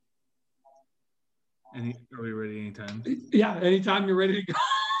Are we ready anytime? Yeah, anytime you're ready to go.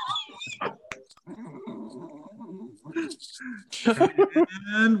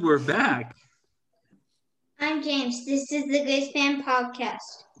 And we're back. I'm James. This is the Griz Fan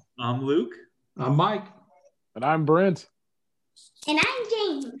Podcast. I'm Luke. I'm Mike. And I'm Brent. And I'm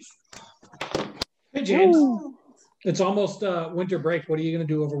James. Hey, James. Woo. It's almost winter break. What are you going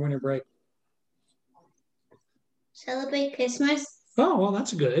to do over winter break? Celebrate Christmas. Oh, well,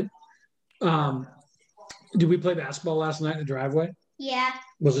 that's good. Did we play basketball last night in the driveway? Yeah.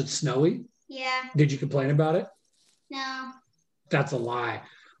 Was it snowy? Yeah. Did you complain about it? No. That's a lie.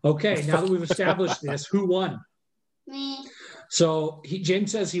 Okay, now that we've established this, who won? Me. So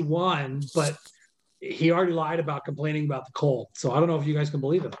James says he won, but he already lied about complaining about the cold. So I don't know if you guys can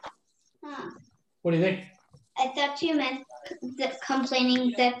believe him. Huh. What do you think? I thought you meant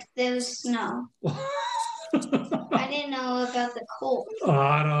complaining that there was snow. I didn't know about the cold.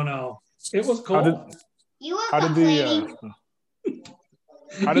 I don't know. It was cold. You were complaining.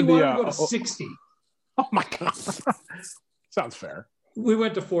 How did he wanted to go to 60. Oh, my God. Sounds fair. We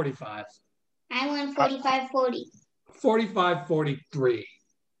went to 45. I went 45-40. 45-43. 40.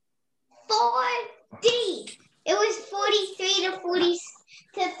 It was 43 to 40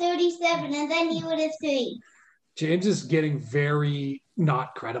 to 37, and then you were to 3. James is getting very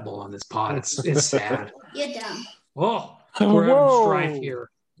not credible on this pod. It's sad. You're dumb. Oh, we're having strife here.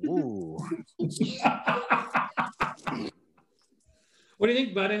 Ooh. What do you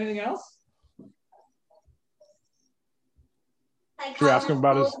think, bud? Anything else? You're asking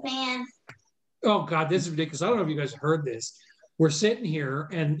about his man. Oh God, this is ridiculous. I don't know if you guys heard this. We're sitting here,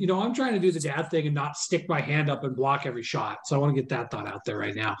 and I'm trying to do the dad thing and not stick my hand up and block every shot. So I want to get that thought out there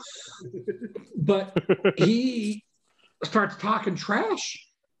right now. But he starts talking trash,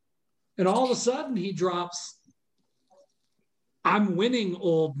 and all of a sudden he drops, "I'm winning,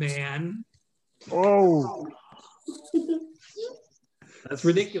 old man." Oh, that's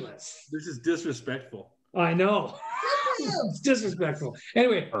ridiculous. This is disrespectful. I know. It's disrespectful.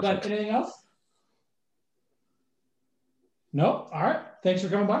 Anyway, but anything else? No? All right. Thanks for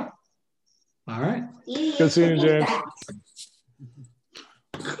coming by. All right. Good seeing you, James.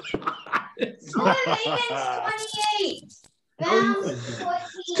 28.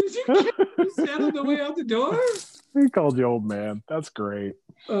 Did you stand on the way out the door? He called you old man. That's great.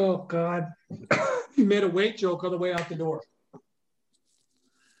 Oh, God. You made a weight joke on the way out the door.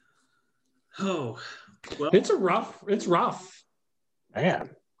 Oh, well. It's rough. Man, what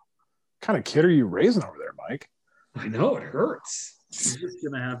kind of kid are you raising over there, Mike? I know, it hurts. You're just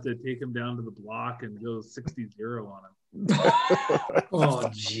going to have to take him down to the block and go 60-0 on him. Oh,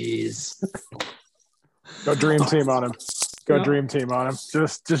 jeez. Go dream team on him. Dream team on him.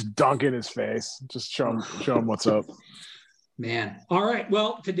 Just dunk in his face. Just show him what's up. Man. All right.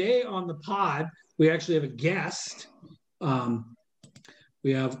 Well, today on the pod, we actually have a guest.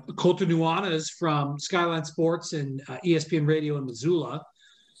 We have Colter Nuanez from Skyline Sports and ESPN Radio in Missoula.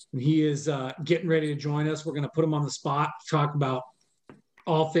 And he is getting ready to join us. We're going to put him on the spot, talk about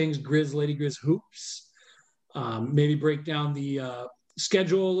all things Griz, Lady Griz hoops, maybe break down the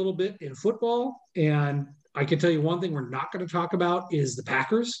schedule a little bit in football. And I can tell you one thing we're not going to talk about is the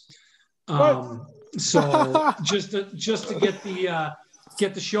Packers. So just to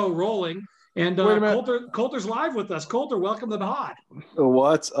get the show rolling. And Colter's live with us. Colter, welcome to the pod.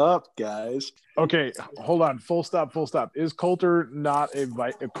 What's up, guys? Okay, hold on. Full stop. Is Colter not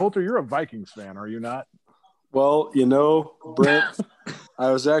Colter, you're a Vikings fan, are you not? Well, Brent,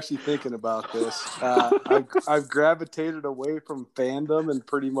 I was actually thinking about this. I've gravitated away from fandom in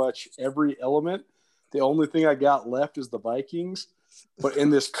pretty much every element. The only thing I got left is the Vikings. But in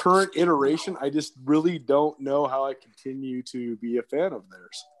this current iteration, I just really don't know how I continue to be a fan of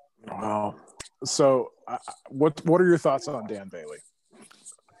theirs. Wow. So what are your thoughts on Dan Bailey?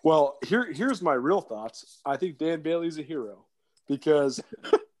 Well, here's my real thoughts. I think Dan Bailey's a hero because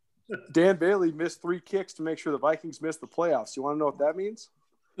Dan Bailey missed 3 kicks to make sure the Vikings missed the playoffs. You want to know what that means?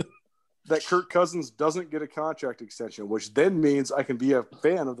 That Kirk Cousins doesn't get a contract extension, which then means I can be a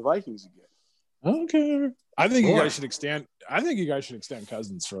fan of the Vikings again. Okay. I think you guys should extend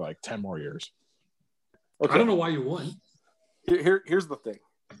Cousins for like 10 more years. Okay. I don't know why you wouldn't. Here's the thing.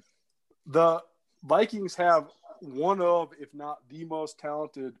 The Vikings have one of, if not the most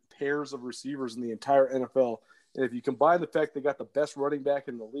talented pairs of receivers in the entire NFL. And if you combine the fact they got the best running back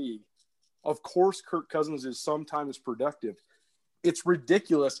in the league, of course Kirk Cousins is sometimes productive. It's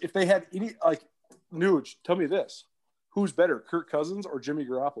ridiculous. If they had any, Nuge, tell me this. Who's better, Kirk Cousins or Jimmy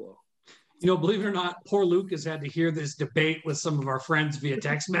Garoppolo? Believe it or not, poor Luke has had to hear this debate with some of our friends via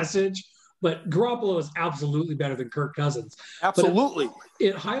text message but Garoppolo is absolutely better than Kirk Cousins. Absolutely.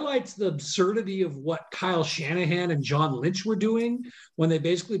 It highlights the absurdity of what Kyle Shanahan and John Lynch were doing when they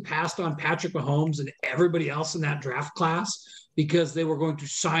basically passed on Patrick Mahomes and everybody else in that draft class because they were going to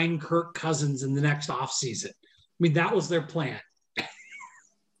sign Kirk Cousins in the next offseason. I mean, that was their plan.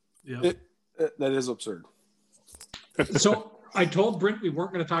 Yeah. That is absurd. So I told Brent we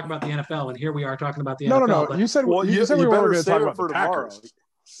weren't going to talk about the NFL, and here we are talking about the NFL. No. You said we weren't going to talk about the Packers.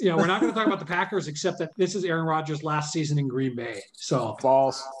 Yeah, we're not going to talk about the Packers, except that this is Aaron Rodgers' last season in Green Bay. So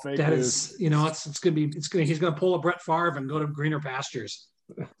false. Fake that news. is, he's going to pull a Brett Favre and go to greener pastures.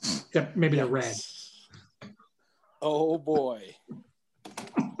 Maybe they're red. Oh boy.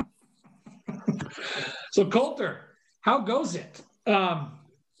 So Colter, how goes it?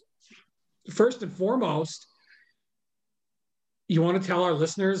 First and foremost, you want to tell our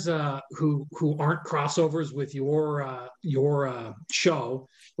listeners who aren't crossovers with your show,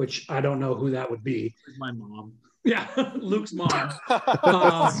 which I don't know who that would be. My mom. Yeah, Luke's mom.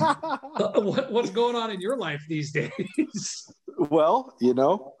 What's going on in your life these days? Well,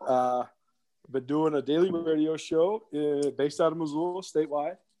 been doing a daily radio show based out of Missoula,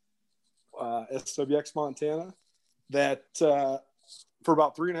 statewide, SWX Montana, that for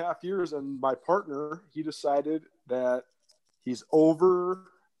about 3.5 years. And my partner, he decided that he's over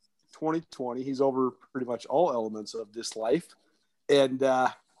 2020. He's over pretty much all elements of this life. And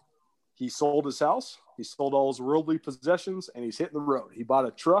he sold his house. He sold all his worldly possessions, and he's hitting the road. He bought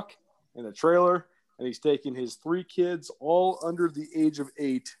a truck and a trailer, and he's taking his 3 kids, all under the age of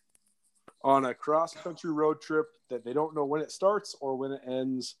 8, on a cross-country road trip that they don't know when it starts or when it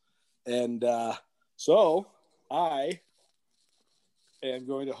ends. And so I am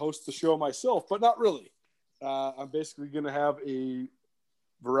going to host the show myself, but not really. I'm basically going to have a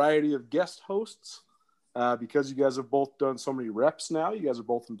variety of guest hosts because you guys have both done so many reps now. You guys are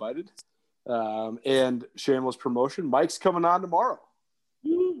both invited. And shameless promotion, Mike's coming on tomorrow.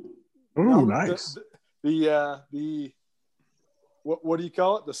 Ooh, now, nice. The what do you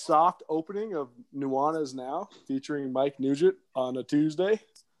call it? The soft opening of Nuanez Now, featuring Mike Nugent on a Tuesday.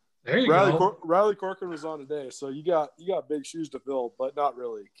 There you go. Riley Corcoran was on today, so you got big shoes to fill, but not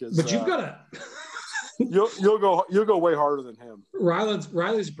really. But you've got to. You'll go way harder than him.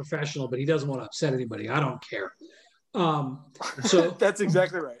 Riley's a professional, but he doesn't want to upset anybody. I don't care. So that's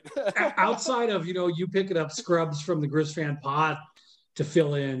exactly right. Outside of you picking up scrubs from the Griz Fan Pod to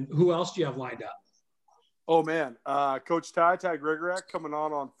fill in, who else do you have lined up? Oh man, Coach Ty Gregorak coming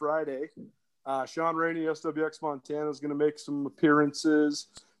on Friday. Sean Rainey, SWX Montana, is going to make some appearances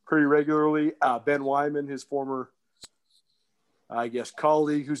pretty regularly. Ben Wyman, his former,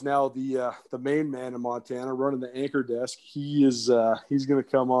 colleague, who's now the main man in Montana, running the anchor desk. He's going to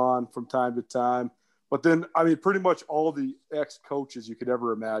come on from time to time. But then, pretty much all the ex-coaches you could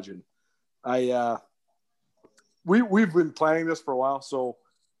ever imagine. We've been planning this for a while, so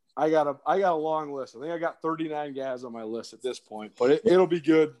I got a long list. I think I got 39 guys on my list at this point, but it'll be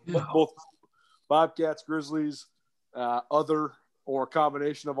good. Both Bobcats, Grizzlies, other or a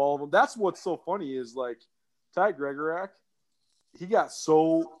combination of all of them. That's what's so funny is like Ty Gregorak, he got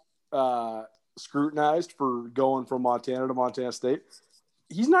so scrutinized for going from Montana to Montana State.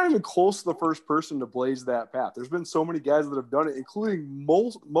 He's not even close to the first person to blaze that path. There's been so many guys that have done it, including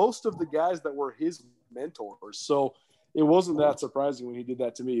most of the guys that were his mentors. So it wasn't that surprising when he did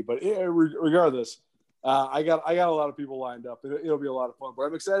that to me. But regardless, I got a lot of people lined up. It'll be a lot of fun. But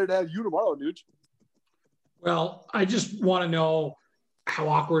I'm excited to have you tomorrow, Nuge. Well, I just want to know how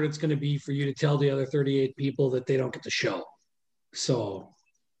awkward it's going to be for you to tell the other 38 people that they don't get the show. So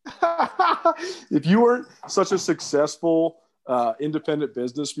if you weren't such a successful independent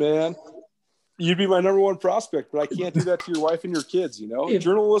businessman, you'd be my number one prospect, but I can't do that to your wife and your kids.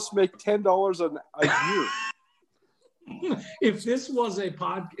 Journalists make $10 a year. If this was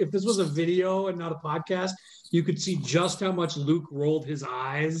a video and not a podcast, you could see just how much Luke rolled his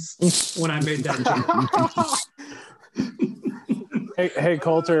eyes when I made that joke. Hey,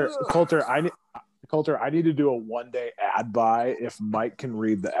 Colter, I need to do a one-day ad buy if Mike can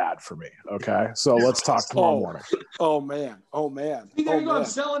read the ad for me. Okay, so let's talk tomorrow morning. Oh man. There you go. I'm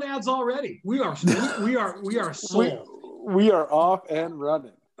selling ads already. We are sold. We are off and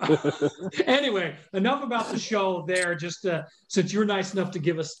running. Anyway, enough about the show there. Just since you're nice enough to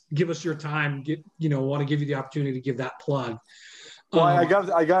give us your time, want to give you the opportunity to give that plug. Well, I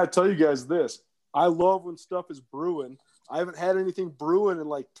got to tell you guys this. I love when stuff is brewing. I haven't had anything brewing in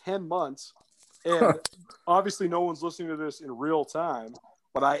like 10 months. And obviously no one's listening to this in real time,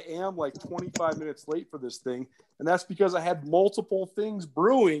 but I am like 25 minutes late for this thing. And that's because I had multiple things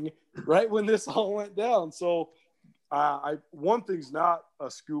brewing right when this all went down. So One thing's not a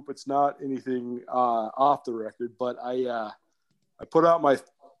scoop. It's not anything off the record, but I put out my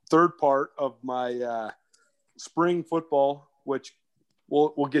third part of my spring football, which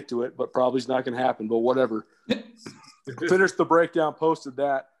we'll get to it, but probably is not going to happen. But whatever. Finished the breakdown, posted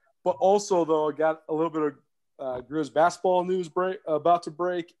that. But also, though, I got a little bit of Griz basketball news about to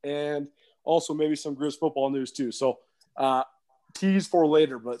break, and also maybe some Griz football news too. So tease for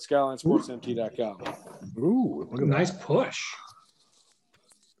later, but SkylineSportsMT.com. Ooh, look at Nice that. push.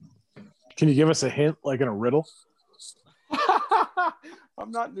 Can you give us a hint, like in a riddle?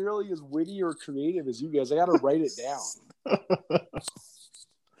 I'm not nearly as witty or creative as you guys. I got to write it down.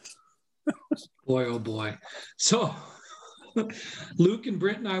 Boy, oh boy. So Luke and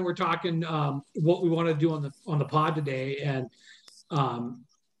Brent and I were talking what we want to do on the pod today. And,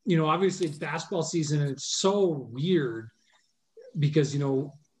 obviously it's basketball season and it's so weird because,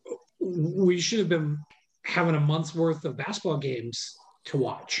 we should have been having a month's worth of basketball games to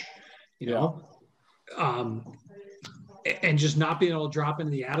watch, and just not being able to drop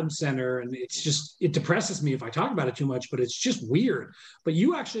into the Adams Center. And it depresses me if I talk about it too much, but it's just weird. But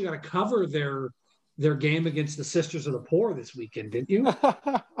you actually got to cover their game against the Sisters of the Poor this weekend, didn't you?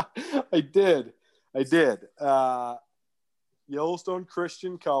 I did. Yellowstone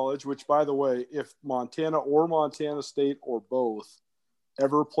Christian College, which, by the way, if Montana or Montana State or both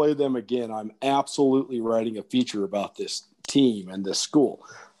ever play them again, I'm absolutely writing a feature about this team and this school.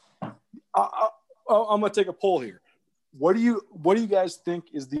 I'm going to take a poll here. What do you guys think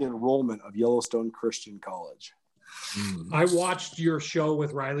is the enrollment of Yellowstone Christian College? I watched your show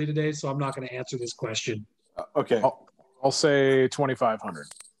with Riley today, so I'm not going to answer this question. Okay. I'll say 2,500.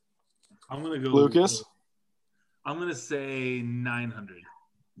 I'm going to go. Lucas? I'm going to say 900.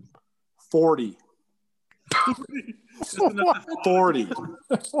 40. 40.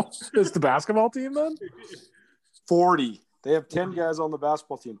 It's the basketball team then? 40. They have 10 guys on the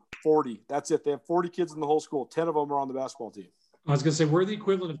basketball team. 40. That's it. They have 40 kids in the whole school. 10 of them are on the basketball team. I was going to say, we're the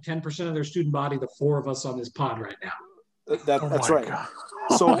equivalent of 10% of their student body, the four of us on this pod right now. That's right.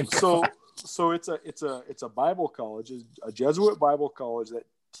 So it's a Bible college, a Jesuit Bible college that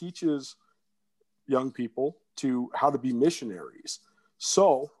teaches young people how to be missionaries.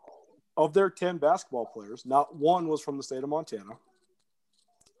 So of their 10 basketball players, not one was from the state of Montana.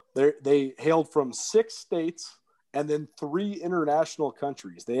 They hailed from 6 states and then 3 international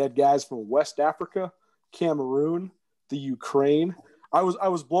countries. They had guys from West Africa, Cameroon, the Ukraine. I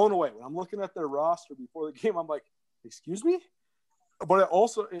was blown away when I'm looking at their roster before the game. I'm like, excuse me? But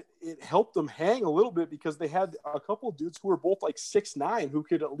it helped them hang a little bit because they had a couple of dudes who were both like 6'9", who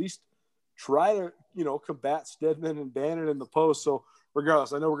could at least try to, combat Stedman and Bannon in the post. So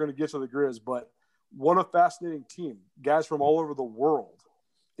regardless, I know we're going to get to the Griz, but what a fascinating team. Guys from all over the world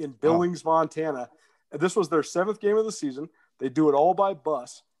in Billings, Montana. And this was their 7th game of the season. They do it all by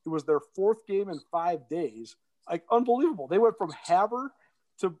bus. It was their 4th game in 5 days. Like, unbelievable. They went from Havre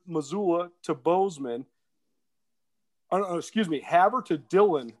to Missoula to Bozeman. Havre to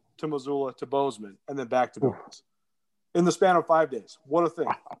Dillon to Missoula to Bozeman, and then back to Billings in the span of 5 days. What a thing.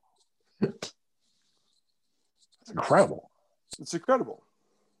 It's incredible. It's incredible.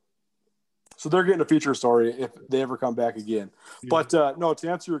 So they're getting a feature story if they ever come back again. Yeah. But no, to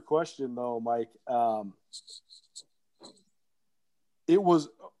answer your question though, Mike, it was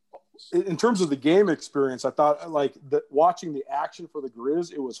in terms of the game experience. I thought watching the action for the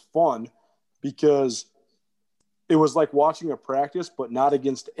Griz, it was fun because it was like watching a practice, but not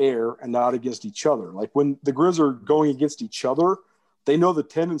against air and not against each other. Like when the Griz are going against each other, they know the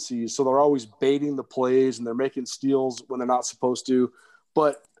tendencies, so they're always baiting the plays and they're making steals when they're not supposed to.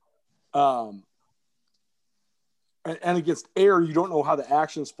 But and against air, you don't know how the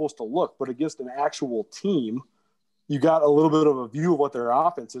action is supposed to look. But against an actual team, you got a little bit of a view of what their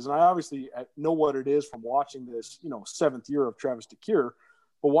offense is. And I obviously know what it is from watching this, 7th year of Travis DeCuire.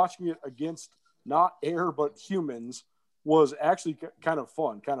 But watching it against not air but humans was actually kind of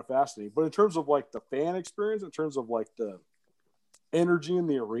fun, kind of fascinating. But in terms of like the fan experience, in terms of like the energy in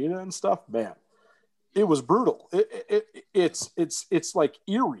the arena and stuff, man, it was brutal. It's like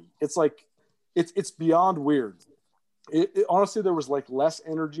eerie. It's like it's beyond weird. Honestly, there was like less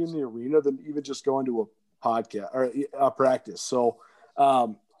energy in the arena than even just going to a podcast or a practice. So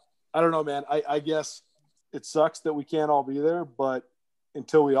I don't know, man. I guess it sucks that we can't all be there, but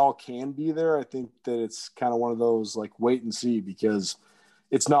until we all can be there, I think that it's kind of one of those like wait and see, because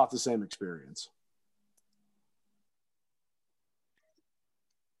it's not the same experience.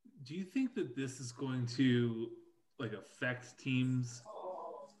 Do you think that this is going to like affect teams,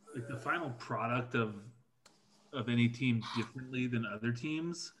 like the final product of any team differently than other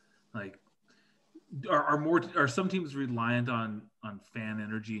teams? Like are some teams reliant on fan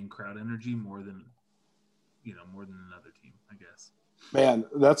energy and crowd energy more than another team, I guess? Man,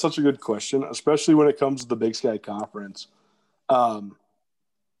 that's such a good question, especially when it comes to the Big Sky Conference.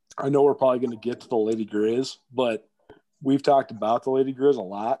 I know we're probably going to get to the Lady Griz, but we've talked about the Lady Griz a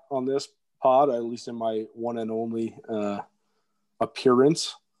lot on this pod, at least in my one and only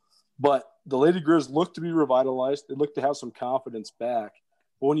appearance. But the Lady Griz look to be revitalized. They look to have some confidence back.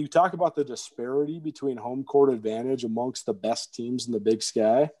 But when you talk about the disparity between home court advantage amongst the best teams in the Big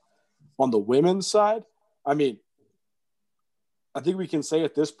Sky, on the women's side, I mean, I think we can say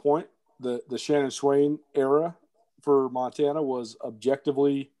at this point the Shannon Swain era for Montana was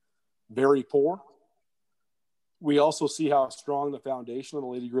objectively very poor. We also see how strong the foundation of the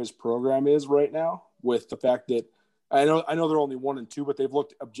Lady Griz program is right now, with the fact that I know they're only 1-2, but they've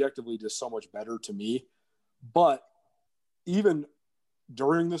looked objectively just so much better to me. But even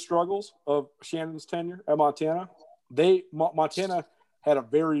during the struggles of Shannon's tenure at Montana, Montana had a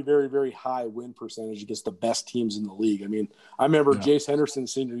very, very, very high win percentage against the best teams in the league. I mean, I remember Jace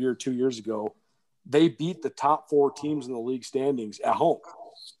Henderson's senior year 2 years ago, they beat the top 4 teams in the league standings at home.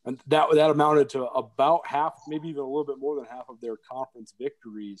 And that amounted to about half, maybe even a little bit more than half of their conference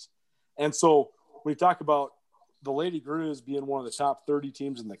victories. And so when you talk about the Lady Griz being one of the top 30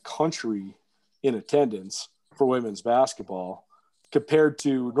 teams in the country in attendance for women's basketball, compared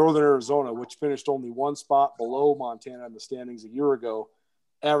to Northern Arizona, which finished only one spot below Montana in the standings a year ago,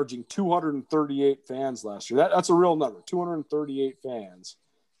 averaging 238 fans last year. That's a real number, 238 fans.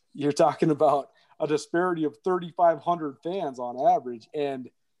 You're talking about a disparity of 3,500 fans on average. And,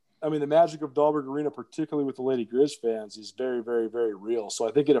 I mean, the magic of Dahlberg Arena, particularly with the Lady Griz fans, is very, very, very real. So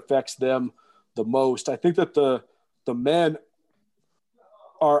I think it affects them the most. I think that the men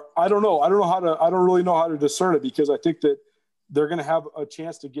are – I don't really know how to discern it, because I think that they're going to have a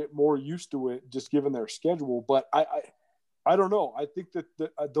chance to get more used to it just given their schedule. But I don't know. I think that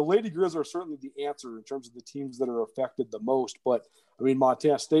the Lady Griz are certainly the answer in terms of the teams that are affected the most. But, I mean,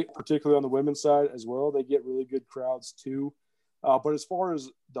 Montana State, particularly on the women's side as well, they get really good crowds too. But as far as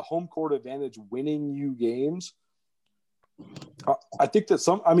the home court advantage winning you games, I think that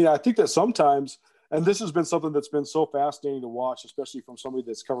sometimes, and this has been something that's been so fascinating to watch, especially from somebody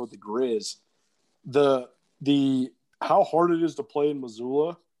that's covered the Griz, the how hard it is to play in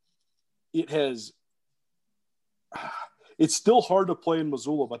Missoula. It's still hard to play in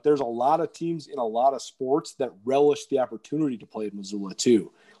Missoula, but there's a lot of teams in a lot of sports that relish the opportunity to play in Missoula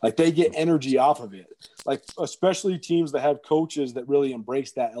too. Like, they get energy off of it. Like, especially teams that have coaches that really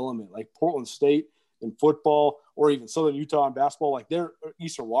embrace that element, like Portland State in football, or even Southern Utah in basketball. Like, they're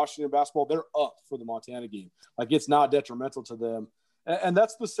Eastern Washington basketball, they're up for the Montana game. Like, it's not detrimental to them. And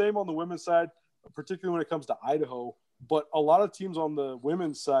that's the same on the women's side, particularly when it comes to Idaho. But a lot of teams on the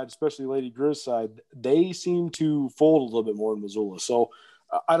women's side, especially Lady Griz side, they seem to fold a little bit more in Missoula. So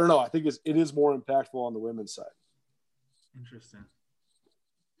I don't know. I think it is more impactful on the women's side. Interesting.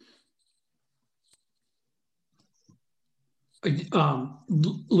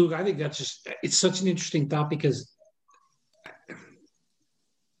 Luke, I think it's such an interesting thought, because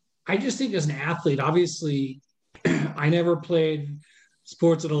I just think as an athlete, obviously I never played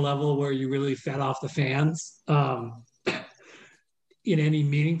sports at a level where you really fed off the fans in any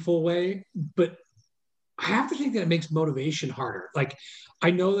meaningful way, but I have to think that it makes motivation harder. Like,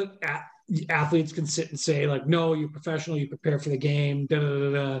 I know that athletes can sit and say, like, no, you're professional, you prepare for the game,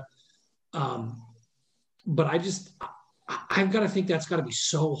 But I've got to think that's got to be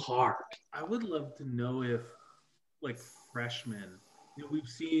so hard. I would love to know if, like, freshmen, we've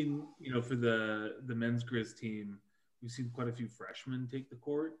seen, for the men's Griz team, we've seen quite a few freshmen take the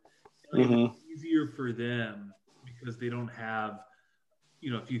court. It's easier for them because they don't have,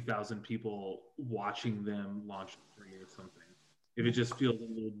 a few thousand people watching them launch a three or something. If it just feels a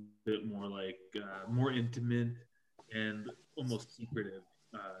little bit more like more intimate and almost secretive,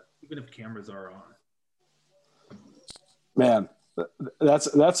 even if cameras are on. Man,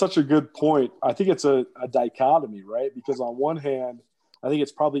 that's such a good point. I think it's a dichotomy, right? Because on one hand, I think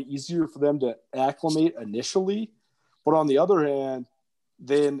it's probably easier for them to acclimate initially, but on the other hand,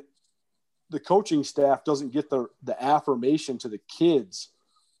 then the coaching staff doesn't get the affirmation to the kids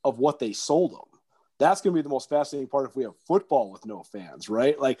of what they sold them. That's going to be the most fascinating part if we have football with no fans,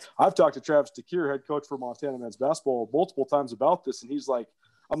 right? Like, I've talked to Travis DeKeer, head coach for Montana men's basketball, multiple times about this, and he's like,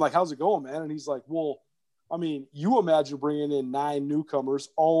 I'm like, how's it going, man? And he's like, well, I mean, you imagine bringing in 9 newcomers,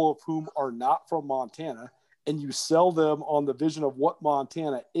 all of whom are not from Montana, and you sell them on the vision of what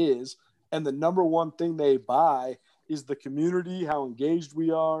Montana is, and the number one thing they buy is the community, how engaged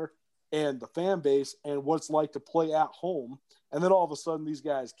we are, and the fan base, and what it's like to play at home. And then all of a sudden, these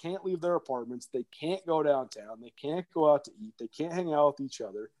guys can't leave their apartments. They can't go downtown. They can't go out to eat. They can't hang out with each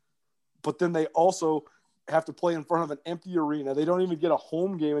other. But then they also have to play in front of an empty arena. They don't even get a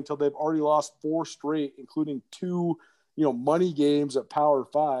home game until they've already lost 4 straight, including 2, money games at Power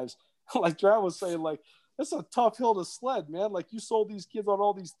Fives. Like Trav was saying, like, that's a tough hill to sled, man. Like, you sold these kids on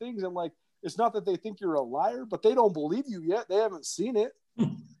all these things, and like, it's not that they think you're a liar, but they don't believe you yet. They haven't seen it.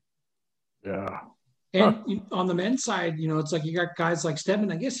 Yeah. And on the men's side, it's like you got guys like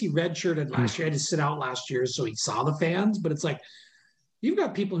Stedman. I guess he redshirted last year. I had to sit out last year, so he saw the fans. But it's like you've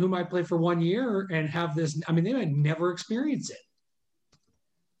got people who might play for 1 year and have this. I mean, they might never experience it.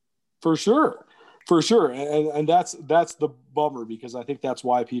 For sure. And that's the bummer, because I think that's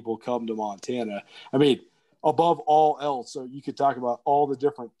why people come to Montana. I mean, above all else, so you could talk about all the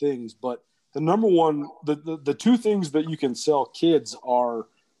different things, but the number one, the 2 things that you can sell kids are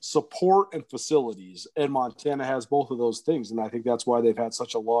support and facilities, and Montana has both of those things, and I think that's why they've had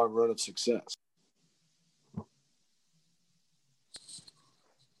such a long run of success.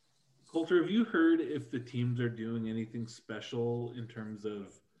 Colter, have you heard if the teams are doing anything special in terms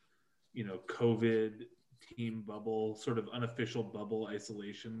of, COVID team bubble, sort of unofficial bubble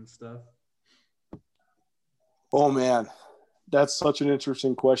isolation stuff? Oh man, that's such an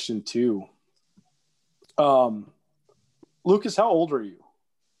interesting question too. Lucas, how old are you?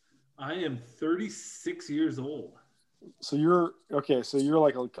 I am 36 years old. So you're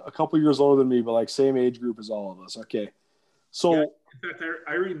like a couple years older than me, but like same age group as all of us. Okay. So yeah, in fact,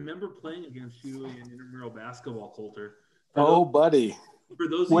 I remember playing against you in intramural basketball, Colter. Buddy. For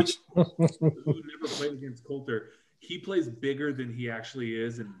those of you who never played against Colter, he plays bigger than he actually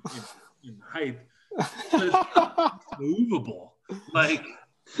is in height. He's movable. Like,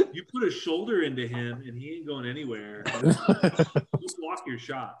 you put a shoulder into him and he ain't going anywhere. Just block your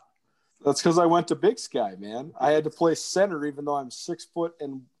shot. That's because I went to Big Sky, man. I had to play center even though I'm 6 foot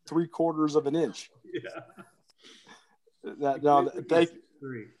and 3/4 of an inch. Yeah.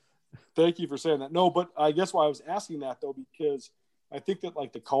 Thank you for saying that. No, but I guess why I was asking that, though, because I think that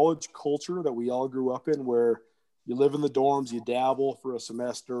like the college culture that we all grew up in, where you live in the dorms, you dabble for a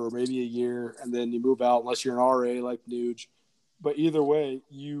semester or maybe a year, and then you move out unless you're an RA like Nuge. But either way,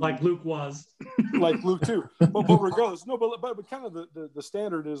 like Luke was, like Luke too. But regardless, no. But kind of the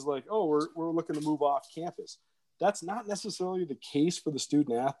standard is like, oh, we're looking to move off campus. That's not necessarily the case for the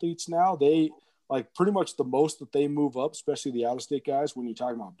student athletes now. They like pretty much the most that they move up, especially the out-of-state guys. When you're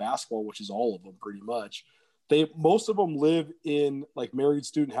talking about basketball, which is all of them pretty much, most of them live in like married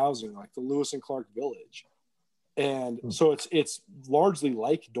student housing, like the Lewis and Clark Village, and so it's largely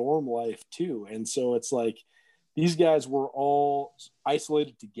like dorm life too. And so it's like, these guys were all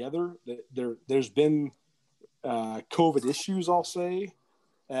isolated together. There's been COVID issues, I'll say,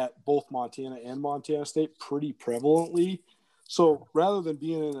 at both Montana and Montana State pretty prevalently. So rather than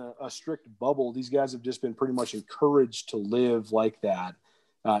being in a strict bubble, these guys have just been pretty much encouraged to live like that,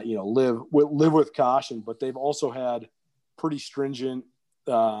 live with caution. But they've also had pretty stringent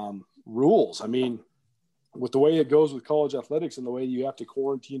rules. I mean, with the way it goes with college athletics and the way you have to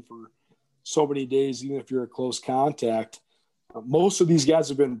quarantine for so many days, even if you're a close contact, most of these guys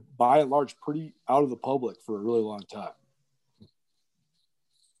have been by and large pretty out of the public for a really long time.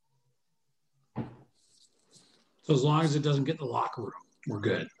 So as long as it doesn't get in the locker room, we're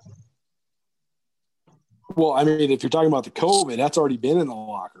good. Well, I mean, if you're talking about the COVID, that's already been in the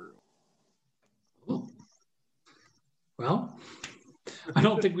locker room. Well, I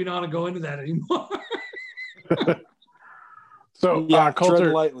don't think we know how to go into that anymore. So yeah, tread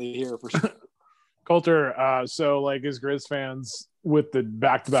lightly here for sure. Colter, so like as Griz fans with the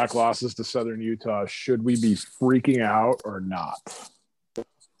back-to-back losses to Southern Utah, should we be freaking out or not?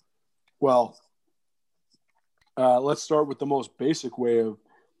 Well, let's start with the most basic way of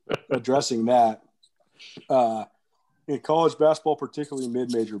addressing that. In college basketball, particularly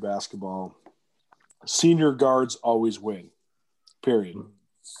mid-major basketball, senior guards always win, period.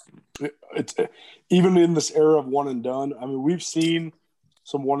 It's even in this era of one and done. I mean, we've seen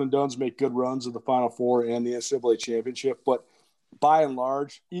some one and dones make good runs of the Final Four and the NCAA championship, but by and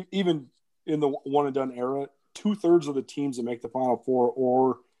large, even in the one and done era, 2/3 of the teams that make the Final Four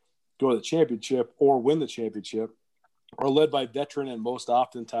or go to the championship or win the championship are led by veteran and most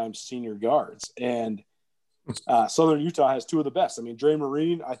oftentimes senior guards. And Southern Utah has 2 of the best. I mean, Dre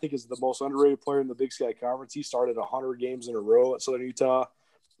Marine, I think, is the most underrated player in the Big Sky Conference. He started 100 games in a row at Southern Utah.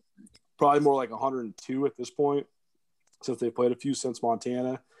 Probably more like 102 at this point, since they played a few since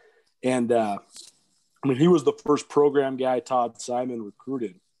Montana. And, I mean, he was the first program guy Todd Simon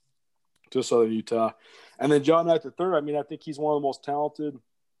recruited to Southern Utah. And then John Knight III, I mean, I think he's one of the most talented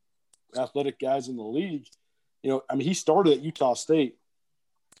athletic guys in the league. he started at Utah State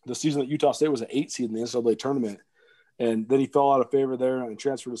the season that Utah State was an 8 seed in the NCAA tournament. And then he fell out of favor there and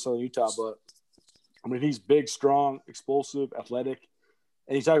transferred to Southern Utah. But, he's big, strong, explosive, athletic.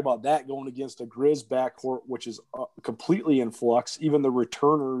 And you talk about that going against a Griz backcourt, which is completely in flux. Even the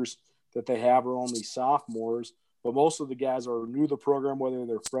returners that they have are only sophomores. But most of the guys are new to the program, whether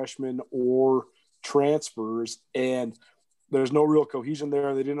they're freshmen or transfers. And there's no real cohesion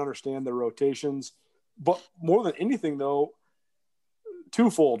there. They didn't understand their rotations. But more than anything, though,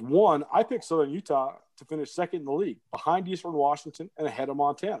 twofold. One, I picked Southern Utah to finish second in the league, behind Eastern Washington and ahead of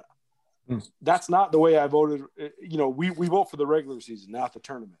Montana. That's not the way I voted. We vote for the regular season, not the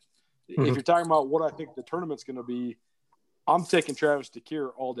tournament. If you're talking about what I think the tournament's going to be, I'm taking Travis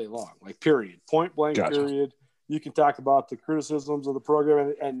DeCuire all day long, period. Point blank, period. You can talk about the criticisms of the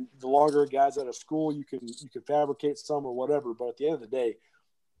program and the longer guys at a school, you can fabricate some or whatever. But at the end of the day,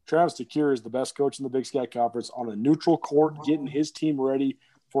 Travis DeCuire is the best coach in the Big Sky Conference on a neutral court, getting his team ready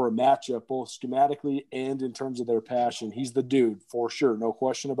for a matchup, both schematically and in terms of their passion. He's the dude for sure, no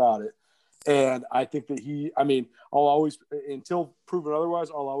question about it. And I think that I'll always, until proven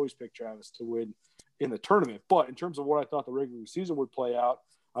otherwise, I'll always pick Travis to win in the tournament. But in terms of what I thought the regular season would play out,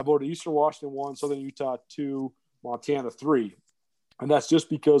 I voted Eastern Washington 1, Southern Utah 2, Montana 3. And that's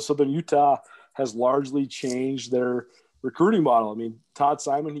just because Southern Utah has largely changed their recruiting model. Todd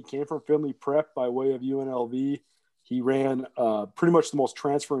Simon, he came from Finley Prep by way of UNLV. He ran pretty much the most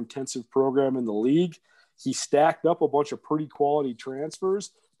transfer-intensive program in the league. He stacked up a bunch of pretty quality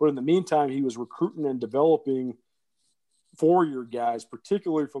transfers, but in the meantime, he was recruiting and developing four-year guys,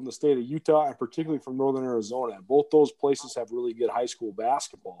 particularly from the state of Utah and particularly from Northern Arizona. Both those places have really good high school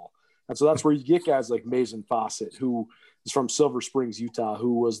basketball. And so that's where you get guys like Mason Fawcett, who is from Silver Springs, Utah,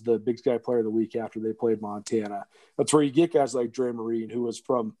 who was the Big Sky Player of the Week after they played Montana. That's where you get guys like Dre Marine, who was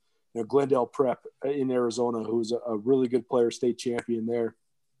from Glendale Prep in Arizona, who's a really good player, state champion there.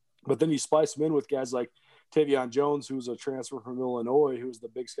 But then you spice them in with guys like Tavion Jones, who's a transfer from Illinois, who's the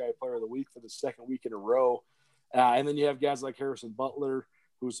Big Sky Player of the Week for the second week in a row. And then you have guys like Harrison Butler,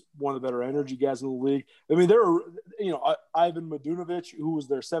 who's one of the better energy guys in the league. There are, Ivan Madunovic, who was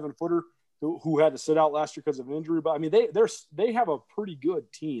their 7-footer, who had to sit out last year because of an injury. But they have a pretty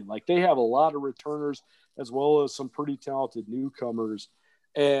good team. They have a lot of returners as well as some pretty talented newcomers.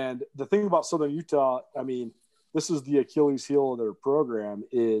 And the thing about Southern Utah, this is the Achilles heel of their program,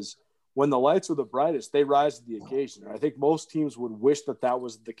 is when the lights are the brightest, they rise to the occasion. I think most teams would wish that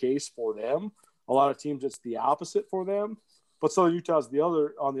was the case for them. A lot of teams, it's the opposite for them. But Southern Utah's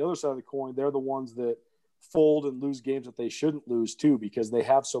on the other side of the coin. They're the ones that fold and lose games that they shouldn't lose too, because they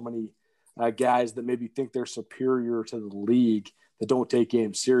have so many guys that maybe think they're superior to the league that don't take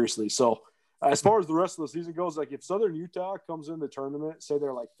games seriously. So as far as the rest of the season goes, if Southern Utah comes in the tournament, say they're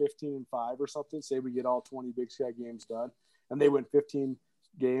 15-5 or something, say we get all 20 Big Sky games done, and they win 15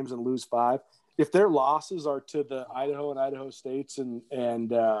 games and lose 5. If their losses are to the Idaho and Idaho States and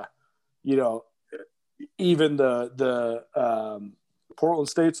even the Portland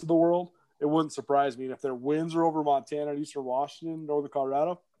States of the world, it wouldn't surprise me. And if their wins are over Montana, Eastern Washington, Northern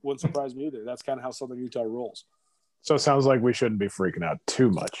Colorado, wouldn't surprise me either. That's kind of how Southern Utah rolls. So it sounds like we shouldn't be freaking out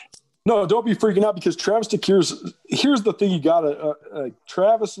too much. No, don't be freaking out, because Travis DeCuire's – here's the thing you got to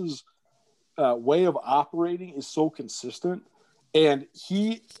Travis's way of operating is so consistent. And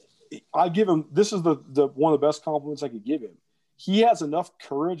I give him – this is the one of the best compliments I could give him. He has enough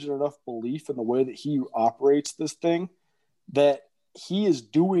courage and enough belief in the way that he operates this thing that he is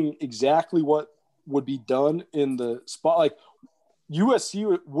doing exactly what would be done in the spot.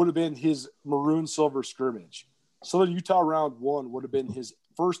 USC would have been his maroon silver scrimmage. Southern Utah round 1 would have been his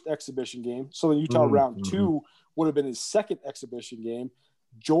first exhibition game. Southern Utah round 2 would have been his second exhibition game.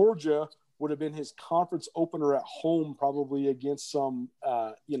 Georgia would have been his conference opener at home, probably against some,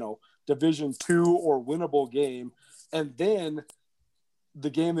 Division II or winnable game. And then the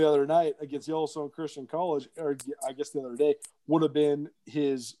game the other night against Yellowstone Christian College, or I guess the other day, would have been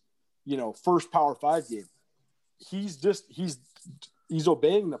his, first Power 5 game. He's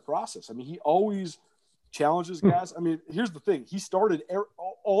obeying the process. He always challenges guys. Here's the thing. He started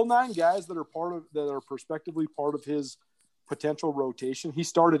all 9 guys that are prospectively part of his potential rotation. He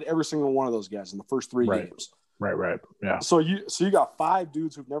started every single one of those guys in the first 3 games. Right. Yeah. So you got 5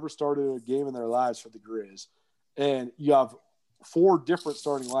 dudes who've never started a game in their lives for the Griz. And you have 4 different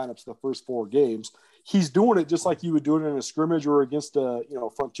starting lineups the first 4 games. He's doing it just like you would do it in a scrimmage or against a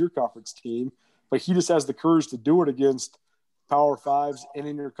Frontier Conference team, but he just has the courage to do it against Power 5s and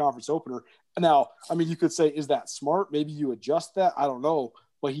in your conference opener. Now, you could say, is that smart? Maybe you adjust that. I don't know,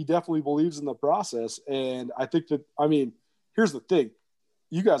 but he definitely believes in the process. And I think that, here's the thing.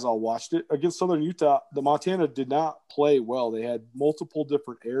 you guys all watched it against Southern Utah. The Montana did not play well. They had multiple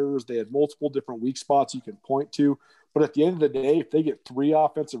different errors. They had multiple different weak spots you can point to. But at the end of the day, if they get 3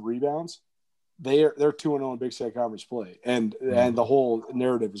 offensive rebounds, they're 2-0 in Big Sky Conference play, and the whole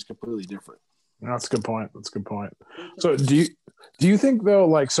narrative is completely different. That's a good point. So do you think though,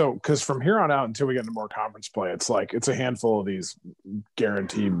 like, so because from here on out until we get into more conference play, it's a handful of these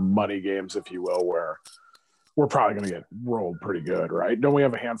guaranteed money games, if you will, where we're probably going to get rolled pretty good, right? Don't we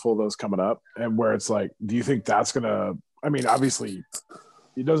have a handful of those coming up? And where it's like, do you think that's going to, I mean, obviously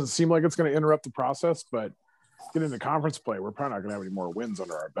it doesn't seem like it's going to interrupt the process, but get into conference play, we're probably not going to have any more wins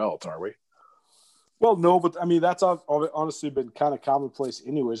under our belt, are we? Well, no, but I mean, that's honestly been kind of commonplace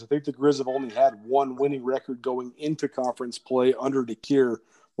anyways. I think the Griz have only had one winning record going into conference play under DeCure.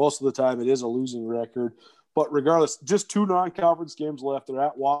 Most of the time it is a losing record. But regardless, just 2 non-conference games left. They're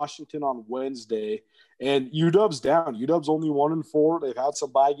at Washington on Wednesday. And UW's down. UW's only 1-4. They've had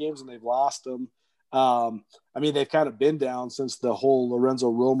some bye games and they've lost them. I mean, they've kind of been down since the whole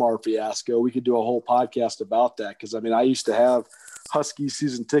Lorenzo Romar fiasco. We could do a whole podcast about that because, I mean, I used to have Husky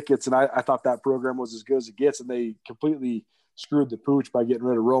season tickets, and I thought that program was as good as it gets, and they completely screwed the pooch by getting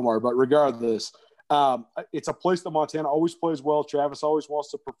rid of Romar. But regardless, it's a place that Montana always plays well. Travis always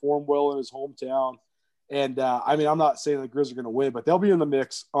wants to perform well in his hometown. And, I mean, I'm not saying the Griz are going to win, but they'll be in the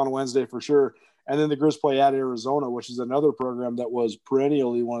mix on Wednesday for sure. And then the Griz play at Arizona, which is another program that was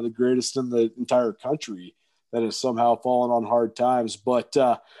perennially one of the greatest in the entire country that has somehow fallen on hard times. But,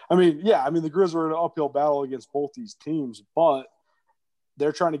 I mean, the Griz are in an uphill battle against both these teams, but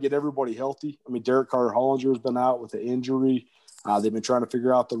they're trying to get everybody healthy. I mean, Derek Carter-Hollinger has been out with an injury. They've been trying to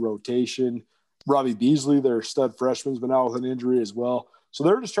figure out the rotation. Robbie Beasley, their stud freshman, has been out with an injury as well. So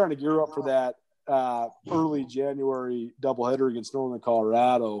they're just trying to gear up for that early January doubleheader against Northern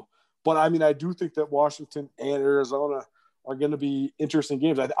Colorado. But, I mean, I do think that Washington and Arizona are going to be interesting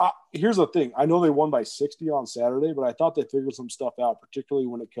games. Here's the thing. I know they won by 60 on Saturday, but I thought they figured some stuff out, particularly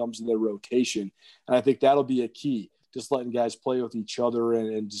when it comes to their rotation. And I think that'll be a key, just letting guys play with each other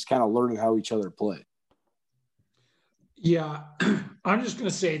and just kind of learning how each other play. Yeah, I'm just going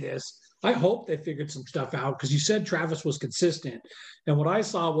to say this. I hope they figured some stuff out because you said Travis was consistent. And what I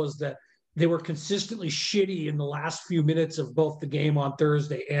saw was that they were consistently shitty in the last few minutes of both the game on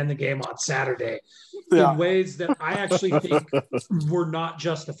Thursday and the game on Saturday in ways that I actually think were not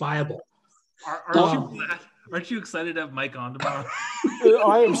justifiable. Aren't you excited to have Mike on tomorrow?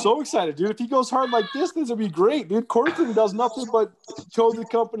 I am so excited, dude. If he goes hard like this would be great, dude. Corcoran does nothing but toe the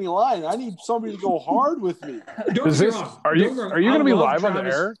company line. I need somebody to go hard with me. Are you going to be live on the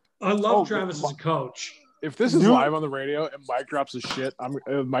air? I love Travis as a coach. If this is live on the radio and Mike drops his shit,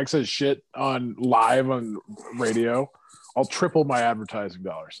 Mike says shit on live on radio, I'll triple my advertising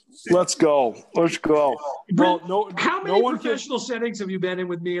dollars. Let's go. Well, how many professional settings have you been in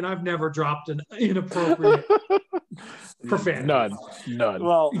with me, and I've never dropped an inappropriate profanity? None.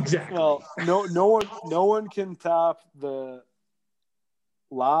 Well, exactly. Well, no one can top the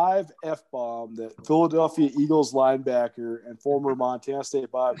live F-bomb that Philadelphia Eagles linebacker and former Montana State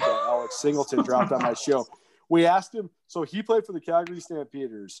Bobcat Alex Singleton dropped on my show. We asked him, so he played for the Calgary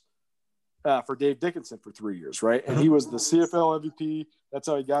Stampeders for Dave Dickinson for 3 years, right? And he was the CFL MVP. That's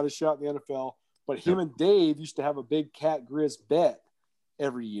how he got his shot in the NFL. But him and Dave used to have a big Cat Griz bet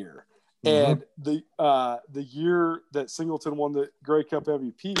every year. And the year that Singleton won the Grey Cup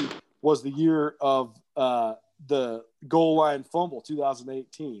MVP was the year of the goal line fumble,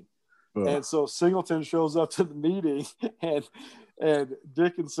 2018. And so Singleton shows up to the meeting, and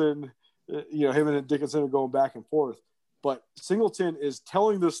Dickinson, him and Dickinson are going back and forth. But Singleton is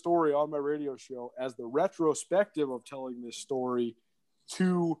telling this story on my radio show as the retrospective of telling this story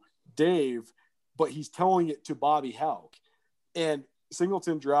to Dave, but he's telling it to Bobby Houck. And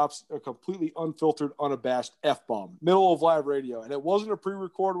Singleton drops a completely unfiltered, unabashed F-bomb, middle of live radio. And it wasn't a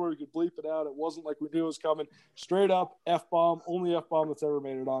pre-record where we could bleep it out. It wasn't like we knew it was coming. Straight up F-bomb, only F-bomb that's ever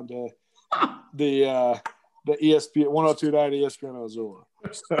made it onto the ESPN 102.9 ESPN Missoula.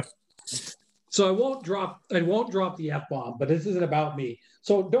 So I won't drop the F-bomb, but this isn't about me.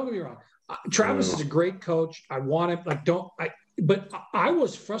 So don't get me wrong. Travis is a great coach. I want him. But I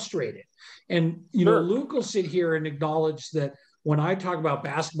was frustrated. And, Luke will sit here and acknowledge that when I talk about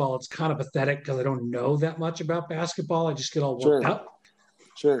basketball, it's kind of pathetic because I don't know that much about basketball. I just get all worked up.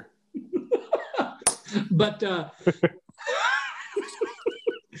 Sure. But I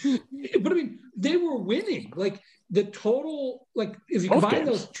mean, they were winning. Like the total, like if you combine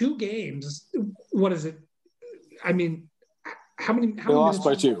those two games, what is it? I mean, how many? They lost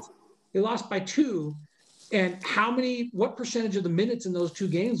by 2. They lost by 2. And what percentage of the minutes in those two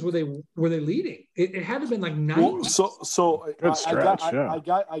games were they leading? It had to have been like 90. Well, so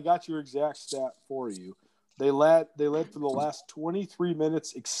I got your exact stat for you. They led for the last 23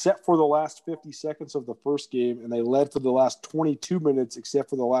 minutes, except for the last 50 seconds of the first game, and they led for the last 22 minutes, except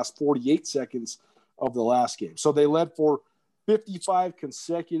for the last 48 seconds of the last game. So they led for 55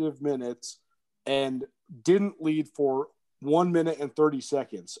 consecutive minutes and didn't lead for 1 minute and 30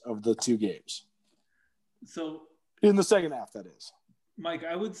 seconds of the two games. So in the second half, that is. Mike,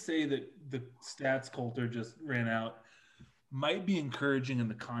 I would say that the stats Colter just ran out might be encouraging in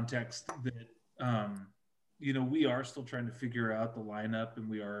the context that, we are still trying to figure out the lineup and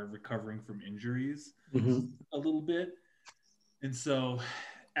we are recovering from injuries a little bit. And so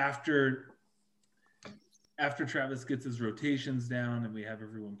after Travis gets his rotations down and we have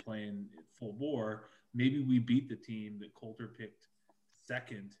everyone playing full bore, maybe we beat the team that Colter picked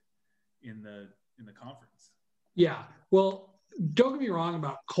second in the conference. Yeah. Well, don't get me wrong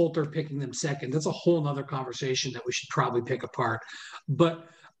about Colter picking them second. That's a whole nother conversation that we should probably pick apart. But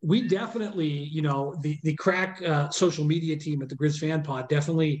we definitely, the crack social media team at the Griz Fan Pod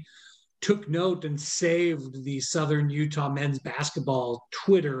definitely took note and saved the Southern Utah men's basketball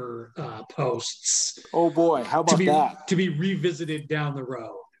Twitter posts. Oh boy, how about that? To be revisited down the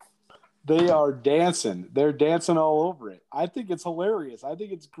road. They are dancing. They're dancing all over it. I think it's hilarious. I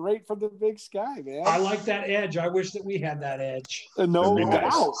think it's great for the Big Sky, man. I like that edge. I wish that we had that edge. No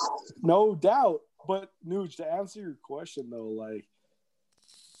doubt. No doubt. But, Nuge, to answer your question, though,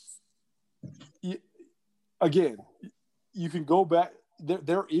 again, you can go back.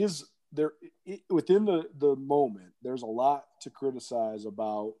 There within the moment, there's a lot to criticize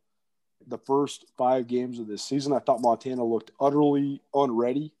about the first 5 games of this season. I thought Montana looked utterly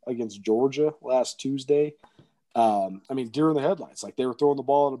unready against Georgia last Tuesday. During the headlines, they were throwing the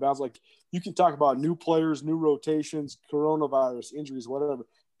ball out of bounds. You can talk about new players, new rotations, coronavirus, injuries, whatever.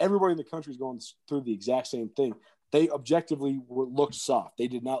 Everybody in the country is going through the exact same thing. They objectively looked soft. They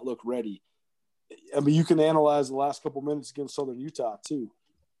did not look ready. You can analyze the last couple minutes against Southern Utah too.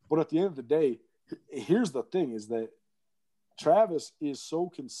 But at the end of the day, here's the thing is that Travis is so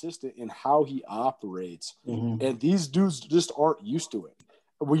consistent in how he operates, and these dudes just aren't used to it.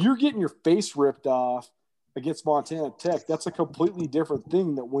 When you're getting your face ripped off against Montana Tech, that's a completely different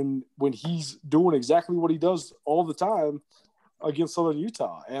thing than when he's doing exactly what he does all the time against Southern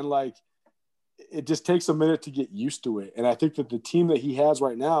Utah. And it just takes a minute to get used to it. And I think that the team that he has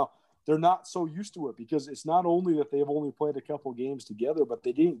right now, they're not so used to it because it's not only that they've only played a couple games together, but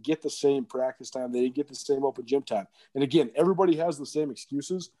they didn't get the same practice time. They didn't get the same open gym time. And again, everybody has the same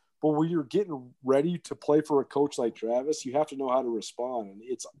excuses, but when you're getting ready to play for a coach like Travis, you have to know how to respond. And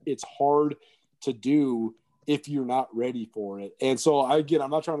it's hard to do if you're not ready for it. And so I'm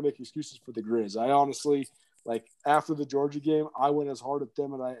not trying to make excuses for the Griz. I honestly, after the Georgia game, I went as hard at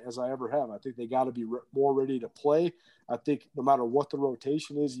them as I ever have. I think they got to be more ready to play. I think no matter what the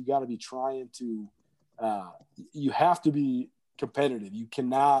rotation is, you got to be trying to you have to be competitive. You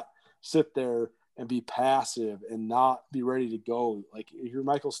cannot sit there and be passive and not be ready to go. If you're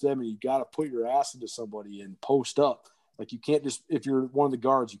Michael Stedman, you got to put your ass into somebody and post up. You can't just, if you're one of the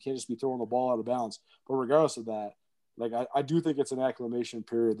guards, you can't just be throwing the ball out of bounds. But regardless of that, I do think it's an acclimation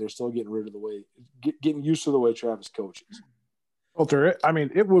period. They're still getting used to the way Travis coaches. Colter,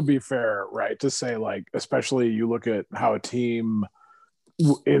 it would be fair, right, to say, especially you look at how a team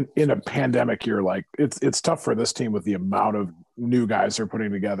in a pandemic year, it's tough for this team with the amount of new guys they're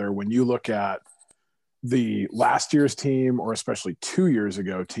putting together. When you look at the last year's team, or especially 2 years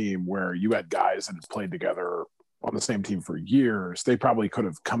ago team, where you had guys that had played together on the same team for years, they probably could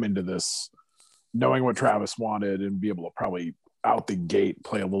have come into this knowing what Travis wanted and be able to probably out the gate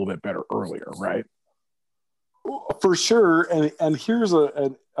play a little bit better earlier, right? For sure. And here's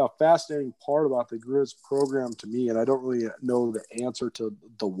a fascinating part about the Griz program to me, and I don't really know the answer to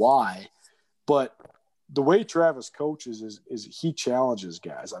the why, but the way Travis coaches is he challenges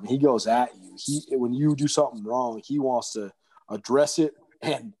guys. He goes at you. When you do something wrong, he wants to address it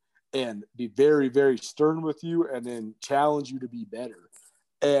and be very, very stern with you and then challenge you to be better.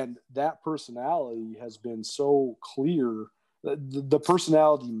 And that personality has been so clear. The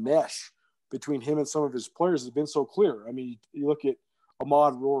personality mesh between him and some of his players has been so clear. You look at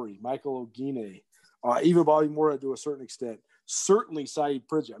Ahmad Rory, Michael Ogine, even Bobby Moore to a certain extent, certainly Saeed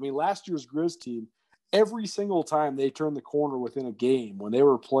Pridgett. Last year's Griz team, every single time they turned the corner within a game, when they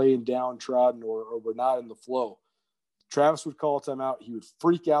were playing downtrodden or were not in the flow, Travis would call a timeout. He would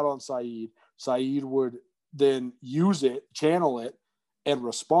freak out on Saeed. Saeed would then use it, channel it, and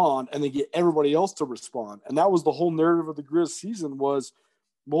respond, and then get everybody else to respond. And that was the whole narrative of the Griz season was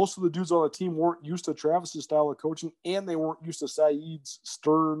most of the dudes on the team weren't used to Travis's style of coaching, and they weren't used to Saeed's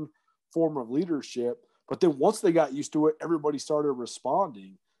stern form of leadership. But then once they got used to it, everybody started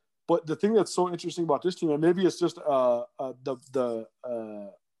responding. But the thing that's so interesting about this team, and maybe it's just a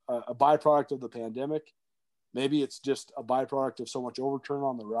byproduct of the pandemic, maybe it's just a byproduct of so much overturn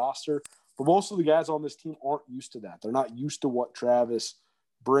on the roster, but most of the guys on this team aren't used to that. They're not used to what Travis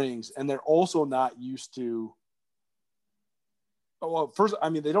brings, and they're also not used to – well, first, I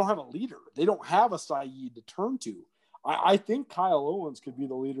mean, they don't have a leader. They don't have a Saeed to turn to. I think Kyle Owens could be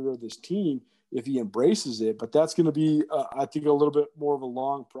the leader of this team if he embraces it, but that's going to be, I think, a little bit more of a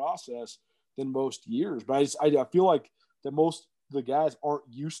long process than most years. But I feel like that most of the guys aren't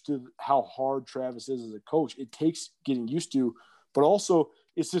used to how hard Travis is as a coach. It takes getting used to, but also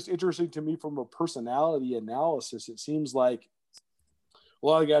it's just interesting to me from a personality analysis. It seems like a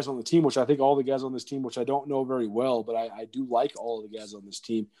lot of guys on the team, which I think all the guys on this team, which I don't know very well, but I do like all of the guys on this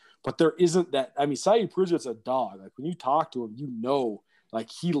team. But there isn't that. I mean, Saeed Pridgett's a dog. Like when you talk to him, you know, like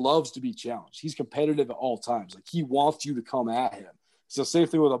he loves to be challenged. He's competitive at all times. Like he wants you to come at him. It's the same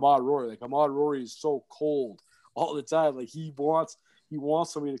thing with Ahmad Rory. Like Ahmad Rory is so cold all the time. Like he wants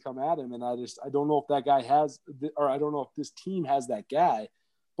somebody to come at him. And I don't know if that guy has, or I don't know if this team has that guy.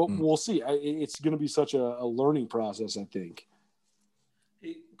 But we'll see. It's going to be such a learning process, I think.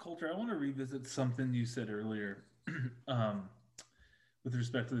 Hey, Colter, I want to revisit something you said earlier with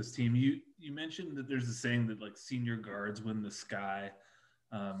respect to this team. You mentioned that there's a saying that like senior guards win the sky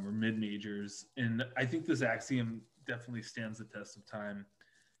or mid-majors. And I think this axiom definitely stands the test of time.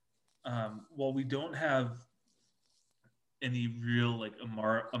 While we don't have any real like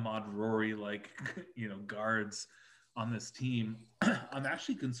Ahmad Rory like guards on this team, I'm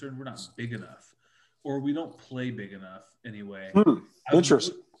actually concerned we're not big enough, or we don't play big enough anyway.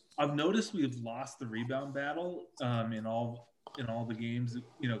 Interesting. I've noticed we've lost the rebound battle in all the games,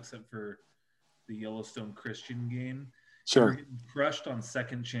 except for the Yellowstone Christian game. Sure. We're getting crushed on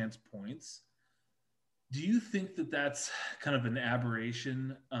second chance points. Do you think that that's kind of an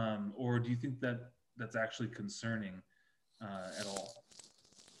aberration, or do you think that that's actually concerning at all?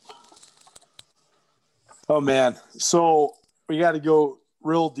 Oh man, so we got to go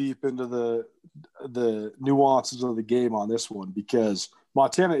real deep into the nuances of the game on this one, because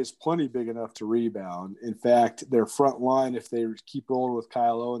Montana is plenty big enough to rebound. In fact, their front line, if they keep rolling with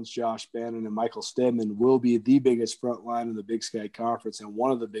Kyle Owens, Josh Bannon, and Michael Stedman, will be the biggest front line in the Big Sky Conference and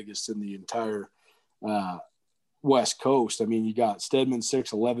one of the biggest in the entire West Coast. I mean, you got Stedman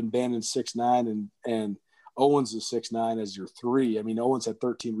 6'11", Bannon 6'9", and Owens is 6'9" as your three. I mean, Owens had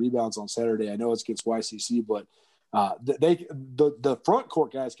 13 rebounds on Saturday. I know it's against YCC, but the front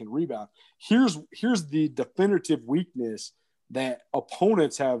court guys can rebound. Here's the definitive weakness that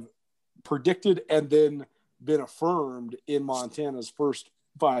opponents have predicted and then been affirmed in Montana's first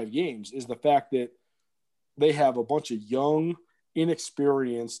 5 games, is the fact that they have a bunch of young,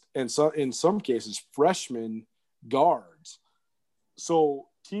 inexperienced, and in some cases freshman guards. So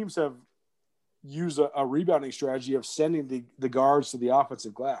teams have used a rebounding strategy of sending the guards to the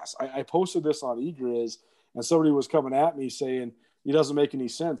offensive glass. I posted this on eGriz, and somebody was coming at me saying, it doesn't make any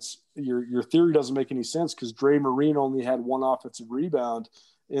sense. Your theory doesn't make any sense because Dre Marine only had 1 offensive rebound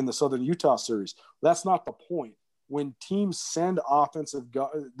in the Southern Utah series. That's not the point. When teams send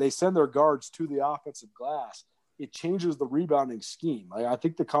they send their guards to the offensive glass, it changes the rebounding scheme. I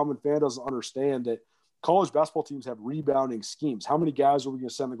think the common fan doesn't understand that college basketball teams have rebounding schemes. How many guys are we going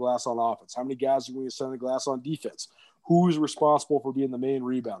to send the glass on offense? How many guys are we going to send the glass on defense? Who's responsible for being the main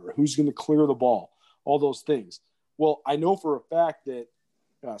rebounder? Who's going to clear the ball? All those things. Well, I know for a fact that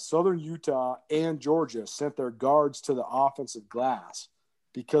Southern Utah and Georgia sent their guards to the offensive glass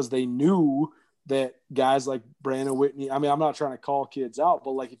because they knew that guys like Brandon Whitney, I mean, I'm not trying to call kids out,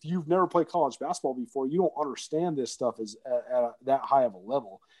 but like if you've never played college basketball before, you don't understand this stuff at that high of a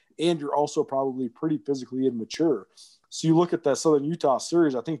level. And you're also probably pretty physically immature. So you look at that Southern Utah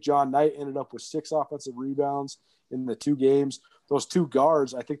series, I think John Knight ended up with 6 offensive rebounds in the 2 games. Those 2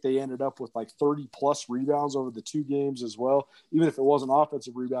 guards, I think they ended up with like 30-plus rebounds over the 2 games as well. Even if it wasn't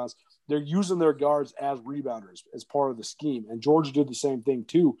offensive rebounds, they're using their guards as rebounders as part of the scheme. And Georgia did the same thing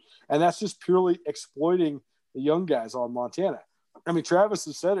too. And that's just purely exploiting the young guys on Montana. I mean, Travis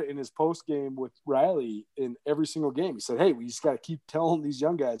has said it in his post game with Riley in every single game. He said, hey, we just got to keep telling these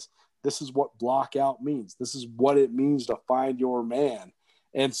young guys, this is what block out means. This is what it means to find your man.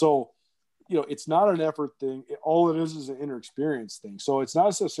 And so, it's not an effort thing. All it is an inner experience thing. So it's not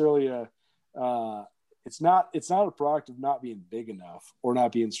necessarily it's not a product of not being big enough or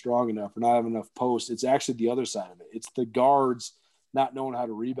not being strong enough or not having enough posts. It's actually the other side of it. It's the guards not knowing how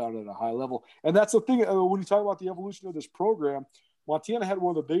to rebound at a high level. And that's the thing when you talk about the evolution of this program. Montana had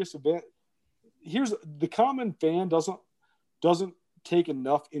one of the biggest events. Here's the common fan doesn't take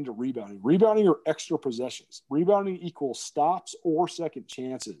enough into rebounding. Rebounding are extra possessions. Rebounding equals stops or second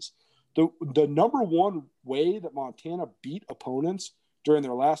chances. The number one way that Montana beat opponents during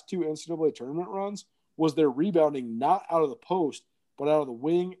their last 2 NCAA tournament runs was their rebounding, not out of the post, but out of the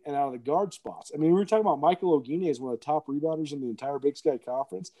wing and out of the guard spots. I mean, we were talking about Michael Ogine as one of the top rebounders in the entire Big Sky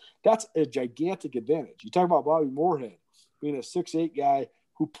Conference. That's a gigantic advantage. You talk about Bobby Moorhead being a 6'8" guy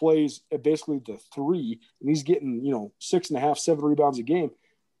who plays at basically the 3, and he's getting, 6.5, 7 rebounds a game.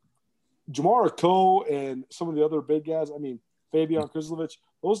 Jamar Coe and some of the other big guys, I mean, Fabian Krislovich,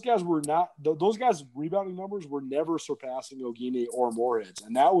 those guys' rebounding numbers were never surpassing Ogine or Moorhead's,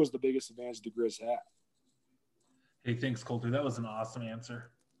 and that was the biggest advantage the Griz had. Hey, thanks, Colter. That was an awesome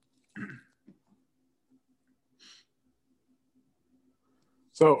answer.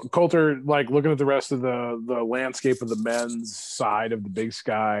 So, Colter, like looking at the rest of the landscape of the men's side of the Big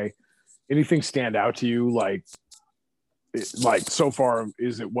Sky, anything stand out to you? Like so far,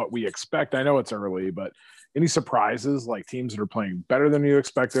 is it what we expect? I know it's early, but any surprises, like teams that are playing better than you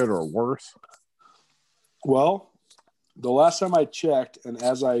expected or worse? Well, the last time I checked, and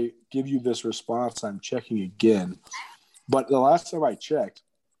as I give you this response, I'm checking again. But the last time I checked,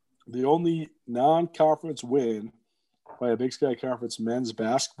 the only non-conference win by a Big Sky Conference men's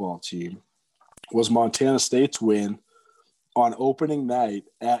basketball team was Montana State's win on opening night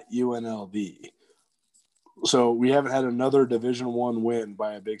at UNLV. So we haven't had another Division I win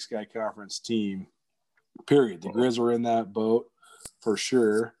by a Big Sky Conference team, period. The Griz were in that boat for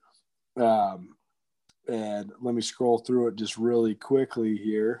sure. And let me scroll through it just really quickly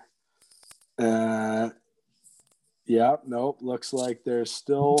here. Looks like there's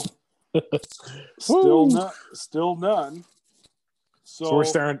still none. So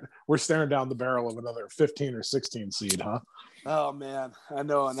we're staring down the barrel of another 15 or 16 seed, huh? Oh man, I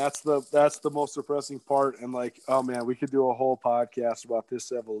know, and that's the most depressing part. And oh man, we could do a whole podcast about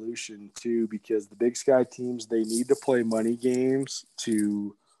this evolution too, because the Big Sky teams, they need to play money games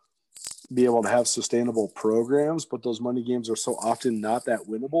to be able to have sustainable programs, but those money games are so often not that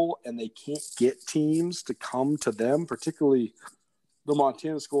winnable, and they can't get teams to come to them, particularly the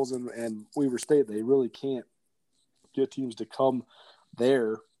Montana schools and Weaver State. They really can't get teams to come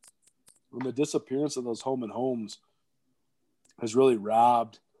there. And the disappearance of those home and homes has really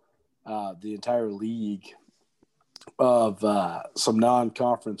robbed the entire league of some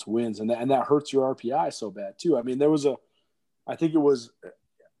non-conference wins, and that hurts your RPI so bad too. I mean,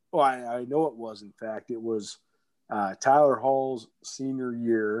 I know it was, in fact, it was Tyler Hall's senior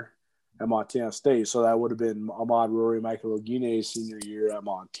year at Montana State. So that would have been Ahmad Rory, Michael Ogine's senior year at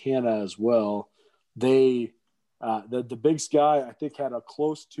Montana as well. They, the Big Sky, I think, had a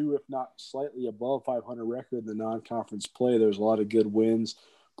close to, if not slightly above 500 record in the non-conference play. There was a lot of good wins.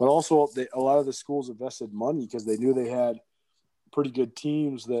 But also a lot of the schools invested money because they knew they had pretty good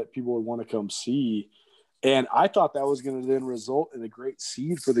teams that people would want to come see. And I thought that was going to then result in a great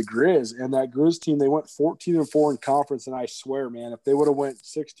seed for the Griz. And that Griz team, they went 14-4 in conference. And I swear, man, if they would have went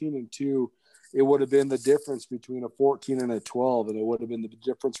 16-2, it would have been the difference between a 14 and a 12. And it would have been the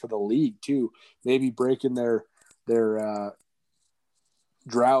difference for the league too, maybe breaking their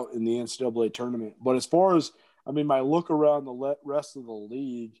drought in the NCAA tournament. But as far as, my look around the rest of the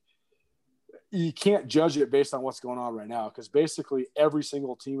league, you can't judge it based on what's going on right now, because basically every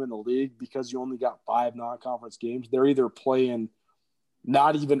single team in the league, because you only got 5 non-conference games, they're either playing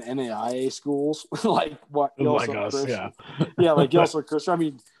not even NAIA schools like what like us, like Yeltsin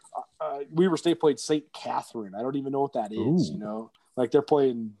Christian. Weaver State played St. Catherine. I don't even know what that is. Ooh. They're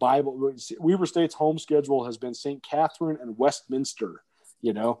playing Bible. Weaver State's home schedule has been St. Catherine and Westminster.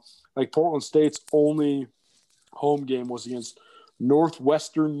 Portland State's only home game was against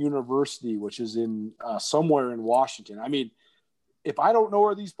Northwestern University, which is in somewhere in Washington. If I don't know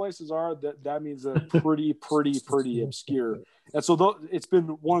where these places are, that means they're pretty obscure. And so it's been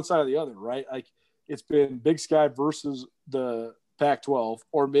one side or the other, right? It's been Big Sky versus the Pac-12,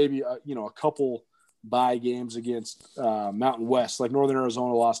 or maybe a couple bye games against Mountain West. Like Northern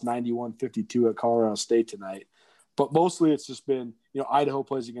Arizona lost 91-52 at Colorado State tonight. But mostly it's just been, Idaho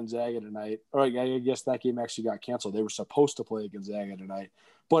plays against Gonzaga tonight. Or I guess that game actually got canceled. They were supposed to play Gonzaga tonight.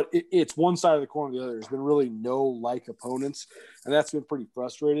 But it's one side of the coin or the other. There's been really no like opponents, and that's been pretty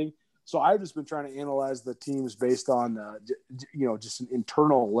frustrating. So I've just been trying to analyze the teams based on, just an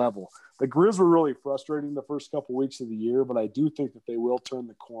internal level. The Griz were really frustrating the first couple weeks of the year, but I do think that they will turn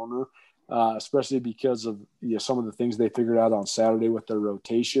the corner, especially because of some of the things they figured out on Saturday with their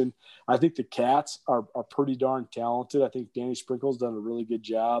rotation. I think the Cats are pretty darn talented. I think Danny Sprinkle's done a really good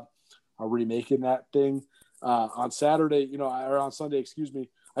job remaking that thing. On Saturday, or on Sunday, excuse me,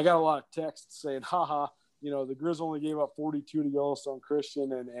 I got a lot of texts saying, haha, the Griz only gave up 42 to Yellowstone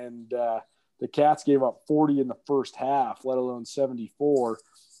Christian and the Cats gave up 40 in the first half, let alone 74.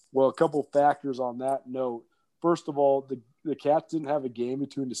 Well, a couple factors on that note. First of all, the Cats didn't have a game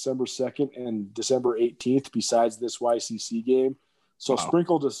between December 2nd and December 18th besides this YCC game. So wow.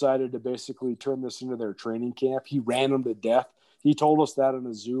 Sprinkle decided to basically turn this into their training camp. He ran them to death. He told us that in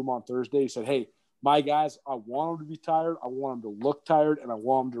a Zoom on Thursday. He said, hey, my guys, I want them to be tired. I want them to look tired, and I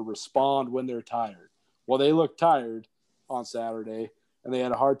want them to respond when they're tired. Well, they looked tired on Saturday, and they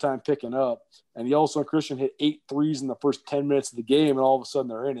had a hard time picking up. And Yellowstone Christian hit 8 threes in the first 10 minutes of the game, and all of a sudden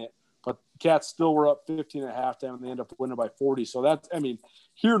they're in it. But the Cats still were up 15 at halftime, and they ended up winning by 40. So that's,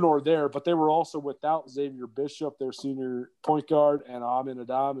 here nor there. But they were also without Xavier Bishop, their senior point guard, and Amin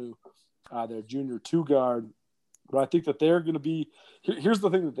Adamu, their junior 2 guard. But I think that they're going to be – here's the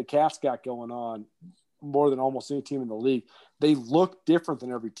thing that the Cats got going on more than almost any team in the league. They look different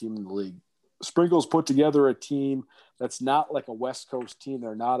than every team in the league. Sprinkle's put together a team that's not like a West Coast team.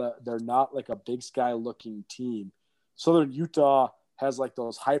 They're not like a Big Sky looking team. Southern Utah has like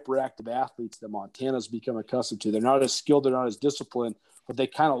those hyperactive athletes that Montana's become accustomed to. They're not as skilled, they're not as disciplined, but they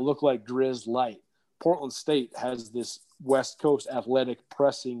kind of look like Griz light. Portland State has this West Coast athletic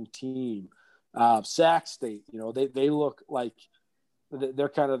pressing team. Sac State, they look like they're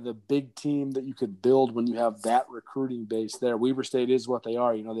kind of the big team that you could build when you have that recruiting base there. Weber State is what they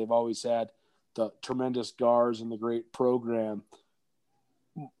are. They've always had the tremendous guards and the great program.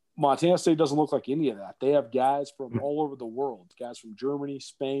 Montana State doesn't look like any of that. They have guys from all over the world, guys from Germany,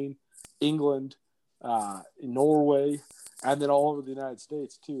 Spain, England, Norway, and then all over the United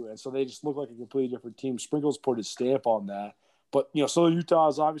States too. And so they just look like a completely different team. Sprinkles put his stamp on that. But, Southern Utah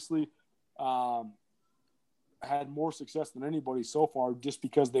has obviously had more success than anybody so far just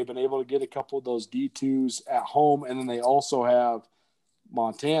because they've been able to get a couple of those D2s at home. And then they also have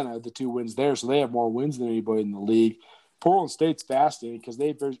Montana, the 2 wins there. So they have more wins than anybody in the league. Portland State's fascinating because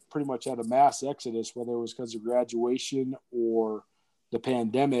they pretty much had a mass exodus, whether it was because of graduation or the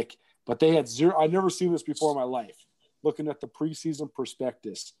pandemic. But they had 0. I've never seen this before in my life. Looking at the preseason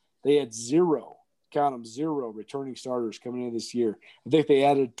prospectus, they had 0. Count them, 0 returning starters coming in this year. I think they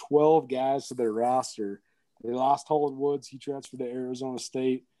added 12 guys to their roster. They lost Holland Woods. He transferred to Arizona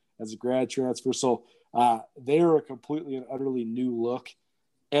State as a grad transfer. So they are a completely and utterly new look.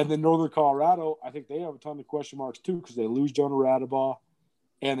 And then Northern Colorado, I think they have a ton of question marks too because they lose Jonah Radabaugh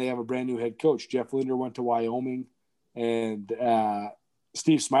and they have a brand new head coach. Jeff Linder went to Wyoming, and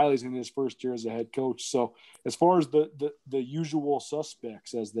Steve Smiley's in his first year as a head coach. So as far as the usual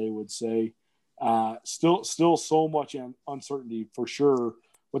suspects, as they would say, still so much uncertainty for sure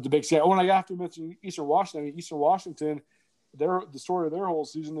with the Big Sky. When I have to mention Eastern Washington, the story of their whole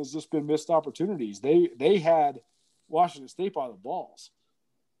season has just been missed opportunities. They had Washington State by the balls,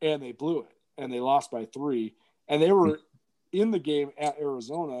 and they blew it, and they lost by 3. And they were in the game at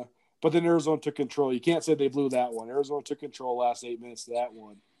Arizona, but then Arizona took control. You can't say they blew that one. Arizona took control last 8 minutes of that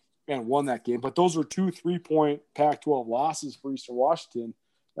one and won that game. But those are 2 3-point Pac-12 losses for Eastern Washington.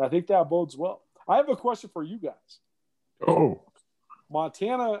 And I think that bodes well. I have a question for you guys. Oh.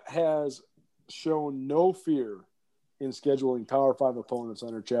 Montana has shown no fear in scheduling Power 5 opponents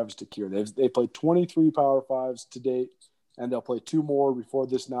under Travis DeCuire. They played 23 Power 5s to date, and they'll play 2 more before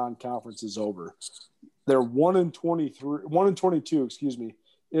this non-conference is over. They're 1-22,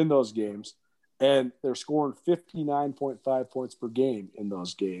 in those games, and they're scoring 59.5 points per game in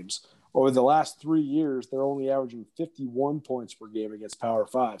those games. Over the last 3 years, they're only averaging 51 points per game against Power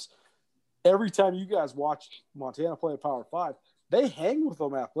 5s. Every time you guys watch Montana play a Power 5, they hang with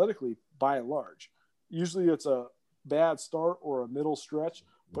them athletically by and large. Usually it's a bad start or a middle stretch,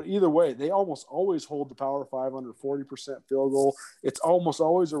 but either way, they almost always hold the Power 5 under 40% field goal. It's almost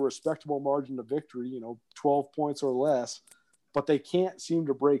always a respectable margin of victory, 12 points or less, but they can't seem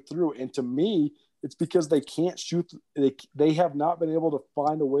to break through. And to me, it's because they can't shoot. They have not been able to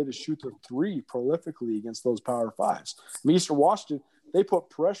find a way to shoot the 3 prolifically against those Power 5s. Eastern Washington, they put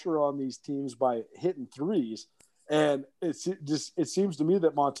pressure on these teams by hitting 3s. And it seems to me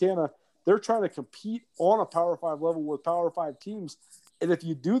that Montana, they're trying to compete on a Power 5 level with Power 5 teams. And if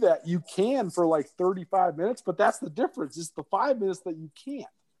you do that, you can for like 35 minutes, but that's the difference. It's the 5 minutes that you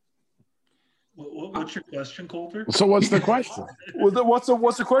can't. What's your question, Colter? So what's the question? What's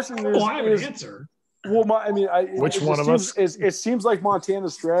the question? I have an answer. Well, it seems like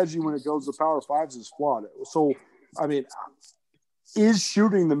Montana's strategy when it goes to Power 5s is flawed. So, is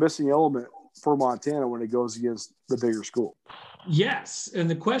shooting the missing element for Montana when it goes against the bigger school? Yes. And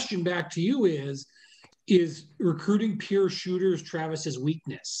the question back to you is recruiting pure shooters Travis's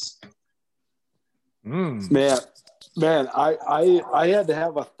weakness? Man, I had to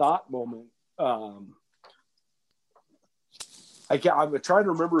have a thought moment. I'm trying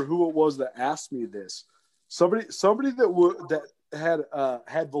to remember who it was that asked me this. Somebody that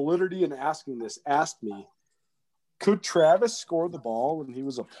had validity in asking this asked me, could Travis score the ball when he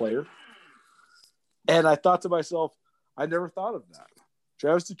was a player? And I thought to myself, I never thought of that.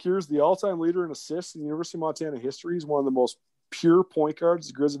 Travis DeCuire is the all-time leader in assists in University of Montana history. He's one of the most pure point guards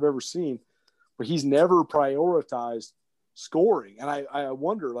the Griz have ever seen, but he's never prioritized scoring. And I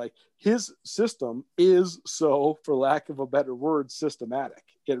wonder, like, his system is so, for lack of a better word, systematic.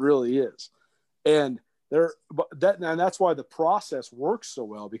 It really is. And that's why the process works so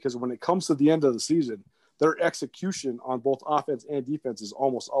well, because when it comes to the end of the season, their execution on both offense and defense is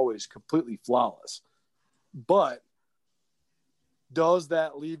almost always completely flawless. But does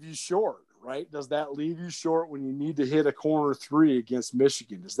that leave you short, right? Does that leave you short when you need to hit a corner three against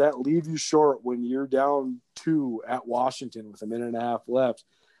Michigan? Does that leave you short when you're down 2 at Washington with a minute and a half left?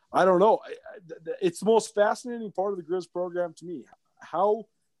 I don't know. It's the most fascinating part of the Griz program to me. How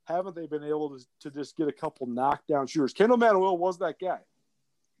haven't they been able to just get a couple knockdown shooters? Kendall Manuel was that guy,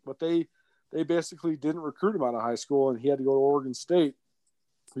 but they basically didn't recruit him out of high school, and he had to go to Oregon State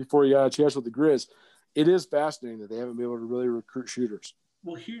before he got a chance with the Griz. It is fascinating that they haven't been able to really recruit shooters.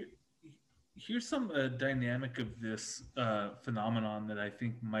 Well, here's some dynamic of this phenomenon that I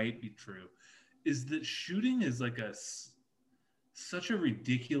think might be true, is that shooting is like such a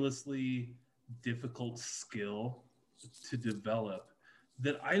ridiculously difficult skill to develop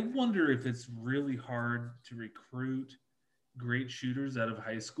that I wonder if it's really hard to recruit great shooters out of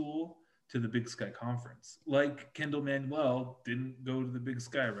high school to the Big Sky Conference. Like Kendall Manuel didn't go to the Big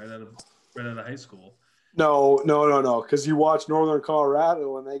Sky right out of high school. No. Because you watch Northern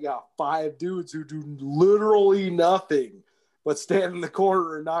Colorado and they got 5 dudes who do literally nothing but stand in the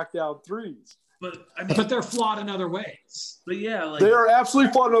corner and knock down threes. But they're flawed in other ways. But yeah, they are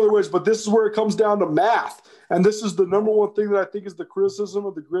absolutely flawed in other ways. But this is where it comes down to math, and this is the number one thing that I think is the criticism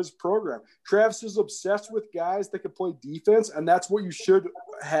of the Griz program. Travis is obsessed with guys that can play defense, and that's what you should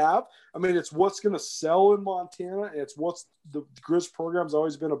have. I mean, it's what's going to sell in Montana, and it's what's the Griz program's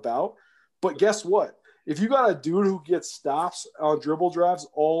always been about. But guess what? If you got a dude who gets stops on dribble drives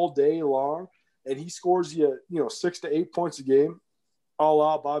all day long, and he scores you 6 to 8 points a game, a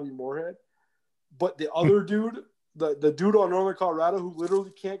la Bobby Moorhead. But the other dude, the dude on Northern Colorado who literally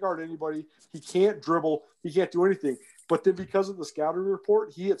can't guard anybody, he can't dribble, he can't do anything. But then because of the scouting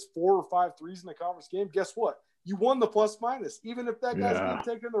report, he hits 4 or 5 threes in the conference game. Guess what? You won the plus minus, even if that guy's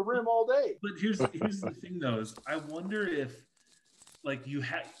been taking the rim all day. But here's the thing, though, is I wonder if, like, you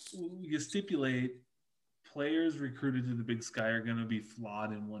stipulate players recruited to the Big Sky are going to be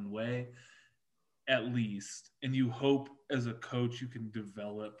flawed in one way, at least, and you hope as a coach you can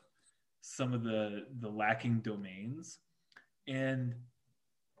develop some of the lacking domains. And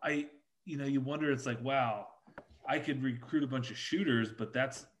you wonder, it's like, wow, I could recruit a bunch of shooters, but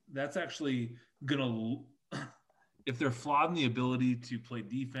that's actually gonna, if they're flawed in the ability to play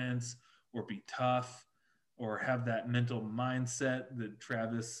defense or be tough or have that mental mindset that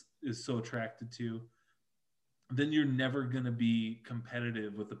Travis is so attracted to, then you're never going to be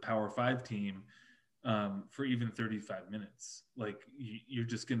competitive with the Power 5 team for even 35 minutes. Like, you're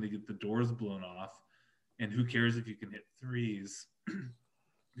just going to get the doors blown off, and who cares if you can hit threes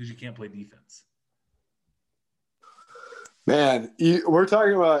because you can't play defense. Man, we're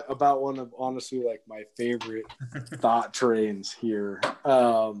talking about one of, honestly, like, my favorite thought trains here.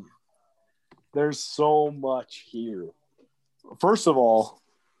 There's so much here. First of all,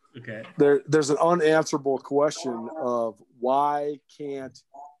 okay, there's an unanswerable question of why can't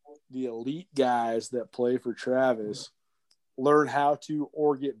the elite guys that play for Travis learn how to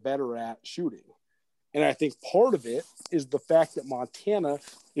or get better at shooting. And I think part of it is the fact that Montana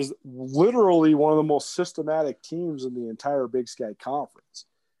is literally one of the most systematic teams in the entire Big Sky Conference.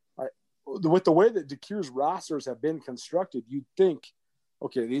 With the way that DeCuire's rosters have been constructed, you'd think,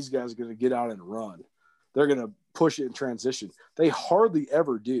 okay, these guys are going to get out and run. They're going to push it in transition. They hardly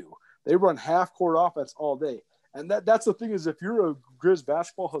ever do. They run half-court offense all day. And that's the thing, is if you're a Griz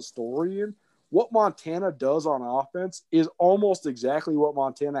basketball historian, what Montana does on offense is almost exactly what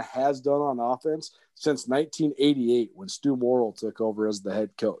Montana has done on offense since 1988 when Stu Morrill took over as the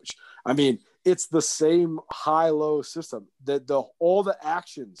head coach. I mean, it's the same high-low system. All the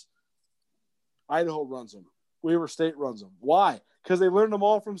actions, Idaho runs them. Weaver State runs them. Why? Because they learned them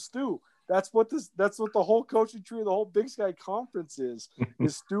all from Stu. That's what the whole coaching tree of the whole Big Sky Conference is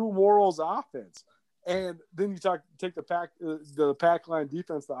Stu Morrill's offense. And then you take the pack line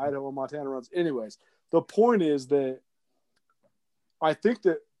defense that Idaho and Montana runs. Anyways, the point is that I think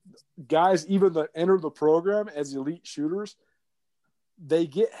that guys even that enter the program as elite shooters, they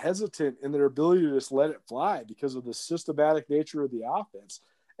get hesitant in their ability to just let it fly because of the systematic nature of the offense.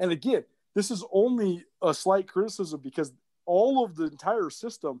 And again, this is only a slight criticism because all of the entire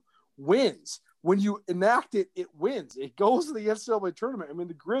system wins. When you enact it, it wins. It goes to the NCAA tournament. I mean,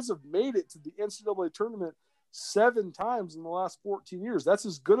 the Griz have made it to the NCAA tournament 7 times in the last 14 years. That's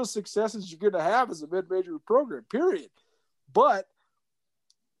as good a success as you're going to have as a mid-major program, period. But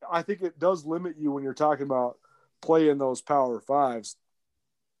I think it does limit you when you're talking about playing those Power Fives.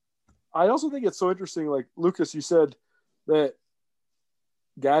 I also think it's so interesting, like Lucas, you said that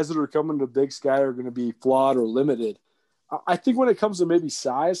guys that are coming to Big Sky are going to be flawed or limited. I think when it comes to maybe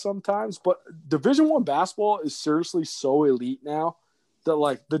size sometimes, but Division I basketball is seriously so elite now that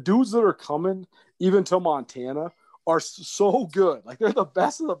like the dudes that are coming even to Montana are so good. Like they're the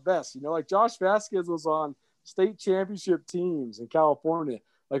best of the best, you know, like Josh Vasquez was on state championship teams in California.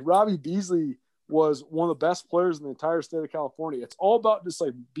 Like Robbie Beasley was one of the best players in the entire state of California. It's all about just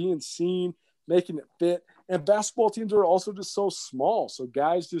like being seen, making it fit. And basketball teams are also just so small. So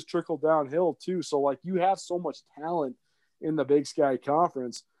guys just trickle downhill too. So like you have so much talent in the Big Sky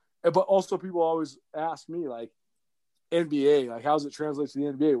Conference. But also people always ask me like NBA, like how does it translate to the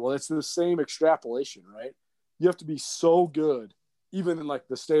NBA? Well, it's the same extrapolation, right? You have to be so good, even in like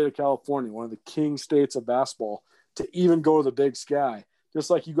the state of California, one of the king states of basketball, to even go to the Big Sky. Just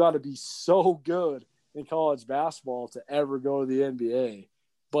like you got to be so good in college basketball to ever go to the NBA.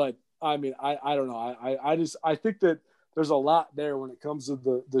 But I mean, I don't know. I think that there's a lot there when it comes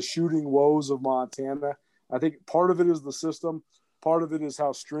to the shooting woes of Montana. I think part of it is the system. Part of it is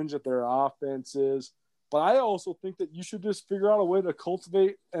how stringent their offense is. But I also think that you should just figure out a way to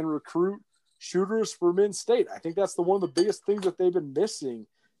cultivate and recruit shooters for Minn State. I think that's one of the biggest things that they've been missing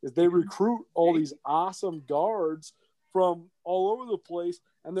is they recruit all these awesome guards from all over the place,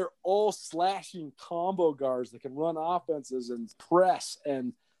 and they're all slashing combo guards that can run offenses and press,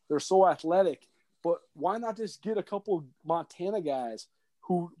 and they're so athletic. But why not just get a couple Montana guys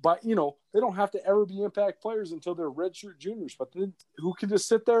who, they don't have to ever be impact players until they're redshirt juniors, but then who can just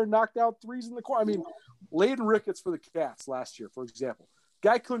sit there and knock down threes in the court? I mean, Layden Ricketts for the Cats last year, for example,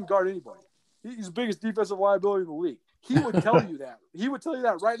 guy couldn't guard anybody. He's the biggest defensive liability in the league. He would tell you that. He would tell you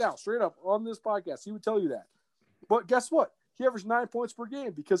that right now, straight up on this podcast. He would tell you that. But guess what? He averaged 9 points per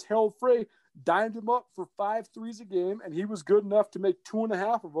game because Harold Frey dimed him up for 5 threes a game, and he was good enough to make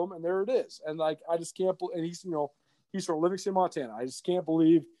 2.5 of them, and there it is. And like I just can't – and he's from Livingston, Montana. I just can't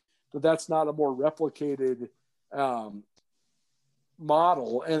believe that that's not a more replicated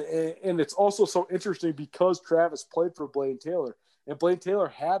model. And it's also so interesting because Travis played for Blaine Taylor, and Blaine Taylor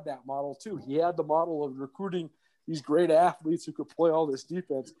had that model too. He had the model of recruiting these great athletes who could play all this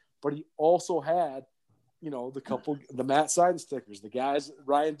defense, but he also had – the Matt Seidenstickers, the guys,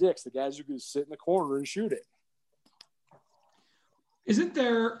 Ryan Dix, the guys who could sit in the corner and shoot it. Isn't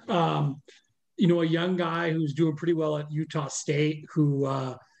there, a young guy who's doing pretty well at Utah State who,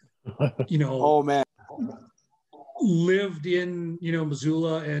 oh man, lived in,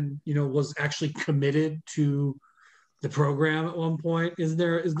 Missoula and, was actually committed to the program at one point? Is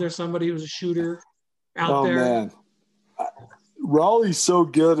there somebody who's a shooter out there? Oh man. Raleigh's so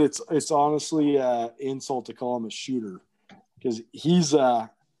good. It's honestly insult to call him a shooter because he's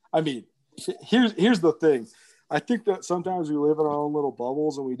here's the thing. I think that sometimes we live in our own little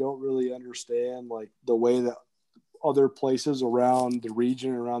bubbles and we don't really understand like the way that other places around the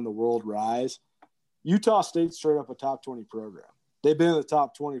region and around the world rise. Utah State's straight up a top 20 program. They've been in the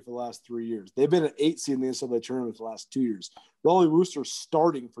top 20 for the last 3 years. They've been an 8 seed in the NCAA tournament for the last 2 years. Raleigh Wooster's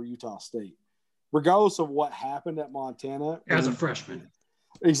starting for Utah State. Regardless of what happened at Montana. As a freshman.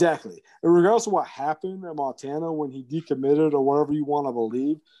 Exactly. And regardless of what happened at Montana when he decommitted or whatever you want to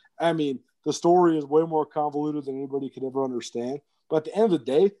believe, I mean, the story is way more convoluted than anybody could ever understand. But at the end of the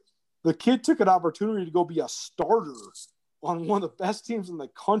day, the kid took an opportunity to go be a starter on one of the best teams in the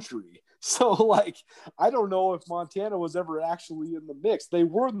country. So, like, I don't know if Montana was ever actually in the mix. They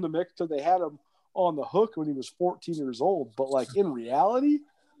were in the mix because they had him on the hook when he was 14 years old. But, like, in reality,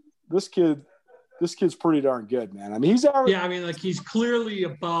 this kid's pretty darn good, man. I mean, he's clearly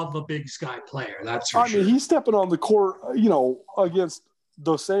above a Big Sky player. That's for sure. I mean, he's stepping on the court, against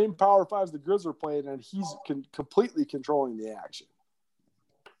the same Power Fives the Griz are playing, and he's completely controlling the action.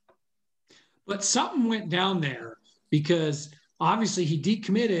 But something went down there because obviously he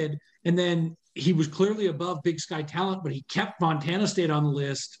decommitted, and then he was clearly above Big Sky talent, but he kept Montana State on the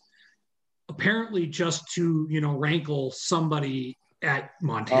list, apparently just to, rankle somebody at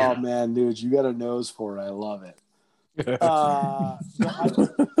Montana. Oh man, dude, you got a nose for it. I love it. Well,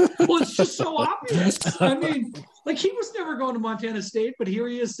 it's just so obvious. I mean, like he was never going to Montana State, but here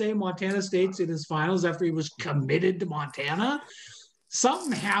he is saying Montana State's in his finals after he was committed to Montana.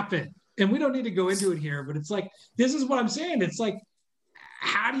 Something happened, and we don't need to go into it here, but it's like, this is what I'm saying. It's like,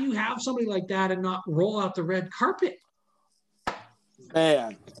 how do you have somebody like that and not roll out the red carpet?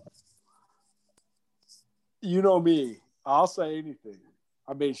 Man, you know me. I'll say anything.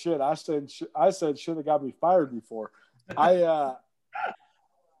 I mean, shit. I said should have got me fired before. That's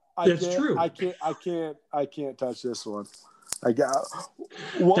true. I can't touch this one.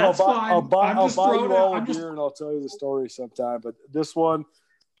 That's fine. I'll buy you all a beer and I'll tell you the story sometime. But this one,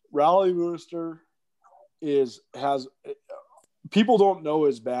 Raleigh Rooster has people don't know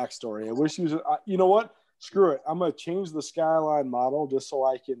his backstory. I wish he was. You know what? Screw it. I'm gonna change the Skyline model just so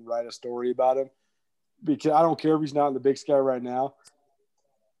I can write a story about him. Because I don't care if he's not in the Big Sky right now.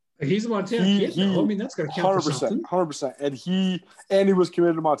 He's a Montana kid, though. I mean, that's got to count for something. 100%. And he was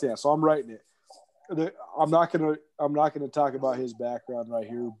committed to Montana, so I'm writing it. I'm not gonna talk about his background right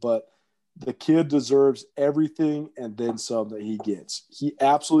here, but the kid deserves everything and then some that he gets. He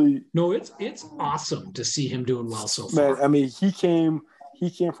absolutely it's awesome to see him doing well so far. Man, I mean, he came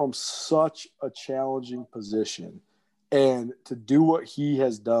from such a challenging position, and to do what he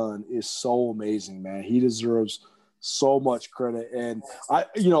has done is so amazing, man. He deserves so much credit. And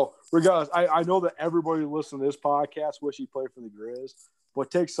regardless, I know that everybody listening to this podcast wish he played for the Griz, but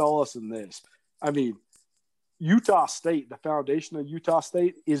take solace in this. I mean, Utah State, the foundation of Utah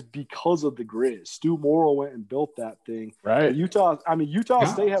State is because of the Griz. Stu Morrill went and built that thing. Right. And Utah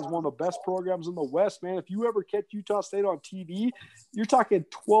State has one of the best programs in the West, man. If you ever catch Utah State on TV, you're talking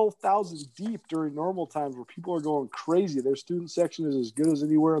 12,000 deep during normal times where people are going crazy. Their student section is as good as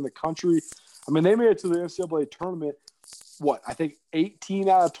anywhere in the country. I mean, they made it to the NCAA tournament, I think 18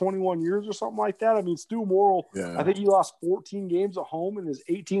 out of 21 years or something like that. I mean, Stu Morrill, I think he lost 14 games at home in his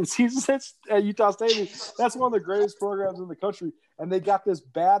 18 seasons at Utah State. I mean, that's one of the greatest programs in the country. And they got this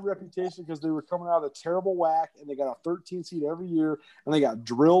bad reputation because they were coming out of a terrible whack, and they got a 13 seed every year, and they got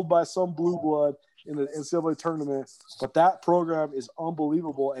drilled by some blue blood in the NCAA tournament. But that program is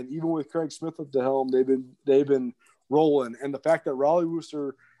unbelievable. And even with Craig Smith at the helm, they've been rolling. And the fact that Raleigh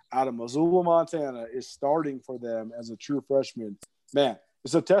Rooster out of Missoula, Montana, is starting for them as a true freshman, man,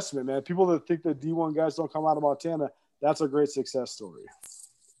 it's a testament, man. People that think that D1 guys don't come out of Montana, that's a great success story.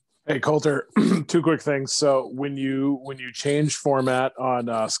 Hey, Colter, two quick things. So when you change format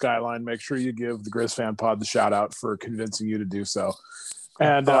on Skyline, make sure you give the Griz Fan Pod the shout out for convincing you to do so.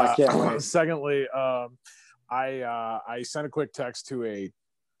 And secondly, I sent a quick text to a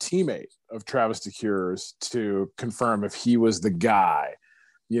teammate of Travis DeCure's to confirm if he was the guy.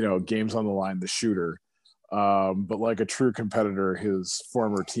 Games on the line, the shooter. But like a true competitor, his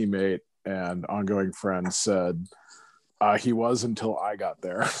former teammate and ongoing friend said, he was until I got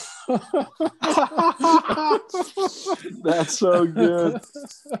there. That's so good.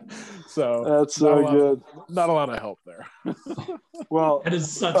 So that's so good. Not a lot of help there. Well, that is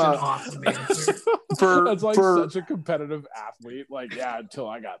such an awesome answer. That's like such a competitive athlete. Like, yeah, until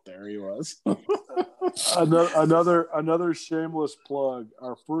I got there, he was. Another shameless plug.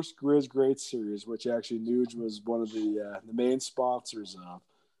 Our first Griz Greats series, which actually Nuge was one of the main sponsors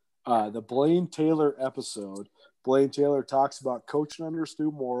of, the Blaine Taylor episode. Blaine Taylor talks about coaching under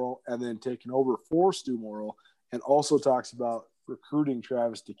Stu Morrill and then taking over for Stu Morrill, and also talks about recruiting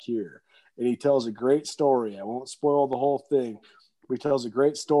Travis DeCure. And he tells a great story. I won't spoil the whole thing, but he tells a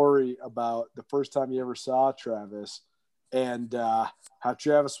great story about the first time he ever saw Travis, and how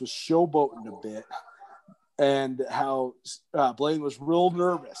Travis was showboating a bit, and how Blaine was real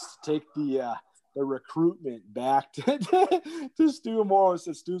nervous to take the recruitment back to Stu Morrill, and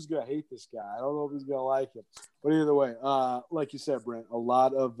said Stu's gonna hate this guy. I don't know if he's gonna like him, but either way, like you said, Brent, a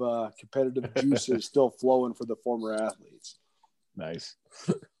lot of competitive juices still flowing for the former athletes. Nice.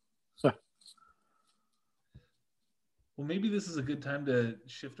 Well, maybe this is a good time to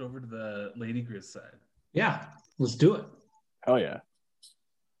shift over to the Lady Griz side. Yeah, let's do it. Hell yeah.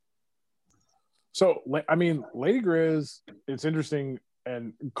 So, I mean, Lady Griz, it's interesting.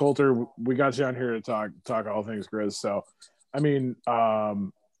 And Colter, we got you on here to talk all things Griz. So, I mean,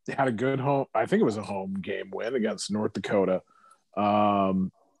 had a good home. I think it was a home game win against North Dakota,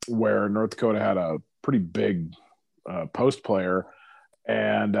 where North Dakota had a pretty big post player,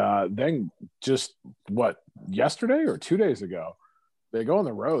 and then just yesterday or 2 days ago, they go on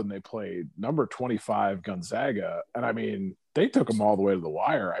the road and they played number 25 Gonzaga, and I mean, they took them all the way to the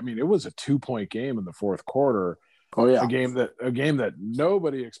wire. I mean, it was a 2-point game in the fourth quarter. Oh yeah, a game that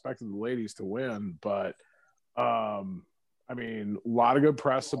nobody expected the ladies to win, but I I mean, a lot of good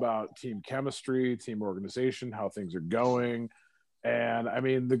press about team chemistry, team organization, how things are going. And I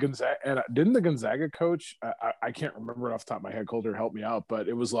mean, didn't the Gonzaga coach, I can't remember it off the top of my head, Colter, help me out, but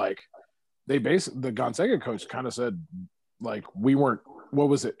it was like the Gonzaga coach kind of said, like, we weren't, what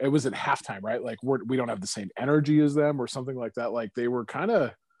was it? It was at halftime, right? Like, we don't have the same energy as them or something like that. Like, they were it kind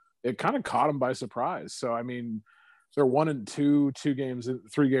of caught them by surprise. So, I mean, they're 1-2, 3 games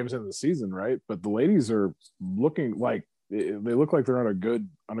into the season, right? But the ladies are looking like, they look like they're on a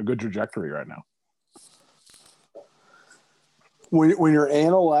good trajectory right now. When you're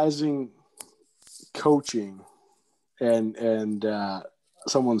analyzing coaching and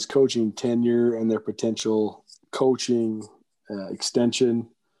someone's coaching tenure and their potential coaching extension,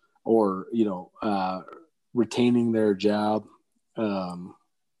 or retaining their job, the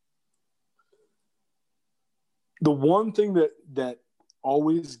one thing that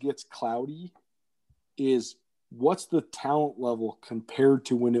always gets cloudy is what's the talent level compared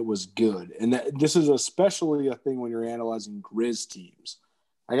to when it was good. And this is especially a thing when you're analyzing Griz teams.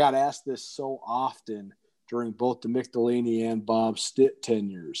 I got asked this so often during both the Mick Delaney and Bob Stitt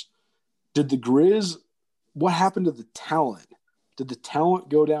tenures. Did the Griz, what happened to the talent? Did the talent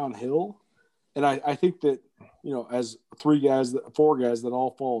go downhill? And I think that, as 4 guys that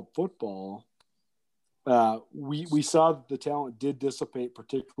all followed football, we saw that the talent did dissipate,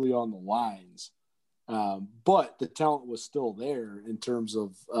 particularly on the lines. But the talent was still there in terms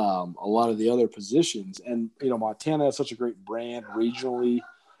of a lot of the other positions. And, Montana has such a great brand regionally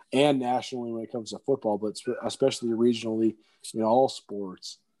and nationally when it comes to football, but especially regionally in all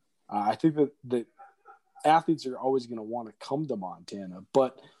sports. I think that athletes are always going to want to come to Montana.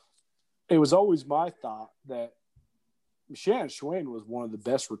 But it was always my thought that Shannon Schwein was one of the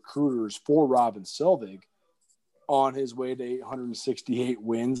best recruiters for Robin Selvig on his way to 868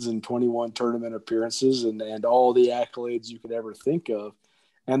 wins and 21 tournament appearances and all the accolades you could ever think of.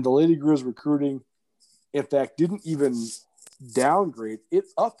 And the Lady Griz recruiting, in fact, didn't even downgrade. It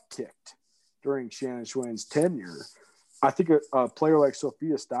upticked during Shannon Schwein's tenure. I think a player like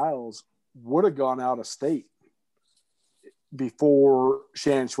Sophia Stiles would have gone out of state before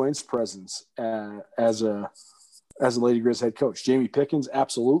Shannon Schwein's presence as a Lady Griz head coach. Jamie Pickens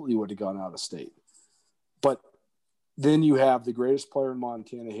absolutely would have gone out of state. But then you have the greatest player in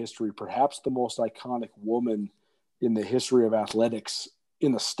Montana history, perhaps the most iconic woman in the history of athletics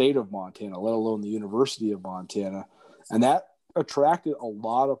in the state of Montana, let alone the University of Montana. And that attracted a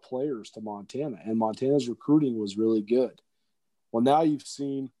lot of players to Montana, and Montana's recruiting was really good. Well, now you've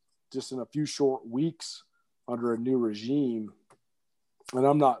seen just in a few short weeks under a new regime, and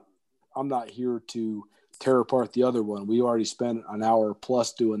I'm not here to tear apart the other one. We already spent an hour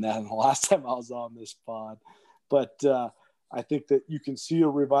plus doing that in the last time I was on this pod. But I think that you can see a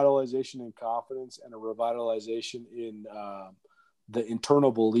revitalization in confidence and a revitalization in the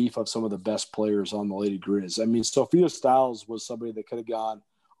internal belief of some of the best players on the Lady Griz. I mean, Sophia Stiles was somebody that could have gone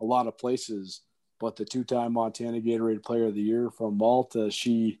a lot of places, but the 2-time Montana Gatorade Player of the Year from Malta,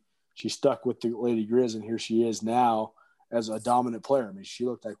 she stuck with the Lady Griz, and here she is now as a dominant player. I mean, she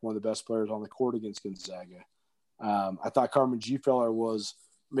looked like one of the best players on the court against Gonzaga. I thought Carmen Gfeller was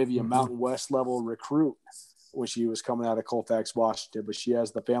maybe a Mountain West level recruit when she was coming out of Colfax, Washington, but she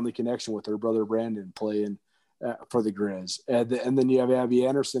has the family connection with her brother Brandon playing for the Griz. And then you have Abby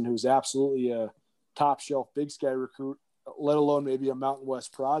Anderson, who's absolutely a top shelf Big Sky recruit, let alone maybe a Mountain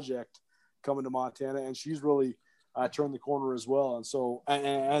West project coming to Montana. And she's really turned the corner as well. And so,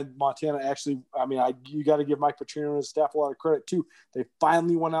 and Montana actually, I mean, you got to give Mike Petrino and his staff a lot of credit too. They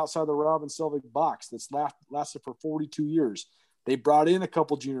finally went outside the Robin Selvig box that's lasted for 42 years. They brought in a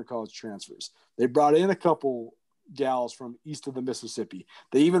couple junior college transfers. They brought in a couple gals from east of the Mississippi.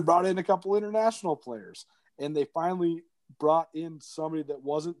 They even brought in a couple international players. And they finally brought in somebody that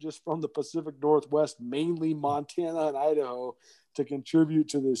wasn't just from the Pacific Northwest, mainly Montana and Idaho, to contribute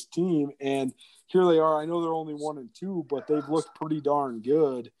to this team. And here they are. I know they're only 1-2, but they've looked pretty darn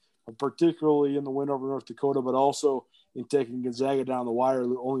good, particularly in the win over North Dakota, but also in taking Gonzaga down the wire,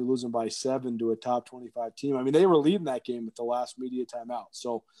 only losing by 7 to a top 25 team. I mean, they were leading that game at the last media timeout.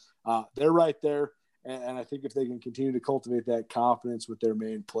 So they're right there. And I think if they can continue to cultivate that confidence with their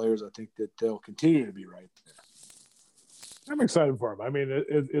main players, I think that they'll continue to be right there. I'm excited for them. I mean,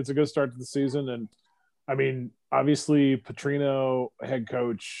 it's a good start to the season. And, I mean, obviously, Petrino, head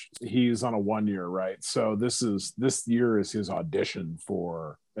coach, he's on a 1 year, right? So this year is his audition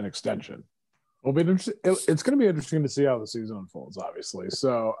for an extension. It's going to be interesting to see how the season unfolds, obviously.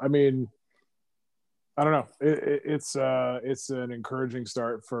 So, I mean, I don't know. It's an encouraging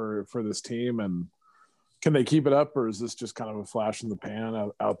start for this team, and Can they keep it up, or is this just kind of a flash in the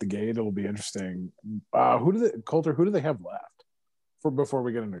pan out the gate? It'll be interesting. Who do they have left before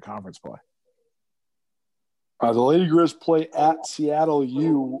we get into conference play? The Lady Griz play at Seattle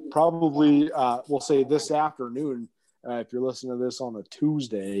U probably, we'll say this afternoon. If you're listening to this on a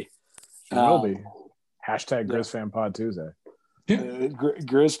Tuesday. It will be. Hashtag Griz Fan Pod Tuesday.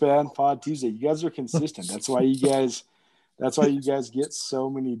 Griz Fan Pod Tuesday. You guys are consistent. That's why you guys get so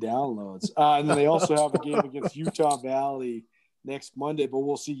many downloads. And then they also have a game against Utah Valley next Monday, but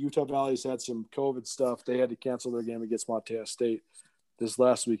we'll see. Utah Valley's had some COVID stuff. They had to cancel their game against Montana State this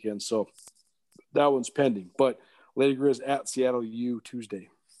last weekend. So that one's pending. But Lady Griz at Seattle U Tuesday.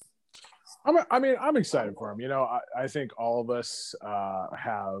 I'm excited for him. You know, I think all of us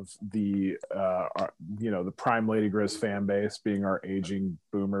have the prime Lady Griz fan base being our aging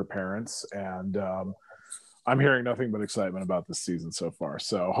boomer parents, and I'm hearing nothing but excitement about this season so far.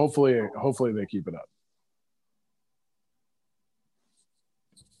 So hopefully they keep it up.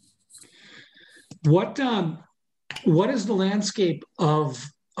 What is the landscape of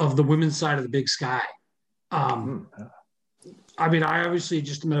the women's side of the Big Sky? I mean, I obviously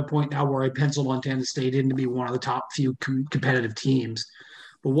just am at a point now where I pencil Montana State in to be one of the top few competitive teams.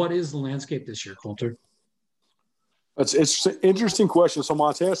 But what is the landscape this year, Colter? It's an interesting question. So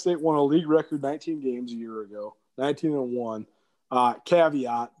Montana State won a league record 19 games a year ago, 19-1.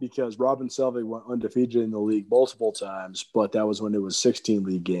 Caveat, because Robin Selvig went undefeated in the league multiple times, but that was when it was 16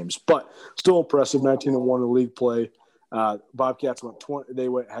 league games. But still impressive, 19-1 in league play. Bobcats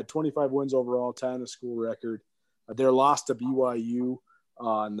had 25 wins overall, tying the school record. Their loss to BYU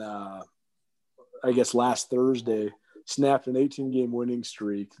on, I guess, last Thursday snapped an 18-game winning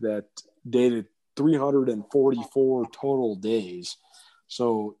streak that dated 344 total days.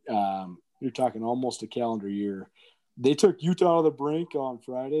 So you're talking almost a calendar year. They took Utah to the brink on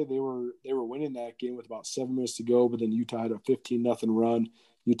Friday. They were winning that game with about 7 minutes to go, but then Utah had a 15-0 run.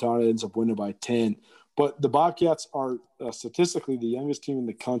 Utah ends up winning by 10. But the Bobcats are statistically the youngest team in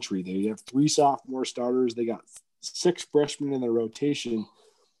the country. They have 3 sophomore starters. They got 6 freshmen in their rotation.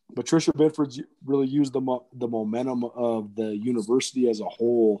 But Tricia Binford's really used the momentum of the university as a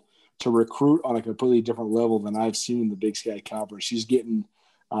whole to recruit on a completely different level than I've seen in the Big Sky Conference. She's getting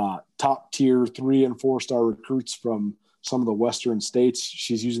top tier 3- and 4-star recruits from some of the Western states.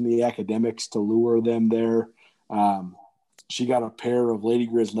 She's using the academics to lure them there. She got a pair of Lady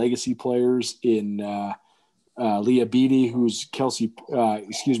Griz legacy players in Leah Beatty, who's Kelly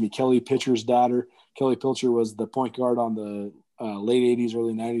Pitcher's daughter. Kelly Pilcher was the point guard on the late 80s,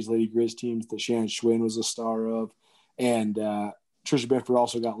 early 90s Lady Griz teams that Shannon Schwinn was a star of. And Tricia Binford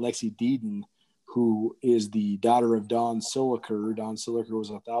also got Lexi Deeden, who is the daughter of Dawn Silliker. Dawn Silliker was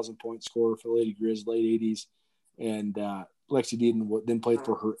a 1,000-point scorer for Lady Griz late 80s. And Lexi Deeden then played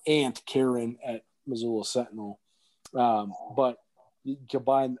for her aunt, Karen, at Missoula Sentinel. But you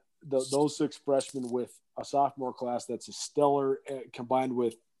combine those 6 freshmen with a sophomore class that's a stellar, combined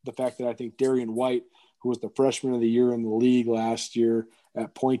with the fact that I think Darian White, who was the freshman of the year in the league last year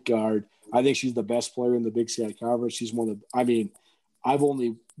at point guard, I think she's the best player in the Big Sky Conference. She's one of the, I mean,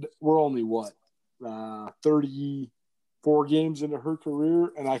 we're only 34 games into her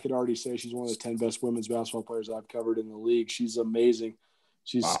career, and I could already say she's one of the 10 best women's basketball players I've covered in the league. She's amazing.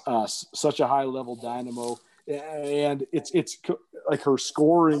 She's such a high level dynamo, and it's like her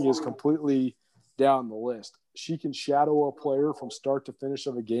scoring is completely down the list. She can shadow a player from start to finish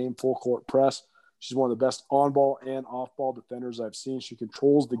of a game, full court press. She's one of the best on-ball and off-ball defenders I've seen. She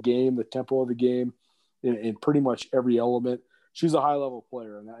controls the game, the tempo of the game, in pretty much every element. She's a high-level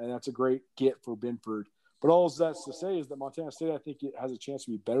player, and that's a great get for Binford. But all that's to say is that Montana State, I think, it has a chance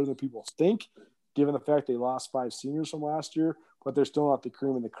to be better than people think, given the fact they lost 5 seniors from last year, but they're still not the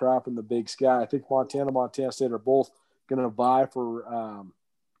cream of the crop in the Big Sky. I think Montana State are both going to vie for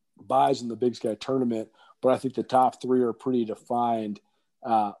buys in the Big Sky tournament, but I think the top 3 are pretty defined.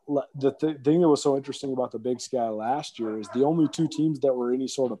 The thing that was so interesting about the Big Sky last year is the only 2 teams that were any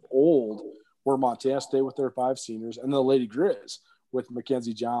sort of old were Montana State with their 5 seniors and the Lady Griz with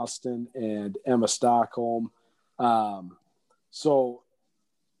Mackenzie Johnston and Emma Stockholm. So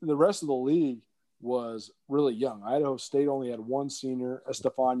the rest of the league was really young. Idaho State only had 1 senior,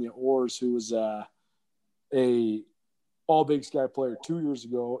 Estefania Orrs, who was a All Big Sky player 2 years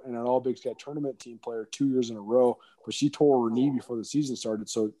ago and an All Big Sky tournament team player 2 years in a row, but she tore her knee before the season started.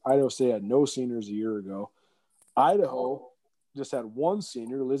 So Idaho State had no seniors a year ago. Idaho just had 1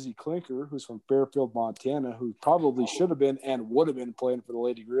 senior, Lizzie Klinker, who's from Fairfield, Montana, who probably should have been and would have been playing for the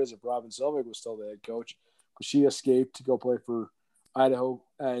Lady Griz if Robin Selvig was still the head coach. But she escaped to go play for Idaho,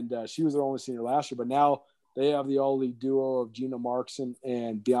 and she was their only senior last year. But now they have the all-league duo of Gina Markson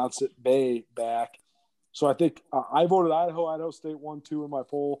and Beyonce Bay back. So I think I voted Idaho. Idaho State 1-2 in my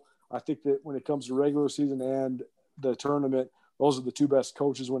poll. I think that when it comes to regular season and the tournament, those are the two best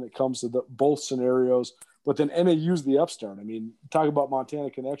coaches when it comes to both scenarios. But then NAU's the upstart. I mean, talk about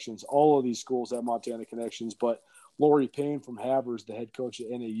Montana connections. All of these schools have Montana connections, but Lori Payne from Havre, the head coach at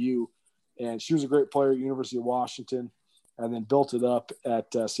NAU, and she was a great player at University of Washington and then built it up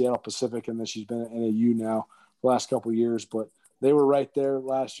at Seattle Pacific, and then she's been at NAU now the last couple of years. But they were right there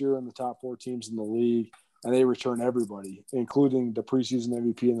last year in the top 4 teams in the league, and they return everybody, including the preseason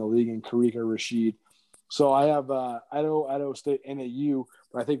MVP in the league and Karika Rashid. So I have Idaho State, NAU,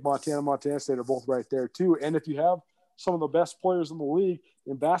 but I think Montana State are both right there too. And if you have some of the best players in the league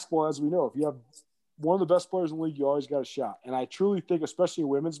in basketball, as we know, if you have one of the best players in the league, you always got a shot. And I truly think, especially in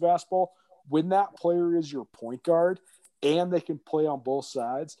women's basketball, when that player is your point guard and they can play on both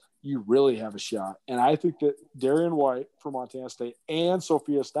sides, you really have a shot. And I think that Darian White from Montana State and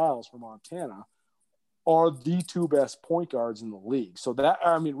Sophia Stiles from Montana are the 2 best point guards in the league. So that,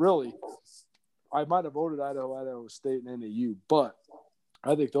 I mean, really, I might have voted Idaho State and NAU, but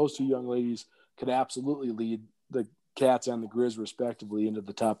I think those 2 young ladies could absolutely lead the Cats and the Griz respectively into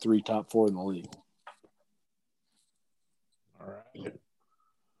the top 3, top 4 in the league. All right.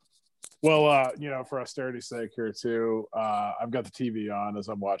 Well, for austerity's sake here too, I've got the TV on as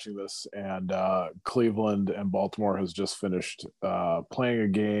I'm watching this, and Cleveland and Baltimore has just finished playing a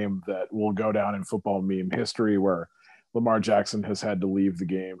game that will go down in football meme history, where Lamar Jackson has had to leave the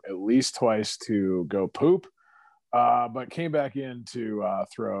game at least twice to go poop, but came back in to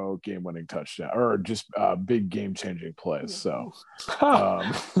throw game-winning touchdown or just big game-changing plays. So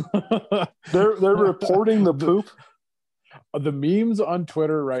they're reporting the poop. The memes on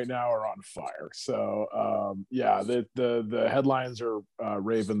Twitter right now are on fire. So the headlines are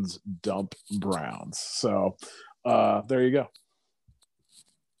Ravens dump Browns. So there you go.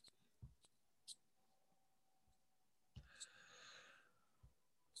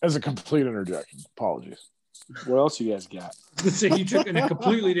 As a complete interjection, apologies. What else you guys got? So you took in a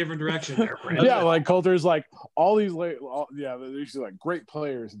completely different direction there, Brent. Yeah, like Colter's like all these they're usually like great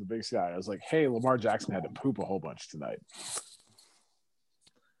players in the Big Sky. I was like, hey, Lamar Jackson had to poop a whole bunch tonight.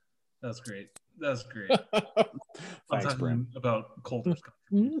 That's great. Thanks, Brent. About Colter's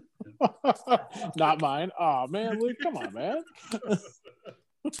Not mine. Oh man, Luke, come on, man.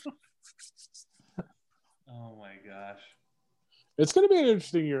 Oh my gosh. It's going to be an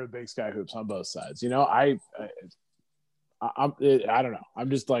interesting year of Big Sky Hoops on both sides. I don't know. I'm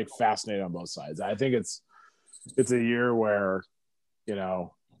just like fascinated on both sides. I think it's a year where,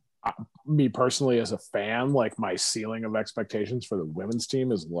 me personally as a fan, like my ceiling of expectations for the women's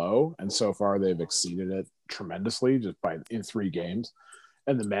team is low, and so far they've exceeded it tremendously just in 3 games.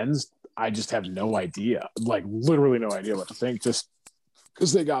 And the men's, I just have no idea, like literally no idea what to think, just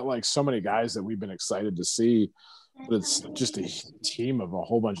because they got like so many guys that we've been excited to see. But it's just a team of a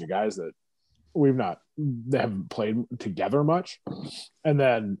whole bunch of guys that they haven't played together much. And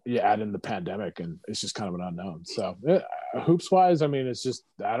then you add in the pandemic and it's just kind of an unknown. So hoops wise, I mean, it's just,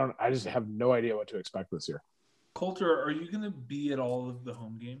 I just have no idea what to expect this year. Colter, are you going to be at all of the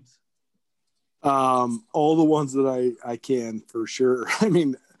home games? All the ones that I can, for sure. I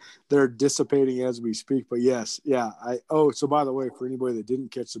mean, they're dissipating as we speak, but yes. Yeah. So by the way, for anybody that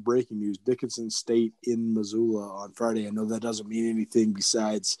didn't catch the breaking news, Dickinson State in Missoula on Friday. I know that doesn't mean anything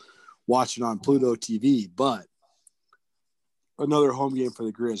besides watching on Pluto TV, but another home game for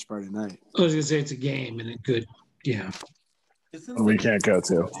the Griz Friday night. I was going to say it's a game and it could, yeah. We can't go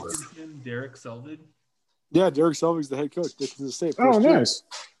to. Derek Selvig? Yeah, Derek Selvig's the head coach, Dickinson State. Oh, nice.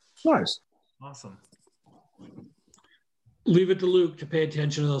 Nice. Awesome. Leave it to Luke to pay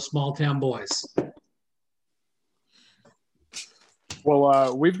attention to those small town boys.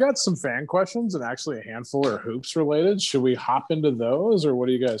 Well, we've got some fan questions and actually a handful are hoops related. Should we hop into those, or what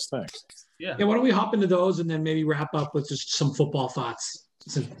do you guys think? Yeah, why don't we hop into those and then maybe wrap up with just some football thoughts?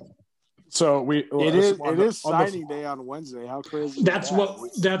 So it is signing day on Wednesday. How crazy! That's what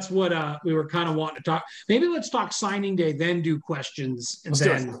we were kind of wanting to talk. Maybe let's talk signing day, then do questions, and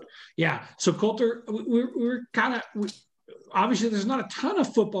then So Colter, we're kind of obviously there's not a ton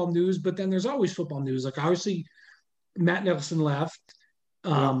of football news, but then there's always football news. Like obviously Matt Nicholson left.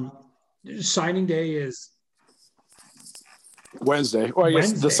 Signing day is Wednesday. Well, I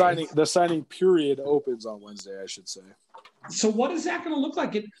guess the signing period opens on Wednesday, I should say. So what is that going to look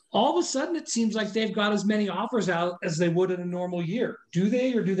like? All of a sudden, it seems like they've got as many offers out as they would in a normal year. Do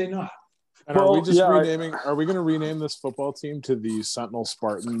they or do they not? And are we just renaming? Are we going to rename this football team to the Sentinel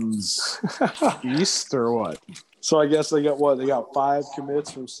Spartans East or what? So I guess they got what? They got 5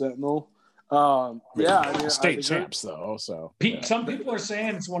 commits from Sentinel. State champs though. So some people are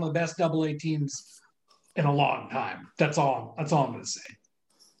saying it's one of the best AA teams in a long time. That's all I'm going to say.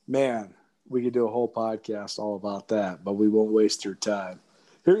 Man, we could do a whole podcast all about that, but we won't waste your time.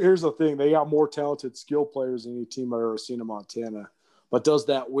 Here's the thing. They got more talented skill players than any team I've ever seen in Montana. But does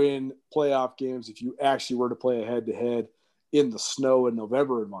that win playoff games if you actually were to play a head-to-head in the snow in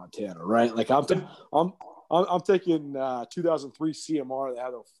November in Montana, right? Like I'm taking 2003 CMR that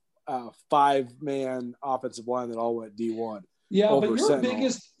had a 5-man offensive line that all went D1. Yeah, but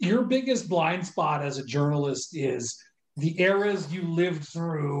your biggest blind spot as a journalist is the eras you lived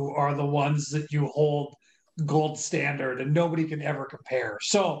through are the ones that you hold gold standard, and nobody can ever compare.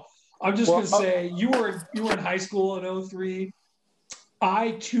 So I'm just going to say you were in high school in 03.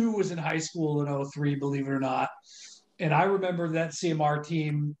 I too was in high school in 03, believe it or not. And I remember that CMR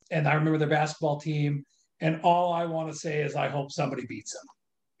team, and I remember their basketball team. And all I want to say is I hope somebody beats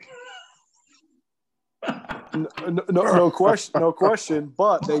them. No question.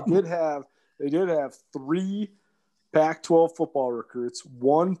 But they did have 3 Pac-12 football recruits,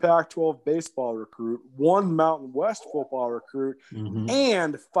 1 Pac-12 baseball recruit, 1 Mountain West football recruit,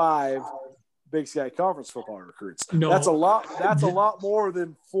 and 5 Big Sky Conference football recruits. No, that's a lot. That's a lot more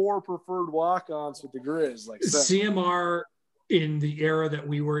than 4 preferred walk-ons with the Griz. Like CMR in the era that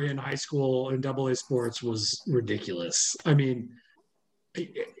we were in high school in AA sports was ridiculous. I mean,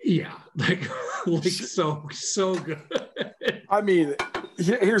 yeah, like so good. I mean,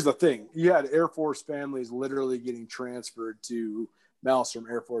 here's the thing: you had Air Force families literally getting transferred to Malmstrom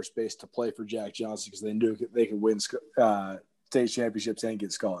Air Force Base to play for Jack Johnson because they knew they could win state championships and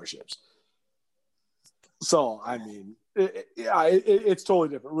get scholarships. So, I mean, it's totally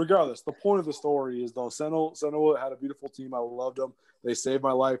different. Regardless, the point of the story is, though, Sentinel had a beautiful team. I loved them. They saved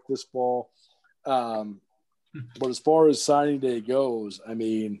my life this fall. But as far as signing day goes, I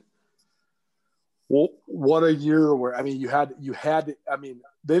mean, well, what a year where, I mean, you had I mean,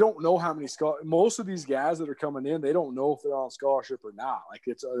 they don't know how many most of these guys that are coming in, they don't know if they're on scholarship or not. Like,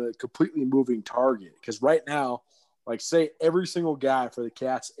 it's a completely moving target because right now, like, say every single guy for the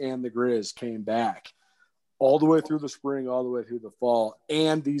Cats and the Griz came back all the way through the spring, all the way through the fall,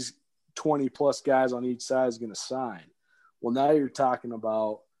 and these 20-plus guys on each side is going to sign. Well, now you're talking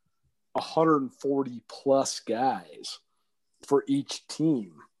about 140-plus guys for each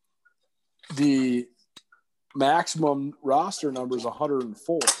team. The maximum roster number is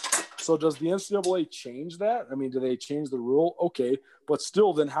 104. So does the NCAA change that? I mean, do they change the rule? Okay, but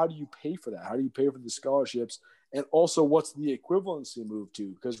still, then how do you pay for that? How do you pay for the scholarships? And also, what's the equivalency move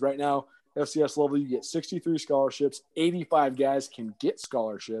to? Because right now, FCS level, you get 63 scholarships. 85 guys can get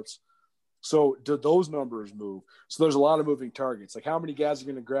scholarships. So do those numbers move? So there's a lot of moving targets. Like, how many guys are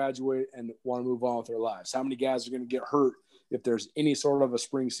going to graduate and want to move on with their lives? How many guys are going to get hurt if there's any sort of a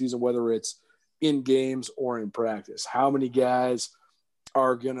spring season, whether it's in games or in practice? How many guys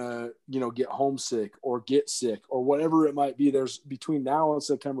are going to, get homesick or get sick or whatever it might be? There's between now and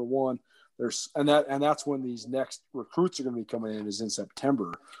September 1, that's when these next recruits are going to be coming in, is in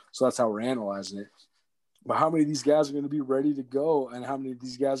September. So that's how we're analyzing it. But how many of these guys are going to be ready to go and how many of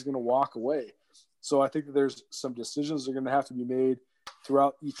these guys are going to walk away? So I think that there's some decisions that are going to have to be made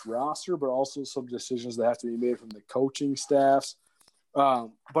throughout each roster, but also some decisions that have to be made from the coaching staffs. But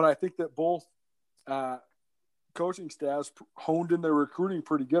I think that both coaching staffs honed in their recruiting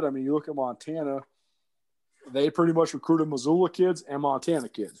pretty good. I mean, you look at Montana, they pretty much recruited Missoula kids and Montana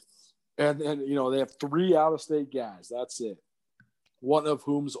kids. And they have 3 out-of-state guys. That's it. One of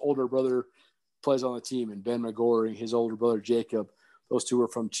whom's older brother plays on the team, and Ben McGorry, his older brother Jacob. Those 2 are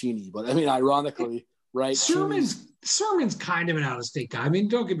from Cheney. But, I mean, ironically, right? Sermon's kind of an out-of-state guy. I mean,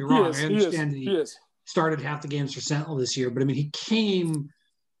 don't get me wrong. I understand that he started half the games for Sentinel this year. But, I mean, he came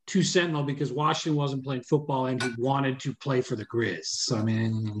to Sentinel because Washington wasn't playing football and he wanted to play for the Griz. So, I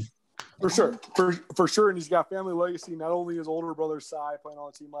mean – For sure. And he's got family legacy. Not only his older brother, Cy, playing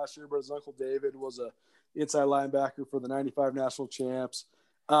on the team last year, but his uncle David was a inside linebacker for the 95 national champs.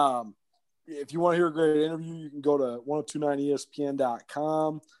 If you want to hear a great interview, you can go to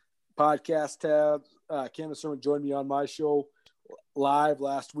 1029ESPN.com, podcast tab. Cameron Sermon joined me on my show live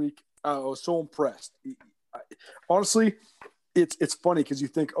last week. I was so impressed. Honestly, it's funny because you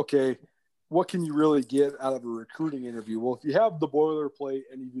think, okay, what can you really get out of a recruiting interview? Well, if you have the boilerplate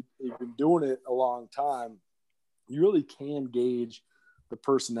and you've been doing it a long time, you really can gauge the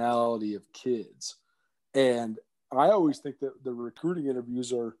personality of kids. And I always think that the recruiting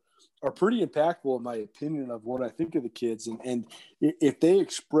interviews are pretty impactful, in my opinion, of what I think of the kids. And if they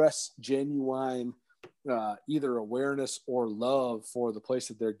express genuine either awareness or love for the place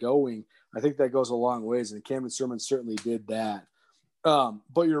that they're going, I think that goes a long ways. And Cameron Sermon certainly did that.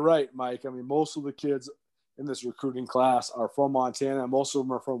 But you're right, Mike. I mean, most of the kids in this recruiting class are from Montana. Most of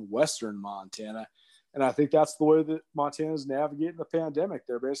them are from Western Montana. And I think that's the way that Montana's navigating the pandemic.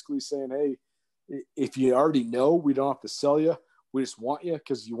 They're basically saying, hey, if you already know, we don't have to sell you. We just want you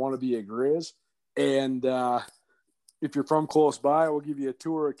because you want to be a Griz. And if you're from close by, we'll give you a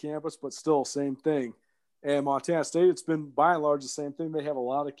tour of campus, but still same thing. And Montana State, it's been by and large the same thing. They have a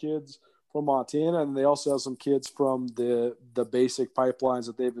lot of kids from Montana, and they also have some kids from the basic pipelines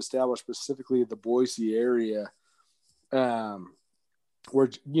that they've established, specifically the Boise area, where,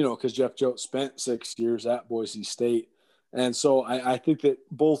 because Jeff Jote spent 6 years at Boise State. And so I think that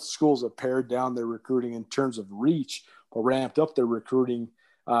both schools have pared down their recruiting in terms of reach, but ramped up their recruiting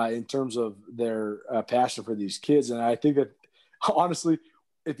in terms of their passion for these kids. And I think that, honestly,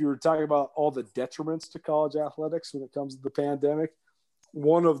 if you were talking about all the detriments to college athletics when it comes to the pandemic,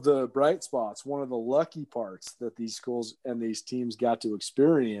 one of the bright spots, one of the lucky parts that these schools and these teams got to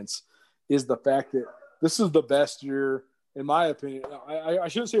experience is the fact that this is the best year, in my opinion. I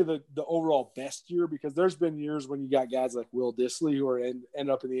shouldn't say the overall best year, because there's been years when you got guys like Will Dissly who are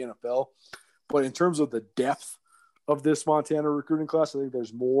end up in the NFL. But in terms of the depth of this Montana recruiting class, I think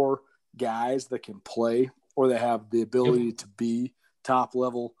there's more guys that can play or that have the ability to be top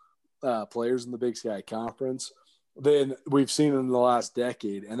level players in the Big Sky Conference than we've seen in the last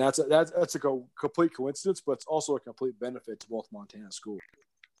decade. And that's a complete coincidence, but it's also a complete benefit to both Montana schools.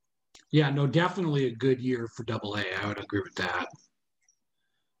 Yeah, no, definitely a good year for AA. I would agree with that.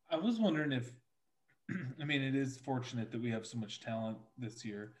 I was wondering if, it is fortunate that we have so much talent this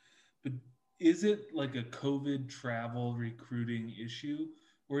year, but is it like a COVID travel recruiting issue,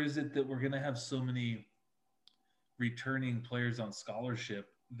 or is it that we're going to have so many returning players on scholarship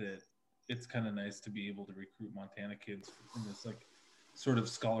that it's kind of nice to be able to recruit Montana kids in this like sort of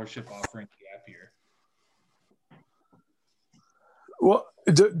scholarship offering gap year? Well,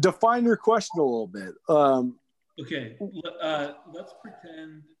 define your question a little bit. Okay, let's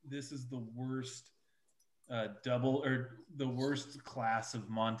pretend this is the worst the worst class of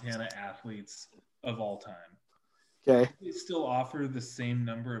Montana athletes of all time. Okay. Do they still offer the same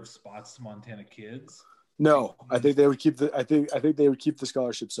number of spots to Montana kids? No, I think they would keep the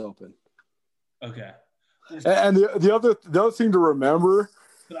scholarships open. Okay. And the other thing to remember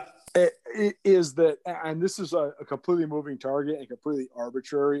is that, and this is a completely moving target and completely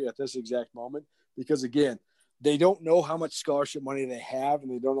arbitrary at this exact moment, because again, they don't know how much scholarship money they have,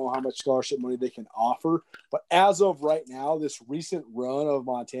 and they don't know how much scholarship money they can offer. But as of right now, this recent run of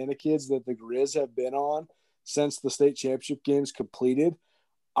Montana kids that the Griz have been on since the state championship games completed,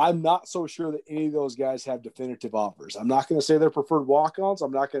 I'm not so sure that any of those guys have definitive offers. I'm not going to say they're preferred walk-ons.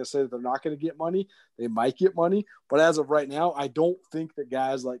 I'm not going to say that they're not going to get money. They might get money. But as of right now, I don't think that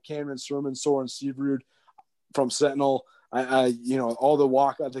guys like Cameron Sermon, Soren Seabrud from Sentinel, all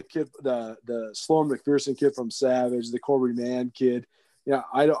the the kid, the Sloan McPherson kid from Savage, the Corby Mann kid.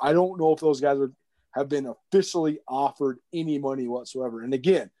 I don't know if those guys have been officially offered any money whatsoever. And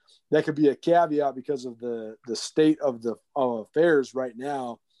again, that could be a caveat because of the state of affairs right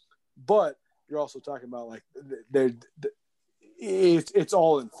now. But you're also talking about like it's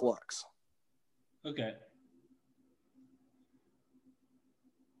all in flux. Okay.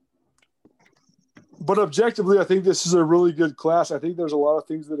 But objectively, I think this is a really good class. I think there's a lot of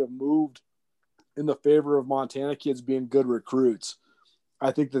things that have moved in the favor of Montana kids being good recruits.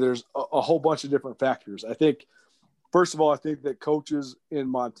 I think that there's a whole bunch of different factors. I think, first of all, I think that coaches in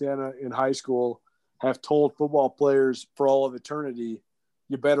Montana in high school have told football players for all of eternity,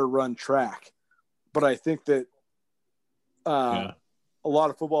 you better run track. But I think that a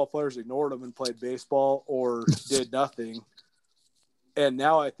lot of football players ignored them and played baseball or did nothing. And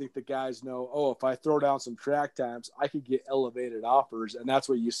now I think the guys know, if I throw down some track times, I could get elevated offers. And that's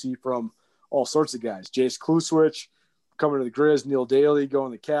what you see from all sorts of guys. Jace Kluswich coming to the Griz, Neil Daly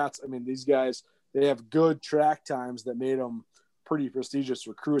going to the Cats. These guys, they have good track times that made them pretty prestigious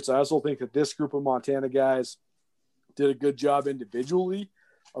recruits. I also think that this group of Montana guys did a good job individually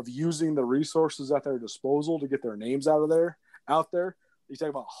of using the resources at their disposal to get their names out there. You talk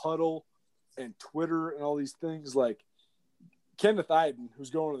about Huddle and Twitter and all these things, like Kenneth Iden, who's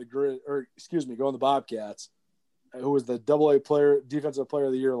going to going to the Bobcats, who was the AA defensive player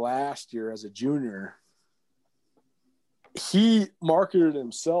of the year last year as a junior. He marketed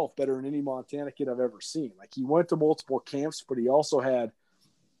himself better than any Montana kid I've ever seen. Like, he went to multiple camps, but he also had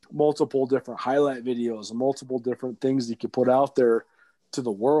multiple different highlight videos and multiple different things he could put out there to the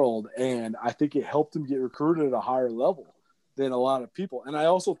world. And I think it helped him get recruited at a higher level than a lot of people. And I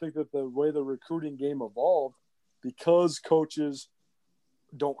also think that the way the recruiting game evolved, because coaches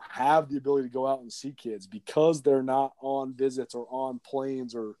don't have the ability to go out and see kids, because they're not on visits or on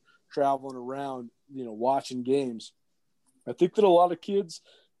planes or traveling around, watching games, I think that a lot of kids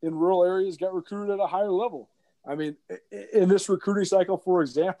in rural areas got recruited at a higher level. I mean, in this recruiting cycle, for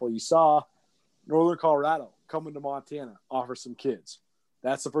example, you saw Northern Colorado coming to Montana, offer some kids.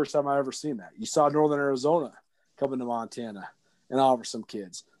 That's the first time I ever seen that. You saw Northern Arizona coming to Montana and offer some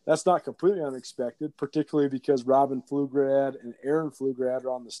kids. That's not completely unexpected, particularly because Robin Pflugrad and Aaron Pflugrad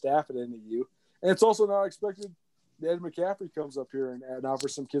are on the staff at NAU. And it's also not expected that Ed McCaffrey comes up here and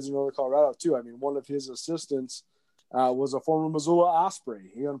offers some kids in Northern Colorado, too. I mean, one of his assistants was a former Missoula Osprey.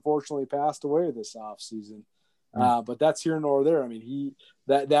 He unfortunately passed away this offseason. But that's here nor there. I mean,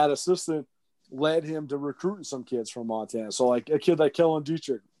 that assistant led him to recruiting some kids from Montana. So, like a kid like Kellen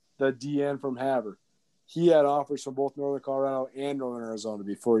Dietrich, the DN from Havre, he had offers from both Northern Colorado and Northern Arizona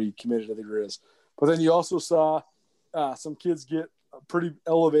before he committed to the Griz. But then you also saw some kids get pretty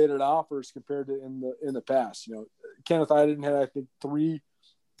elevated offers compared to in the past. You know, Kenneth Iden had, I think, 3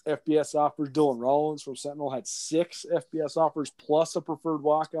 FBS offers. Dylan Rollins from Sentinel had 6 FBS offers plus a preferred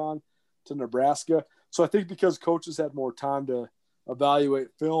walk-on to Nebraska. So I think because coaches had more time to evaluate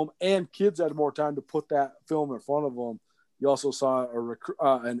film and kids had more time to put that film in front of them, you also saw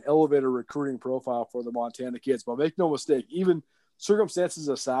an elevated recruiting profile for the Montana kids. But make no mistake, even circumstances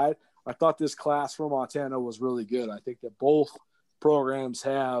aside, I thought this class for Montana was really good. I think that both programs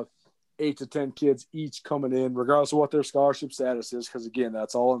have 8 to 10 kids each coming in, regardless of what their scholarship status is, because, again,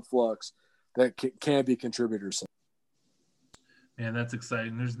 that's all in flux, that can be contributors. Man, that's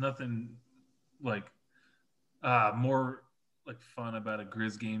exciting. There's nothing like more like fun about a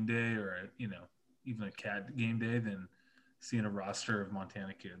Griz game day or even a Cat game day than seeing a roster of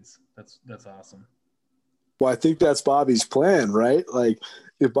Montana kids. That's awesome. Well, I think that's Bobby's plan, right? Like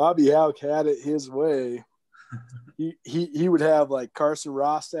if Bobby Houck had it his way, he would have like Carson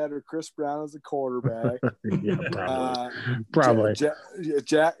Rostad or Chris Brown as a quarterback. Yeah, probably.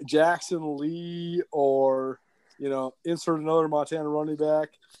 Jackson Lee, or insert another Montana running back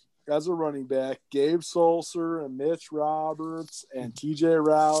as a running back. Gabe Sulcer and Mitch Roberts and TJ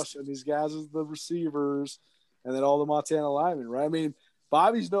Roush and these guys as the receivers, and then all the Montana linemen, right? I mean,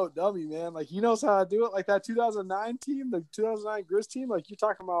 Bobby's no dummy, man. Like, he knows how to do it. Like that 2009 team, the 2009 Griz team, like you're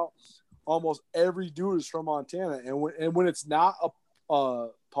talking about almost every dude is from Montana. And when it's not a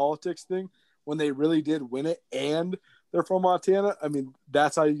politics thing, when they really did win it and they're from Montana, I mean,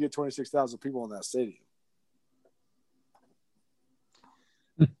 that's how you get 26,000 people in that stadium.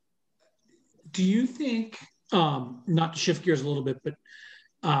 Do you think, not to shift gears a little bit, but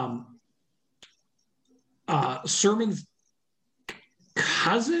Sermon's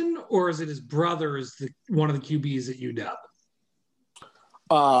cousin, or is it his brother is one of the QBs at UW?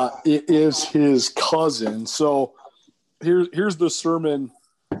 It is his cousin. So here's the Sermon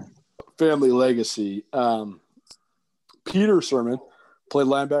family legacy. Peter Sermon played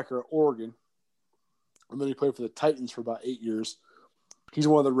linebacker at Oregon, and then he played for the Titans for about 8 years. He's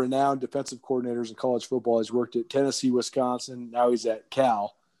one of the renowned defensive coordinators in college football. He's worked at Tennessee, Wisconsin. Now he's at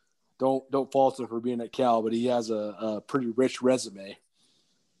Cal. Don't fault him for being at Cal, but he has a pretty rich resume.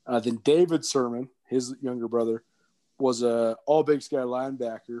 Then David Sermon, his younger brother, was a all-Big Sky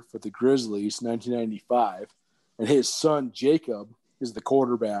linebacker for the Grizzlies in 1995, and his son Jacob is the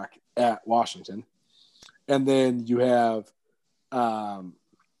quarterback at Washington. And then you have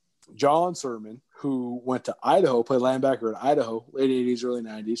John Sermon, who went to Idaho, played linebacker at Idaho, late 80s, early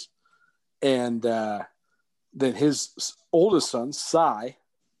 90s. And then his oldest son, Cy,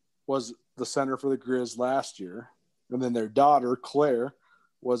 was the center for the Griz last year. And then their daughter, Claire,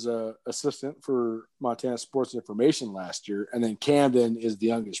 was an assistant for Montana Sports Information last year. And then Camden is the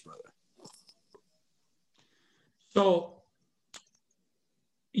youngest brother. So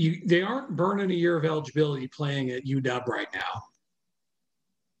they aren't burning a year of eligibility playing at UW right now.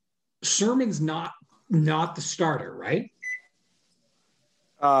 Sermon's not the starter, right?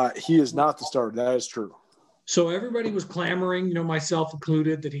 He is not the starter. That is true. So everybody was clamoring, myself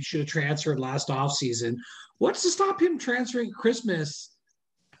included, that he should have transferred last offseason. What's to stop him transferring at Christmas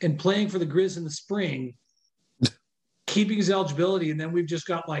and playing for the Griz in the spring, keeping his eligibility, and then we've just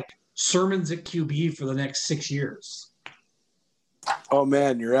got like Sermons at QB for the next 6 years? Oh,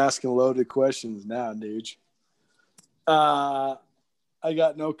 man, you're asking loaded questions now, dude. I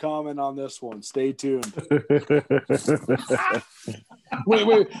got no comment on this one. Stay tuned.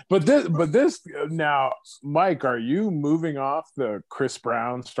 Wait. But this now, Mike, are you moving off the Chris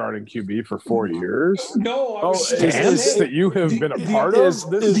Brown starting QB for 4 years? No. Stance that you have been a part of?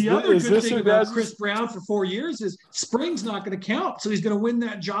 The other good thing about Chris Brown for 4 years is spring's not going to count. So he's going to win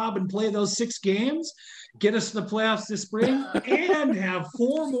that job and play those 6 games. get us to the playoffs this spring, and have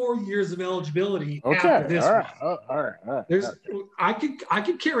 4 more years of eligibility Okay. after this All one. right. All right. There's, I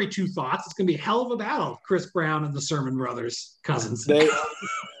could carry 2 thoughts. It's going to be a hell of a battle. Chris Brown and the Sermon Brothers cousins.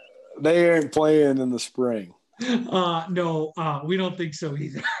 They ain't playing in the spring. No, we don't think so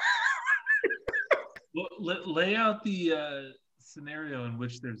either. Well, lay out the scenario in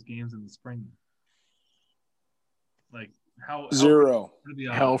which there's games in the spring. Like how 0.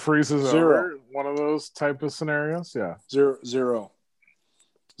 Hell freezes 0. over. One of those type of scenarios. Yeah. 0.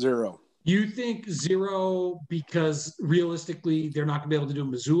 You think 0 because realistically they're not going to be able to do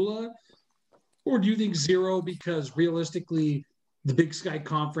Missoula? Or do you think 0 because realistically the Big Sky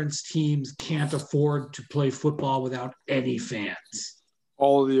Conference teams can't afford to play football without any fans?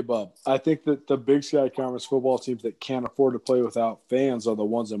 All of the above. I think that the Big Sky Conference football teams that can't afford to play without fans are the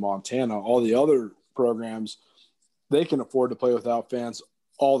ones in Montana. All the other programs, they can afford to play without fans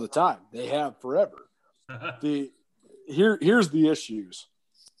all the time. They have forever. Here's the issues.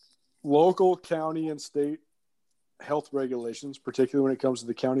 Local, county, and state health regulations, particularly when it comes to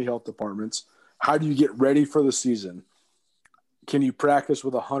the county health departments. How do you get ready for the season? Can you practice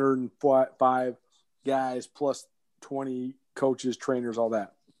with 105 guys plus 20 coaches, trainers, all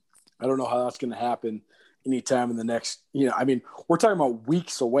that? I don't know how that's going to happen anytime in the next, we're talking about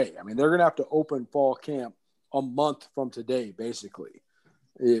weeks away. I mean, they're going to have to open fall camp a month from today, basically.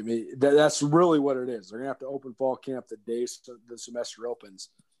 I mean, that's really what it is. They're going to have to open fall camp the day the semester opens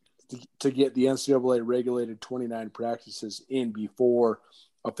to get the NCAA regulated 29 practices in before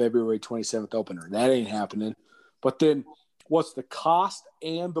a February 27th opener. That ain't happening. But then what's the cost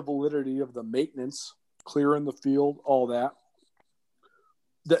and the validity of the maintenance, clearing the field, all that?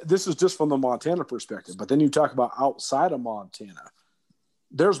 This is just from the Montana perspective. But then you talk about outside of Montana.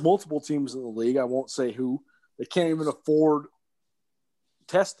 There's multiple teams in the league, I won't say who, that can't even afford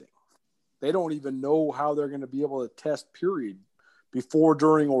testing. They don't even know how they're going to be able to test, period, before,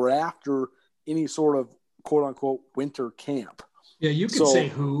 during, or after any sort of quote-unquote winter camp. Yeah, you could say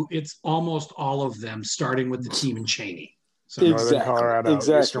who. It's almost all of them, starting with the team in Cheney. So Northern Colorado,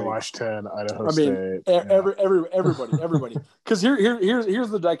 Eastern Washington, Idaho State. Everybody. Because here's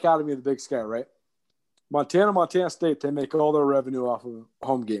the dichotomy of the Big Sky, right? Montana State, they make all their revenue off of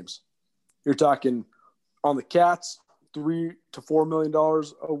home games. You're talking on the Cats, $3 to $4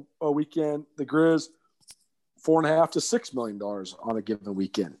 million a weekend. The Griz, $4.5 to $6 million on a given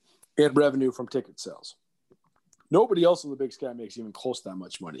weekend in revenue from ticket sales. Nobody else in the Big Sky makes even close to that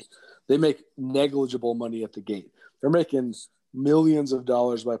much money. They make negligible money at the gate. They're making millions of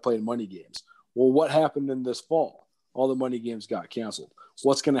dollars by playing money games. Well, what happened in this fall? All the money games got canceled.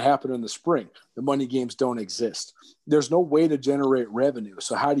 What's going to happen in the spring? The money games don't exist. There's no way to generate revenue.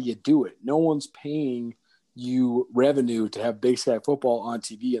 So how do you do it? No one's paying you revenue to have Big Sky football on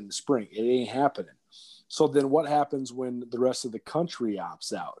TV in the spring. It ain't happening. So then what happens when the rest of the country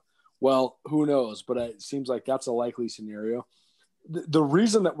opts out? Well, who knows? But it seems like that's a likely scenario. The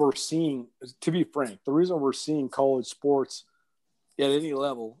reason that we're seeing, to be frank, the reason we're seeing college sports at any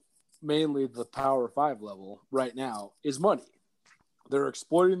level, mainly the Power 5 level right now, is money. They're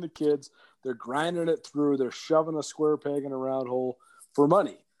exploiting the kids. They're grinding it through. They're shoving a square peg in a round hole for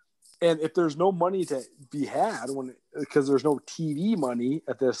money. And if there's no money to be had, because there's no TV money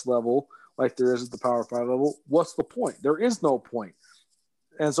at this level like there is at the Power 5 level, what's the point? There is no point.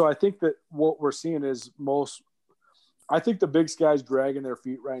 And so I think that what we're seeing is I think the Big Sky's dragging their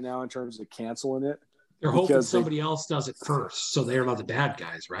feet right now in terms of canceling it. They're hoping somebody else does it first, so they're not the bad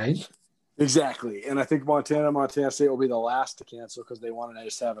guys, right? Exactly. And I think Montana State will be the last to cancel because they want to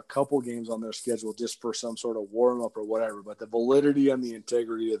just have a couple games on their schedule just for some sort of warm-up or whatever. But the validity and the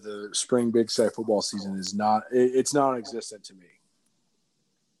integrity of the spring Big Sky football season is it's non-existent to me.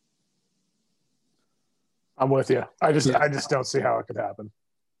 I'm with you. I just don't see how it could happen.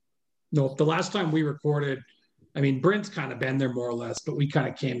 No, the last time we recorded, I mean, Brent's kind of been there more or less, but we kind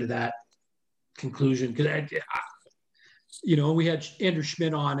of came to that conclusion because, we had Andrew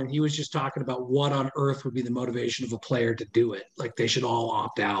Schmidt on and he was just talking about what on earth would be the motivation of a player to do it. Like they should all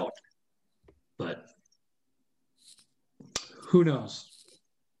opt out, but who knows?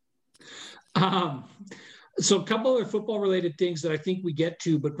 So a couple other football related things that I think we get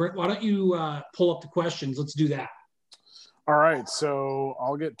to, but Brent, why don't you pull up the questions? Let's do that. All right, so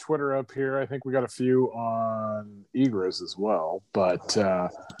I'll get Twitter up here. I think we got a few on eGriz as well, but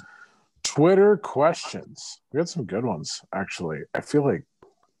Twitter questions. We got some good ones, actually. I feel like.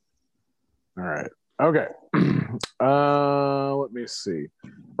 All right. Okay. Let me see.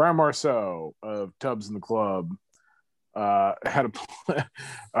 Brian Marceau of Tubbs in the Club had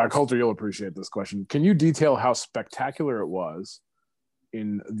a Colter, you'll appreciate this question. Can you detail how spectacular it was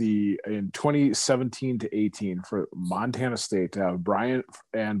in 2017 to 18 for Montana State to have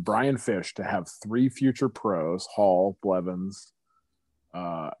Brian Fish to have 3 future pros, Hall, Blevins,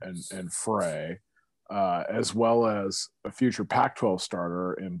 and Frey, as well as a future Pac-12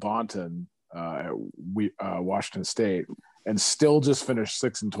 starter in Bonton at Washington State, and still just finished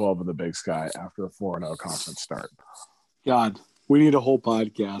 6-12 in the Big Sky after a 4-0 conference start. God, we need a whole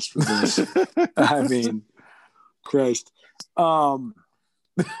podcast for this. I mean, Christ. So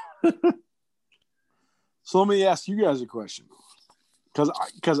let me ask you guys a question,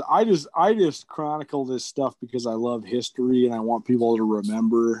 because I just chronicle this stuff because I love history and I want people to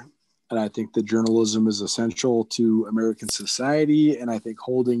remember, and I think that journalism is essential to American society, and I think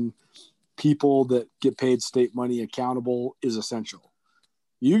holding people that get paid state money accountable is essential.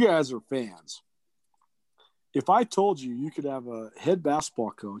 You guys are fans. If I told you could have a head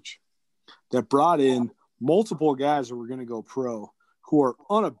basketball coach that brought in multiple guys who were going to go pro, who are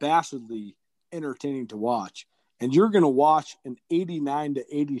unabashedly entertaining to watch, and you're going to watch an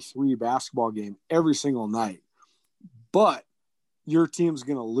 89-83 basketball game every single night, but your team's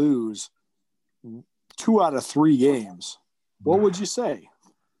going to lose 2 out of 3 games, what would you say?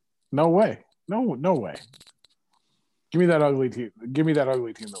 No way. No way. Give me that ugly team. Give me that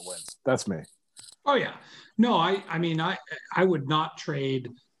ugly team that wins. That's me. Oh yeah. No, I mean, I would not trade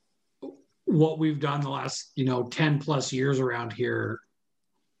what we've done the last, 10 plus years around here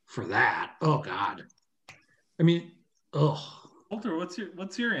for that. Oh God. I mean, Colter,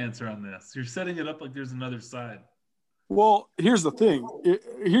 what's your answer on this? You're setting it up like there's another side. Well, here's the thing.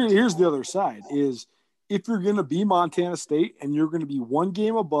 Here's the other side is, if you're going to be Montana State and you're going to be 1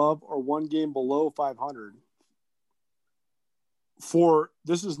 game above or 1 game below 500,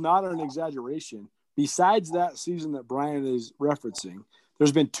 this is not an exaggeration. Besides that season that Brian is referencing,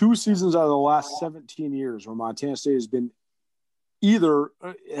 there's been 2 seasons out of the last 17 years where Montana State has been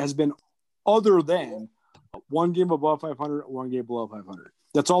other than 1 game above 500, 1 game below 500.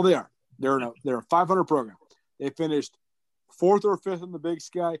 That's all they are. They're a 500 program. They finished 4th or 5th in the Big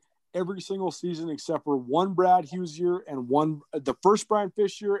Sky every single season except for 1 Brad Hughes year and the first Brian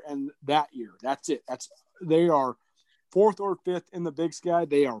Fish year and that year. That's it. They are 4th or 5th in the Big Sky.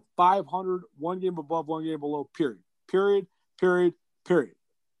 They are 500, 1 game above, 1 game below, period.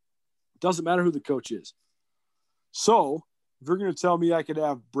 Doesn't matter who the coach is. So if you're going to tell me I could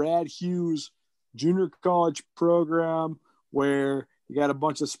have Brad Hughes junior college program where you got a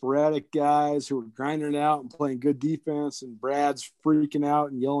bunch of sporadic guys who are grinding out and playing good defense, and Brad's freaking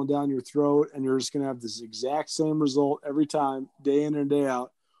out and yelling down your throat, and you're just going to have this exact same result every time, day in and day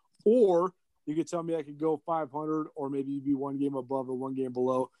out. Or you could tell me I could go 500, or maybe you'd be 1 game above or 1 game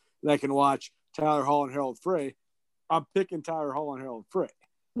below, and I can watch Tyler Hall and Harold Frey. I'm picking Tyler Hall and Harold Frey.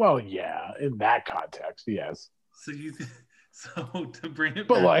 Well, yeah, in that context, yes. So to bring it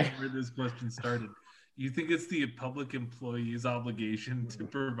back to where this question started, you think it's the public employee's obligation to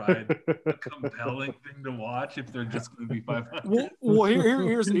provide a compelling thing to watch if they're just going to be 500? Well,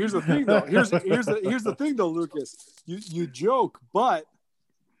 here's the thing though. Here's the thing though, Lucas. You joke, but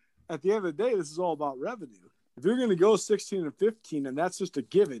at the end of the day, this is all about revenue. If you're going to go 16 and 15, and that's just a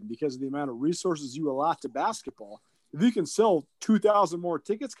given because of the amount of resources you allot to basketball, if you can sell 2,000 more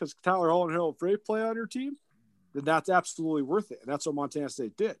tickets because Tyler Hall and Harold Frey play on your team, then that's absolutely worth it. And that's what Montana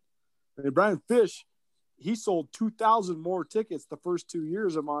State did. And Brian Fish, he sold 2,000 more tickets the first 2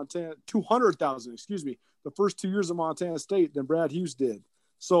 years of Montana, 200,000, the first 2 years of Montana State than Brad Hughes did.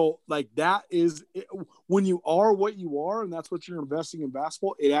 So, that is when you are what you are, and that's what you're investing in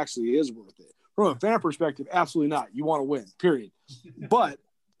basketball, it actually is worth it. From a fan perspective, absolutely not. You want to win, period. But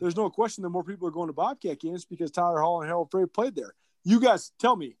there's no question that more people are going to Bobcat games because Tyler Hall and Harold Frey played there. You guys,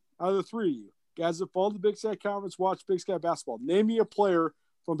 tell me, out of the 3 of you, guys that follow the Big Sky Conference, watch Big Sky basketball, name me a player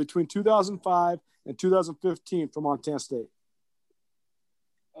from between 2005 and 2015 from Montana State.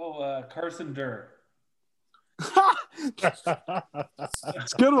 Carson Durr. It's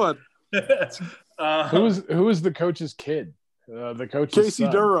a good one. Who was the coach's kid? The coach's Casey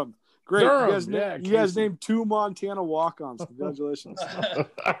son. Durham. Great. Durham, you guys named 2 Montana walk-ons. Congratulations.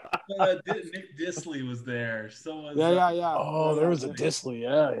 Nick Disley was there. So was yeah. Oh, there was a Disley.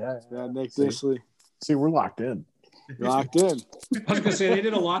 Yeah. Nick Disley. See, we're locked in. Locked in. I was going to say they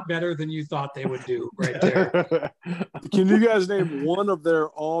did a lot better than you thought they would do right there. Can you guys name one of their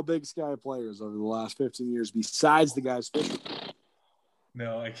all Big Sky players over the last 15 years besides the guys fishing?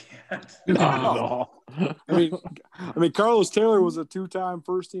 No, I can't. No. I mean, Carlos Taylor was a 2-time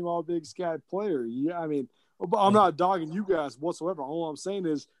first-team All Big Sky player. Yeah, I mean, I'm not dogging you guys whatsoever. All I'm saying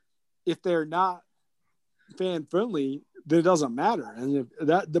is, if they're not fan friendly, then it doesn't matter. And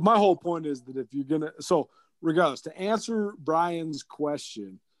my whole point is that if you're gonna, so regardless, to answer Brian's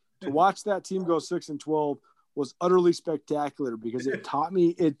question, to watch that team go 6-12 was utterly spectacular because it taught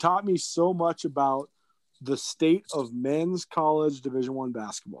me so much about the state of men's college Division I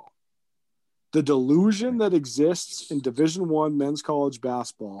basketball. The delusion that exists in Division I men's college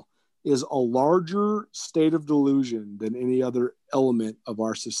basketball is a larger state of delusion than any other element of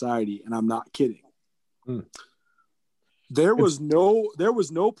our society, and I'm not kidding. There was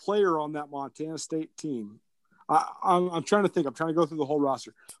no player on that Montana State team. I'm trying to think. I'm trying to go through the whole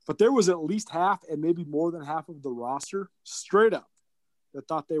roster, but there was at least half, and maybe more than half of the roster, straight up, that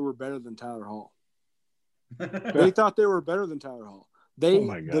thought they were better than Tyler Hall. They thought they were better than Tyler Hall.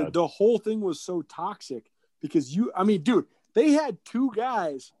 The whole thing was so toxic because dude, they had two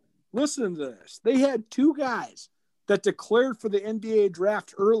guys. Listen to this. They had two guys that declared for the NBA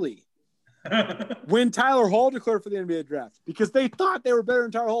draft early when Tyler Hall declared for the NBA draft because they thought they were better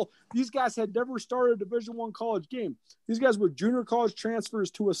than Tyler Hall. These guys had never started a Division I college game. These guys were junior college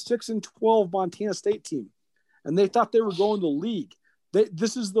transfers to a 6-12 Montana State team, and they thought they were going to league.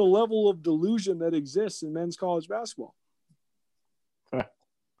 This is the level of delusion that exists in men's college basketball.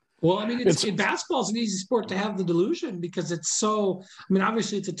 Well, I mean, basketball is an easy sport to have the delusion because it's so. I mean,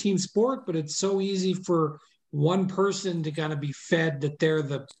 obviously it's a team sport, but it's so easy for one person to kind of be fed that they're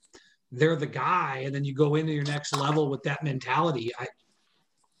the guy, and then you go into your next level with that mentality.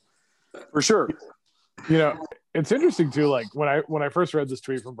 For sure. It's interesting too. Like when I first read this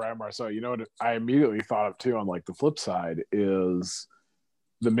tweet from Brian Marceau, what I immediately thought of too on like the flip side is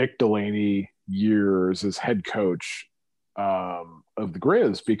the Mick Delaney years as head coach of the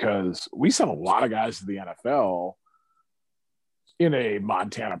Griz, because we sent a lot of guys to the NFL in a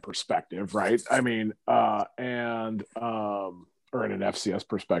Montana perspective, right? I mean, or in an FCS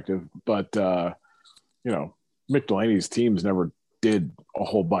perspective, but Mick Delaney's teams never did a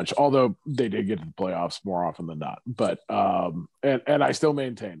whole bunch, although they did get to the playoffs more often than not. But and I still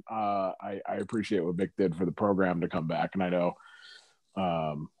maintain I appreciate what Mick did for the program to come back, and I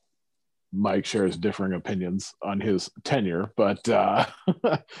know Mike shares differing opinions on his tenure, but I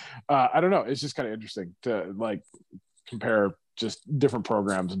don't know. It's just kind of interesting to like compare just different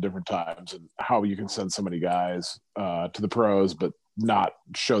programs and different times and how you can send so many guys to the pros, but not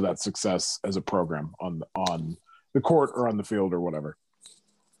show that success as a program on the court or on the field or whatever.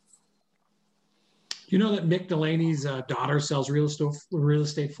 You know that Mick Delaney's daughter sells real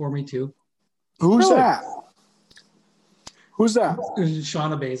estate for me too. Who's that? Who's that?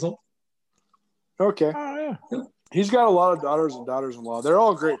 Shauna Basil. Okay. Oh yeah. He's got a lot of daughters and daughters-in-law. They're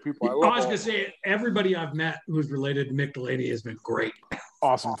all great people. I was going to say, everybody I've met who's related to Mick Delaney has been great.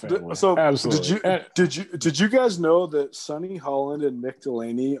 Awesome family. So absolutely. Did you guys know that Sonny Holland and Mick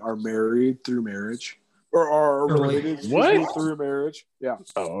Delaney are married through marriage? Or are related through marriage? Yeah.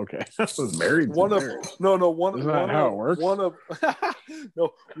 Oh, okay. I was married. Isn't that how it works? One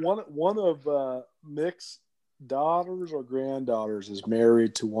of Mick's daughters or granddaughters is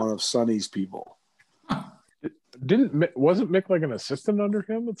married to one of Sonny's people. Wasn't Mick like an assistant under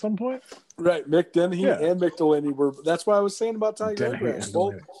him at some point? Right, Mick Dennehy and Mick Delaney were. That's why I was saying about Sonny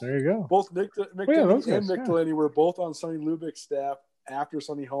Lubick. There you go. Both Mick Dennehy and Mick Delaney were both on Sonny Lubick's staff after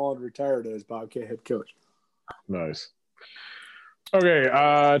Sonny Holland retired as Bobcat head coach. Nice.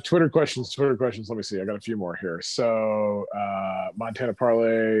 Okay, Twitter questions. Let me see. I got a few more here. So Montana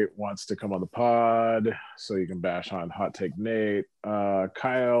Parlay wants to come on the pod so you can bash on Hot Take Nate.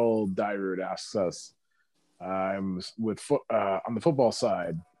 Kyle Dyrud asks us, I'm on the football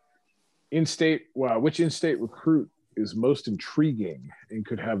side, which in-state recruit is most intriguing and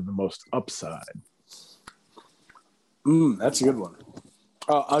could have the most upside? That's a good one.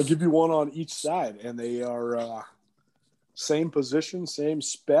 I'll give you one on each side, and they are same position, same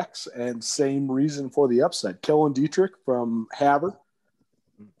specs, and same reason for the upside. Kellen Dietrich from Havre,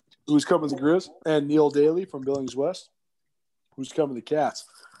 who's coming to the Griz, and Neil Daly from Billings West, who's coming to the Cats.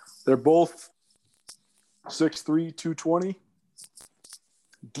 They're both 6'3", 220,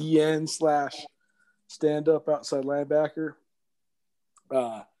 DN / stand-up outside linebacker.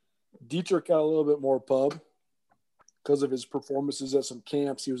 Dietrich got a little bit more pub because of his performances at some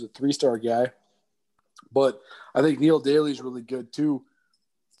camps. He was a 3-star guy. But I think Neil Daly's really good too.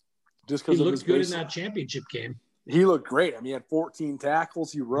 Just because he looked good in that championship game. He looked great. I mean, he had 14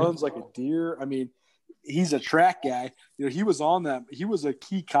 tackles. He runs like a deer. I mean, he's a track guy. He was on that. He was a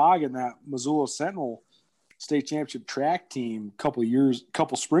key cog in that Missoula Sentinel state championship track team a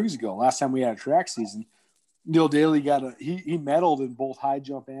couple springs ago. Last time we had a track season, Neil Daly he medaled in both high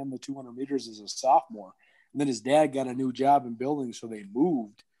jump and the 200 meters as a sophomore. And then his dad got a new job in building, so they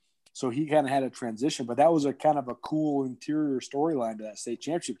moved. So he kind of had a transition, but that was a kind of a cool interior storyline to that state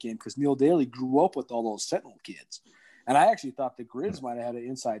championship game because Neil Daly grew up with all those Sentinel kids. And I actually thought the Griz might have had an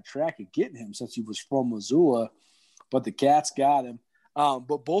inside track at getting him since he was from Missoula, but the Cats got him.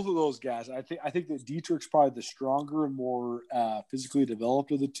 But both of those guys, I think that Dietrich's probably the stronger and more physically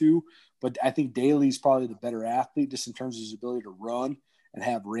developed of the two, but I think Daly's probably the better athlete just in terms of his ability to run and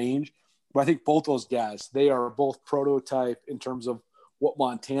have range. But I think both those guys, they are both prototype in terms of what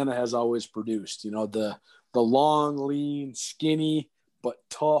Montana has always produced. You know, the long, lean, skinny, but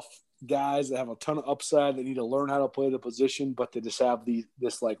tough guys that have a ton of upside that need to learn how to play the position, but they just have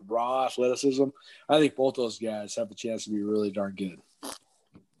this like raw athleticism. I think both those guys have a chance to be really darn good.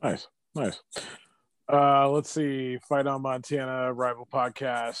 Nice. Let's see. Fight on Montana Rival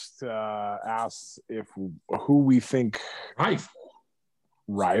Podcast asks who we think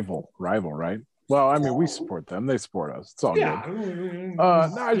rival, right? Well, I mean, we support them. They support us. It's all good.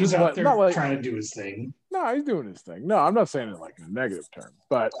 No, he's out there trying to do his thing. No, he's doing his thing. No, I'm not saying it like in a negative term.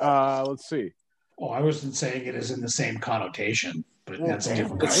 But let's see. Oh, I wasn't saying it as in the same connotation, but that's a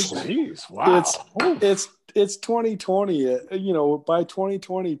different conversation. Wow. It's 2020. You know, by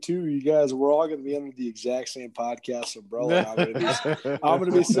 2022, you guys, we're all going to be under the exact same podcast umbrella. I'm going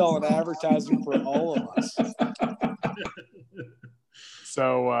to be selling advertising for all of us.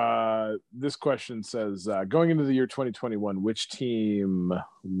 So this question says, going into the year 2021, which team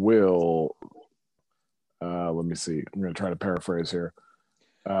will let me see. I'm going to try to paraphrase here.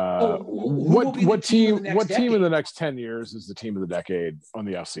 What team in the next 10 years is the team of the decade on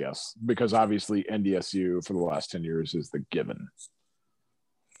the FCS? Because obviously NDSU for the last 10 years is the given.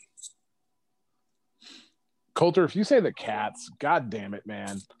 Colter, if you say the Cats, God damn it,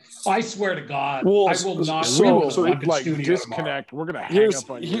 man! I swear to God, well, I will not. We will like disconnect. Tomorrow. We're gonna hang up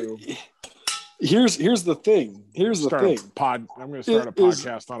on you. Here's the thing. I'm going to start a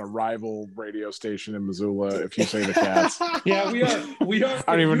podcast on a rival radio station in Missoula. If you say the Cats, yeah, we are.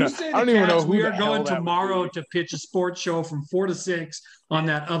 I don't even know who we are going tomorrow to pitch a sports show from 4 to 6 on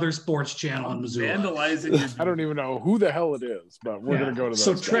that other sports channel in Missoula. Vandalizing. I don't even know who the hell it is, but we're going to go to those.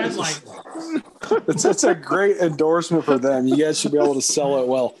 So tread light. It's a great endorsement for them. You guys should be able to sell it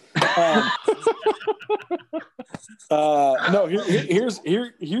well. No, here's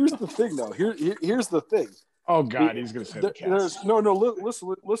the thing though. Here's the thing. Oh God, he's gonna say the Cats.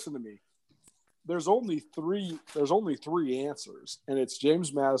 Listen to me. There's only three answers, and it's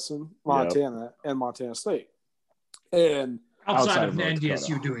James Madison, Montana, and Montana State. And outside of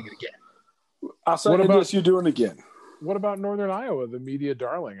NDSU doing it again. Outside of NDSU doing it again. What about Northern Iowa, the media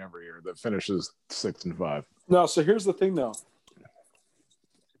darling every year that finishes 6-5? No, so here's the thing though.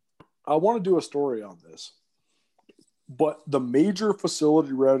 I want to do a story on this. But the major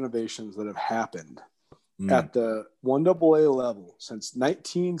facility renovations that have happened at the 1AA level since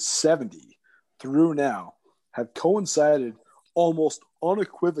 1970 through now have coincided almost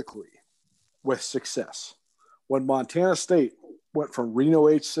unequivocally with success. When Montana State went from Reno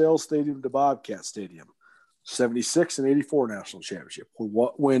H. Sales Stadium to Bobcat Stadium, 76 and 84 national championship.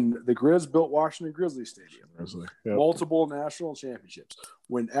 When the Griz built Washington Grizzly Stadium, multiple national championships.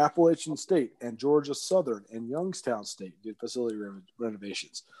 When Appalachian State and Georgia Southern and Youngstown State did facility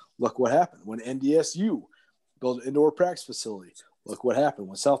renovations, look what happened. When NDSU built an indoor practice facility, look what happened.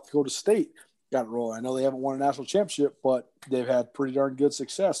 When South Dakota State got it rolling, I know they haven't won a national championship, but they've had pretty darn good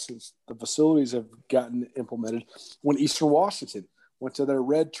success since the facilities have gotten implemented. When Eastern Washington went to their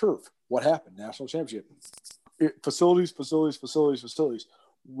red turf, what happened? National championship. Facilities.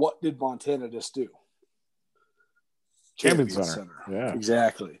 What did Montana just do? Champion Center. Yeah,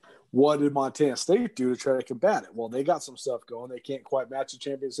 exactly. What did Montana State do to try to combat it? Well, they got some stuff going. They can't quite match the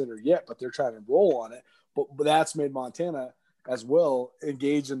Champion Center yet, but they're trying to roll on it. But that's made Montana as well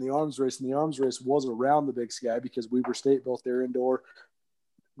engaged in the arms race, and the arms race was around the Big Sky because Weber State built their indoor.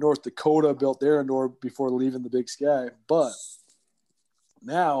 North Dakota built their indoor before leaving the Big Sky, but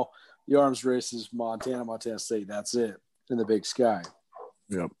now the arms race is Montana State. That's it in the Big Sky.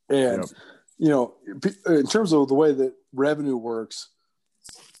 Yep. And, you know, in terms of the way that revenue works,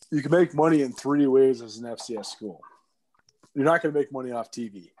 you can make money in 3 ways as an FCS school. You're not going to make money off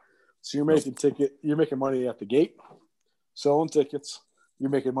TV. So you're making money at the gate, selling tickets. You're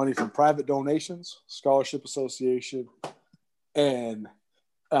making money from private donations, scholarship association, and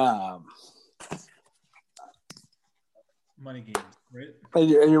money games, right? And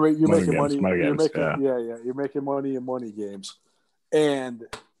you're making money. You're making money in money games, and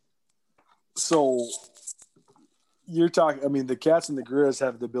so you're talking. I mean, the Cats and the Griz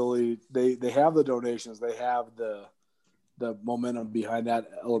have the ability. They have the donations. They have the momentum behind that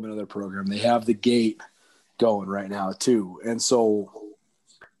element of their program. They have the gate going right now too, and so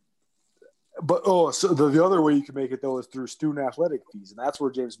So the other way you can make it though is through student athletic fees, and that's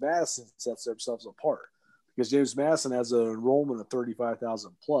where James Madison sets themselves apart, because James Madison has an enrollment of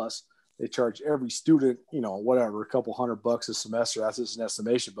 35,000 plus. They charge every student, whatever, a couple $100 a semester. That's just an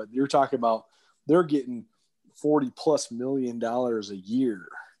estimation, but you're talking about they're getting $40+ million a year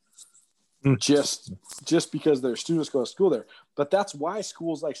just because their students go to school there. But that's why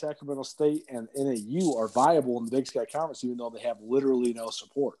schools like Sacramento State and NAU are viable in the Big Sky Conference, even though they have literally no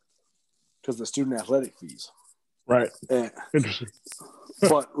support because of the student athletic fees. Right. Interesting.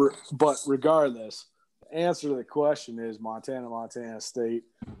 But regardless, the answer to the question is Montana State,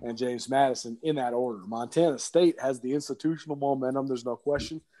 and James Madison in that order. Montana State has the institutional momentum. There's no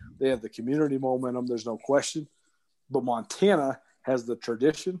question. They have the community momentum. There's no question. But Montana has the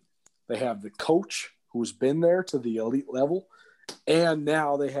tradition. They have the coach who's been there to the elite level. And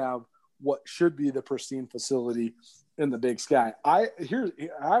now they have what should be the pristine facility in the Big Sky. I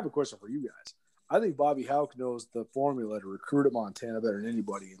have a question for you guys. I think Bobby Houck knows the formula to recruit at Montana better than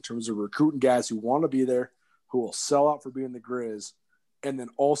anybody in terms of recruiting guys who want to be there, who will sell out for being the Griz, and then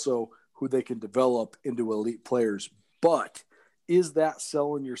also who they can develop into elite players. But is that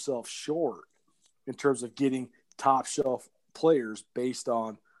selling yourself short in terms of getting top shelf players based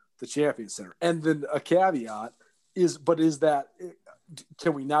on the Champion Center? And then a caveat is that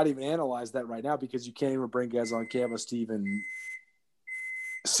can we not even analyze that right now because you can't even bring guys on campus to even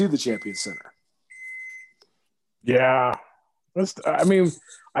see the Champion Center? Yeah. I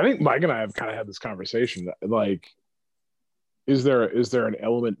think Mike and I have kind of had this conversation. Like, is there an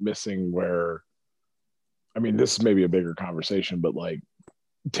element missing where, this may be a bigger conversation, but like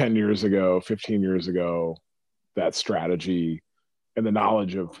 10 years ago, 15 years ago, that strategy and the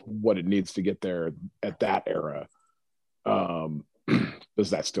knowledge of what it needs to get there at that era, does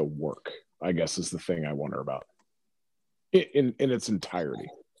that still work? I guess is the thing I wonder about in its entirety.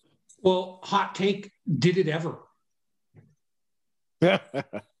 Well, hot take, did it ever? It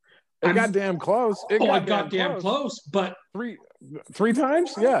got damn close. It got damn close, but three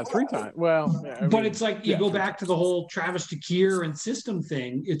times? Yeah, 3 times. Well, but it's like you go back to the whole Travis DeCuire and system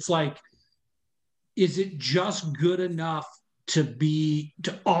thing. It's like, is it just good enough to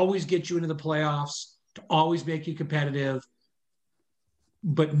always get you into the playoffs, to always make you competitive,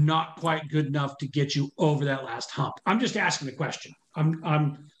 but not quite good enough to get you over that last hump? I'm just asking the question.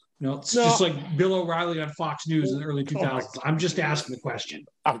 Just like Bill O'Reilly on Fox News in the early 2000s. I'm just asking the question.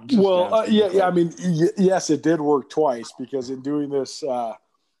 Yes, it did work twice because in doing this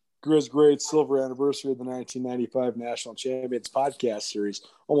Griz Great Silver Anniversary of the 1995 National Champions podcast series,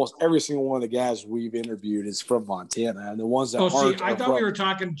 almost every single one of the guys we've interviewed is from Montana, and the ones that aren't. I thought we were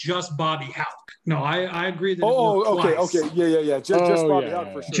talking just Bobby Houck. No, I agree that. Okay, yeah, just Bobby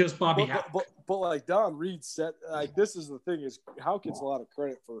Houck for sure. Just Bobby Houck. But like Don Reed said, like this is the thing is Houck gets a lot of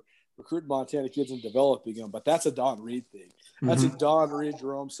credit for recruiting Montana kids and developing them, but that's a Don Reed thing. That's a Don Reed,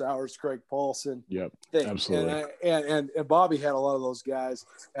 Jerome Sowers, Craig Paulson thing. Absolutely. And Bobby had a lot of those guys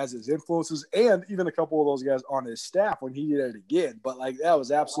as his influences, and even a couple of those guys on his staff when he did it again. But like that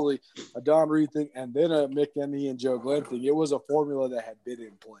was absolutely a Don Reed thing, and then a Mick Endy and Joe Glenn thing. It was a formula that had been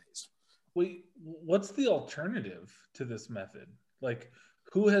in place. Wait, what's the alternative to this method? Like,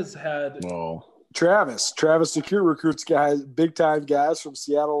 who has had? Well, Travis DeCuire recruits guys, big time guys from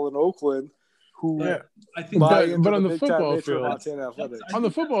Seattle and Oakland, who I think. But on the football field, on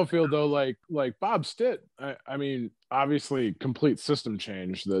the football field though, like Bob Stitt, obviously complete system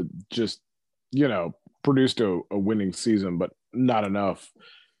change that just produced a winning season, but not enough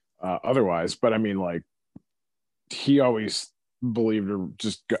otherwise. But he always believed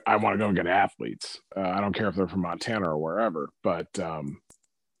I want to go get athletes. I don't care if they're from Montana or wherever, but.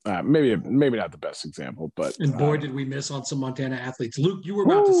 Maybe not the best example, but and boy, did we miss on some Montana athletes. Luke, you were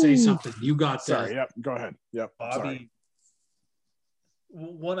about to say something. You got sorry. Yep, go ahead. Yep, Bobby. Sorry.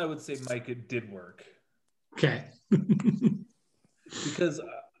 One, I would say, Mike, it did work. Okay, because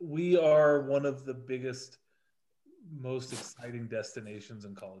we are one of the biggest, most exciting destinations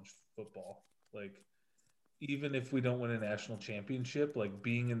in college football. Like, even if we don't win a national championship, like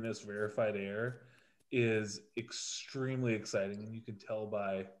being in this rarefied air is extremely exciting, and you can tell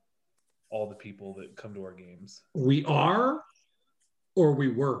by all the people that come to our games. We are, or we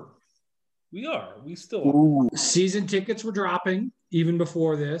were? We are. We still are. Season tickets were dropping even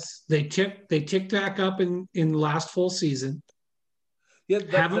before this. They ticked back up in the last full season. Yeah,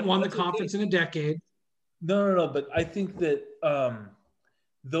 haven't won the conference in a decade. No. But I think that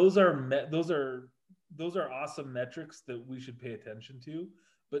those are awesome metrics that we should pay attention to.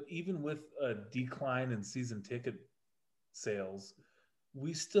 But even with a decline in season ticket sales,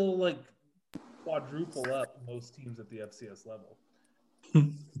 we still quadruple up most teams at the FCS level.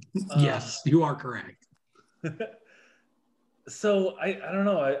 Yes, you are correct. So I don't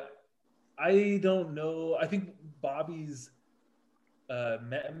know. I don't know. I think Bobby's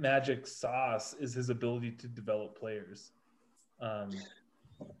magic sauce is his ability to develop players.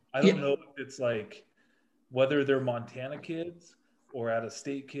 I don't know if it's like whether they're Montana kids or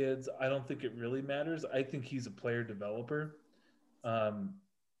out-of-state kids. I don't think it really matters. I think he's a player developer,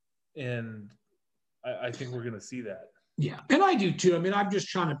 and I think we're going to see that. Yeah, and I do too. I mean, I'm just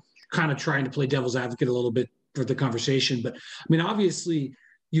trying to play devil's advocate a little bit for the conversation, but I mean, obviously,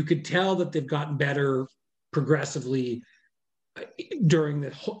 you could tell that they've gotten better progressively during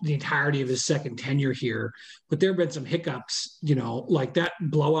the entirety of his second tenure here. But there have been some hiccups, like that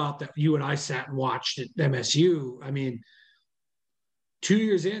blowout that you and I sat and watched at MSU. I mean, 2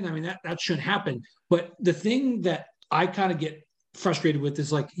 years in, I mean, that shouldn't happen. But the thing that I kind of get frustrated with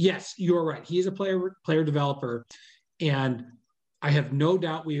is like, yes, you're right. He is a player developer. And I have no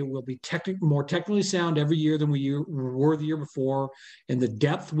doubt we will be more technically sound every year than we were the year before. And the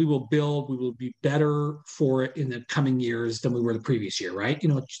depth we will build, we will be better for it in the coming years than we were the previous year, right?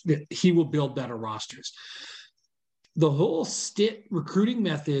 He will build better rosters. The whole Stitt recruiting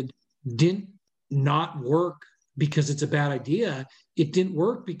method didn't not work because it's a bad idea. It didn't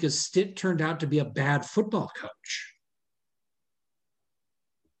work because Stitt turned out to be a bad football coach.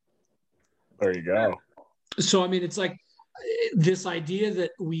 There you go. So, I mean, it's like this idea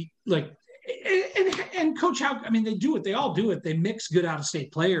that we like, and Coach Howe, I mean, they do it. They all do it. They mix good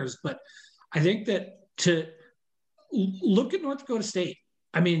out-of-state players. But I think that to look at North Dakota State,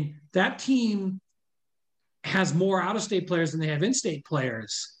 I mean, that team has more out-of-state players than they have in-state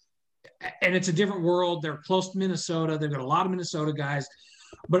players. And it's a different world. They're close to Minnesota. They've got a lot of Minnesota guys.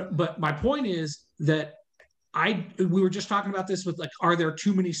 But my point is that we were just talking about this with like, are there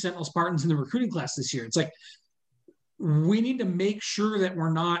too many Sentinel Spartans in the recruiting class this year? It's like, we need to make sure that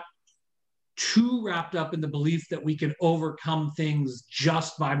we're not too wrapped up in the belief that we can overcome things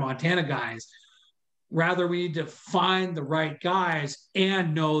just by Montana guys. Rather, we need to find the right guys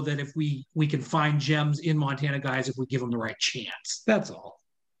and know that if we can find gems in Montana guys if we give them the right chance. That's all.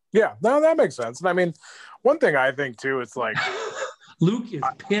 Yeah, no, that makes sense. And I mean, one thing I think too, it's like Luke is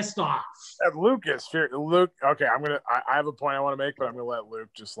pissed off. Luke is Luke. Okay, I have a point I want to make, but I'm gonna let Luke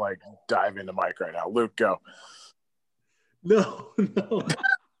just like dive into Mike right now. Luke, go. No. I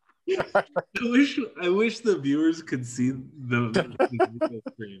wish the viewers could see the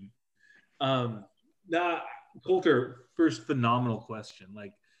screen. Colter, first phenomenal question.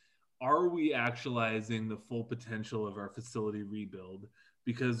 Like, are we actualizing the full potential of our facility rebuild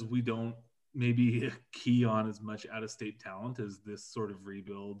because we don't maybe key on as much out-of-state talent as this sort of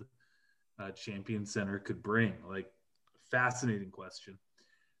rebuild Champion Center could bring? Like, fascinating question.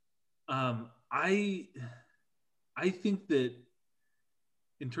 I think that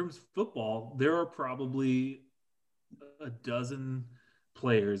in terms of football, there are probably a dozen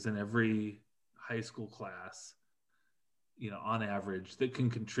players in every high school class, on average, that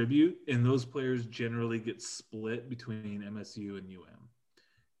can contribute. And those players generally get split between MSU and UM.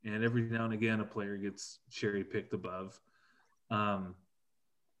 And every now and again, a player gets cherry picked above. And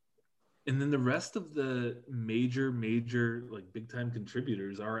then the rest of the major, like big time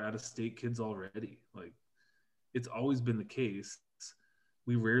contributors are out-of-state kids already. Like, it's always been the case.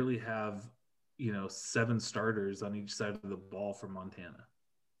 We rarely have, 7 starters on each side of the ball for Montana.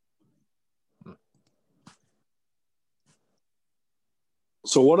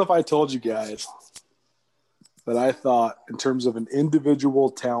 So what if I told you guys that I thought in terms of an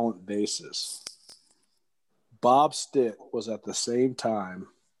individual talent basis, Bob Stitt was at the same time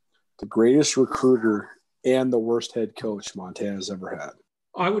the greatest recruiter and the worst head coach Montana's ever had?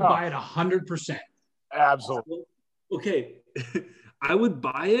 I would buy it 100%. Absolutely. Okay. I would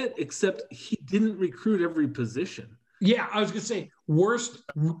buy it, except he didn't recruit every position. Yeah, I was going to say worst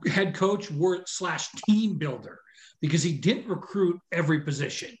head coach / team builder, because he didn't recruit every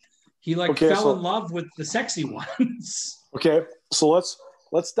position. He fell in love with the sexy ones. Okay, so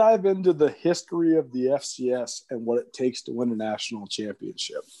let's dive into the history of the FCS and what it takes to win a national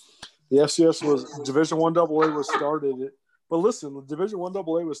championship. The FCS was Division I AA was started. But listen, the Division I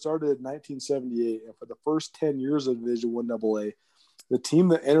AA was started in 1978, and for the first 10 years of Division I AA, the team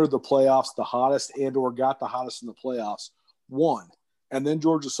that entered the playoffs the hottest and/or got the hottest in the playoffs won. And then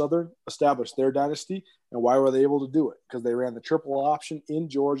Georgia Southern established their dynasty. And why were they able to do it? Because they ran the triple option in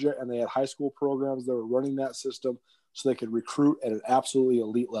Georgia, and they had high school programs that were running that system so they could recruit at an absolutely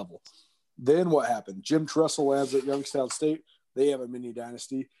elite level. Then what happened? Jim Tressel lands at Youngstown State. They have a mini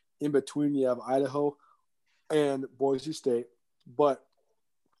dynasty. In between, you have Idaho and Boise State. But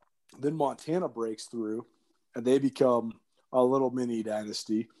then Montana breaks through, and they become a little mini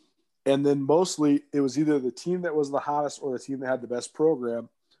dynasty. And then mostly it was either the team that was the hottest or the team that had the best program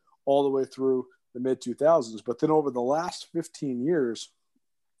all the way through the mid-2000s. But then over the last 15 years,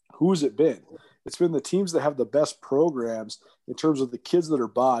 who's it been? It's been the teams that have the best programs in terms of the kids that are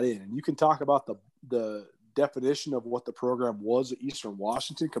bought in. And you can talk about the definition of what the program was at Eastern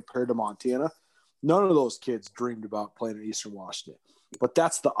Washington compared to Montana. None of those kids dreamed about playing at Eastern Washington. But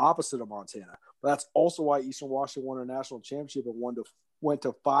that's the opposite of Montana. But that's also why Eastern Washington won a national championship and went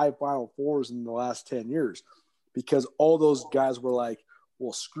to 5 Final Fours in the last 10 years, because all those guys were like,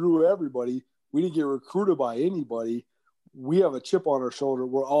 well, screw everybody. We didn't get recruited by anybody. We have a chip on our shoulder.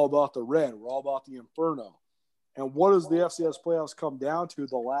 We're all about the red. We're all about the inferno. And what does the FCS playoffs come down to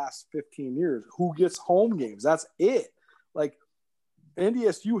the last 15 years? Who gets home games? That's it. Like,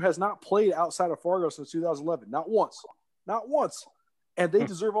 NDSU has not played outside of Fargo since 2011. Not once. Not once. And they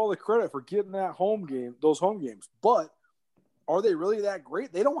deserve all the credit for getting those home games. But are they really that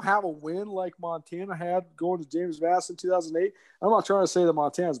great? They don't have a win like Montana had going to James Madison in 2008. I'm not trying to say that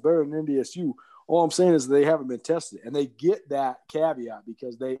Montana's better than NDSU. All I'm saying is they haven't been tested. And they get that caveat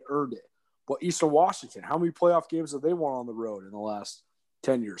because they earned it. But Eastern Washington, how many playoff games have they won on the road in the last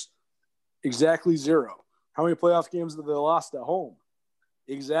 10 years? Exactly 0. How many playoff games have they lost at home?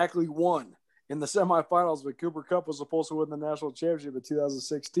 Exactly 1. In the semifinals, when Cooper Kupp was supposed to win the national championship in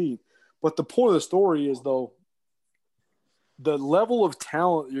 2016. But the point of the story is, though, the level of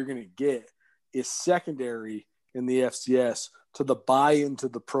talent you're going to get is secondary in the FCS to the buy-in to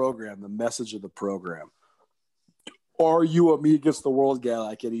the program, the message of the program. Are you a me against the world guy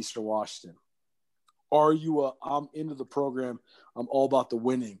like at Eastern Washington? Are you I'm into the program, I'm all about the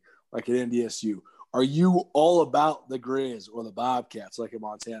winning like at NDSU? Are you all about the Griz or the Bobcats like in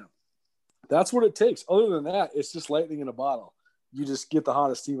Montana? That's what it takes. Other than that, it's just lightning in a bottle. You just get the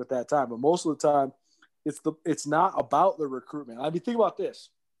hottest team at that time. But most of the time, it's not about the recruitment. I mean, think about this.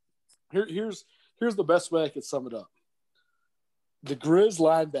 Here's the best way I could sum it up. The Griz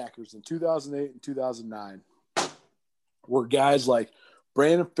linebackers in 2008 and 2009 were guys like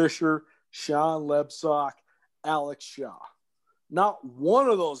Brandon Fisher, Sean Lebsock, Alex Shaw. Not one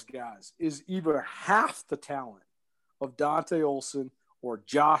of those guys is even half the talent of Dante Olson or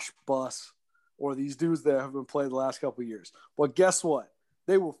Josh Buss or these dudes that have been playing the last couple of years. But guess what?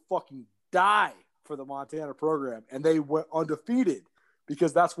 They will fucking die for the Montana program, and they went undefeated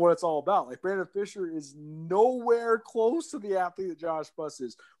because that's what it's all about. Like, Brandon Fisher is nowhere close to the athlete that Josh Buss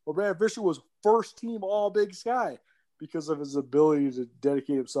is. But Brandon Fisher was first team All Big Sky because of his ability to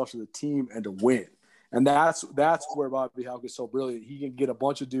dedicate himself to the team and to win. And that's where Bobby Hauck is so brilliant. He can get a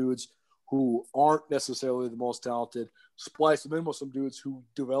bunch of dudes who aren't necessarily the most talented, splice them in with some dudes who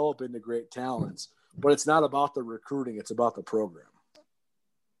develop into great talents. But it's not about the recruiting. It's about the program.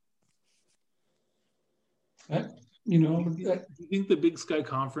 Do you think the Big Sky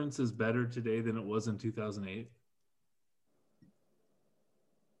Conference is better today than it was in 2008?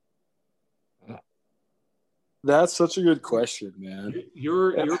 That's such a good question, man.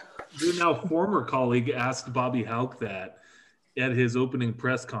 Your now former colleague asked Bobby Hauck that at his opening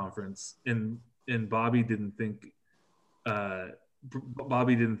press conference, and Bobby didn't think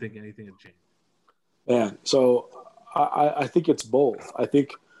anything had changed. Yeah, so I think it's both. I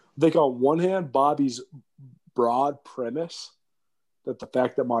think on one hand, Bobby's broad premise that the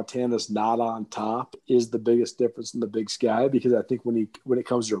fact that Montana's not on top is the biggest difference in the Big Sky, because I think when it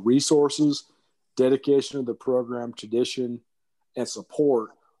comes to resources, dedication to the program, tradition, and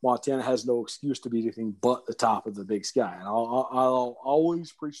support, Montana has no excuse to be anything but the top of the Big Sky. And I'll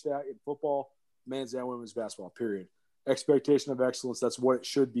always preach that in football, men's and women's basketball, period. Expectation of excellence, that's what it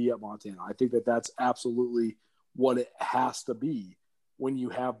should be at Montana. I think that that's absolutely what it has to be when you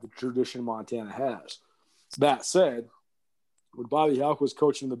have the tradition Montana has. That said, when Bobby Hauck was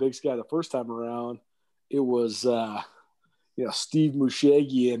coaching the Big Sky the first time around, it was Steve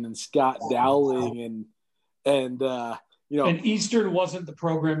Mushagian and Scott Dowling and Eastern wasn't the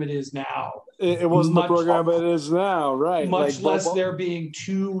program it is now. It wasn't the program it is now, right? Much less there being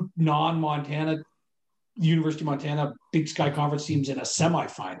two non-Montana, University of Montana Big Sky Conference teams in a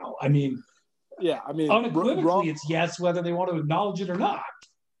semifinal. Unequivocally, it's yes, whether they want to acknowledge it or not.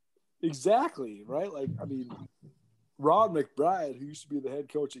 Exactly, right? Rod McBride, who used to be the head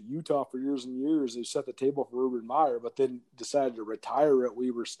coach at Utah for years and years, who set the table for Urban Meyer, but then decided to retire at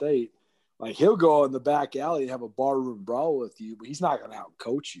Weber State. He'll go in the back alley and have a barroom brawl with you, but he's not going to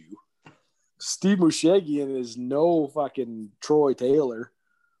out-coach you. Steve Mushagian is no fucking Troy Taylor.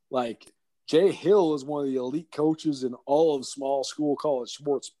 Jay Hill is one of the elite coaches in all of small school college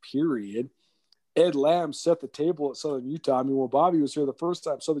sports, period. Ed Lamb set the table at Southern Utah. When Bobby was here the first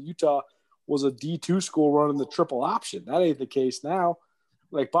time, Southern Utah was a D2 school running the triple option. That ain't the case now.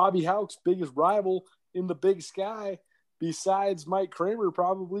 Like Bobby Hauck's biggest rival in the Big Sky, besides Mike Kramer,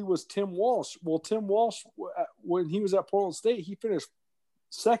 probably was Tim Walsh. Well, Tim Walsh, when he was at Portland State, he finished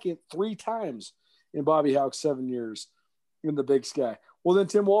second 3 times in Bobby Hauck's 7 years in the Big Sky. Well, then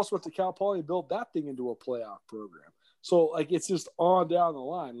Tim Walsh went to Cal Poly and built that thing into a playoff program. So, like, it's just on down the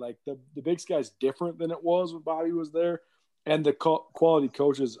line. Like, the Big Sky is different than it was when Bobby was there, and the quality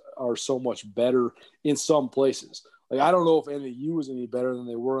coaches are so much better in some places. Like, I don't know if NAU was any better than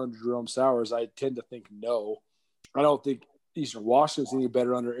they were under Jerome Sowers. I tend to think no. I don't think Eastern Washington's any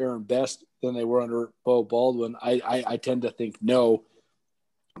better under Aaron Best than they were under Bo Baldwin. I tend to think no.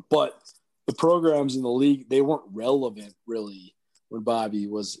 But the programs in the league, they weren't relevant, really, when Bobby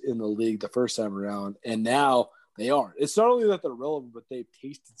was in the league the first time around. And now they are. It's not only that they're relevant, but they've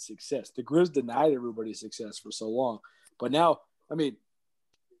tasted success. The Griz denied everybody success for so long. But now, I mean,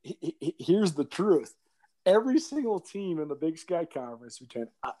 here's the truth. Every single team in the Big Sky Conference,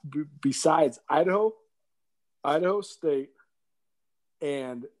 besides Idaho, Idaho State,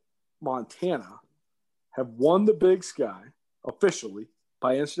 and Montana, have won the Big Sky officially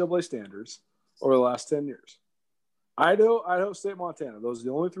by NCAA standards over the last 10 years. Idaho State, Montana. Those are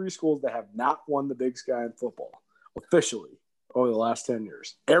the only 3 schools that have not won the Big Sky in football officially over the last 10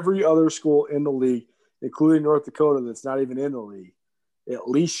 years. Every other school in the league, including North Dakota that's not even in the league, at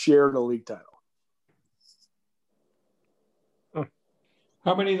least shared a league title.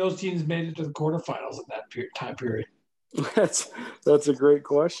 How many of those teams made it to the quarterfinals in that time period? That's a great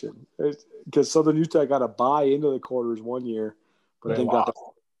question. Because Southern Utah got a bye into the quarters one year, but then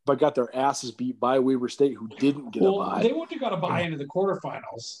got their asses beat by Weber State, who didn't get a bye. They wouldn't have got a bye into the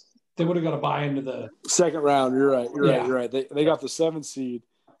quarterfinals. They would have got a bye into the second round. You're right. They got the 7th seed.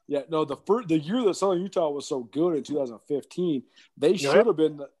 Yeah, no, the year that Southern Utah was so good in 2015, they should have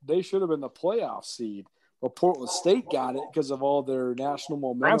been the playoff seed. But Portland State got it because of all their national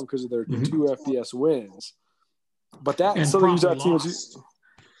momentum, because of their 2 FBS wins. But that Southern Utah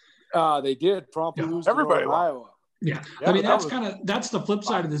team they did promptly lose to Iowa. Yeah. I mean, that's the flip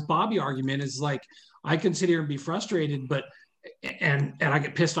side of this Bobby argument is like, I can sit here and be frustrated, but and I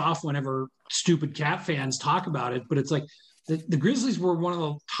get pissed off whenever stupid Cat fans talk about it, but it's like the Grizzlies were one of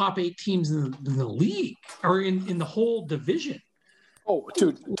the top 8 teams in the league or in the whole division. Oh,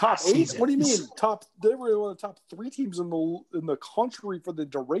 dude, top 8? What do you mean? They were one of the top 3 teams in the country for the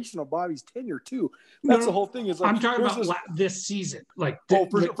duration of Bobby's tenure too. That's the whole thing. Is like, I'm talking about this season, like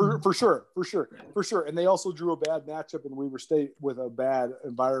for sure. And they also drew a bad matchup in Weber State with a bad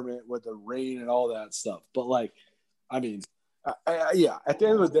environment with the rain and all that stuff. But like, I mean, yeah. At the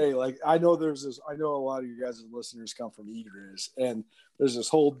end of the day, like I know a lot of you guys as listeners come from Egriz, and there's this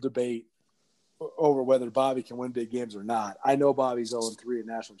whole debate over whether Bobby can win big games or not. I know Bobby's 0-3 in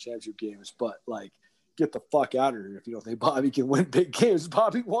national championship games, but like, get the fuck out of here if you don't think Bobby can win big games.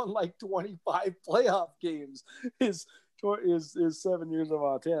 Bobby won like 25 playoff games his 7 years of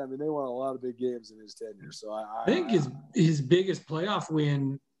Montana. I mean, they won a lot of big games in his tenure. So I think his biggest playoff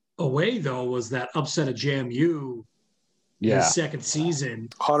win away though was that upset of JMU. His second season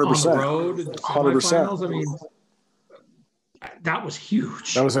 100% on the road in the semifinals. I mean, that was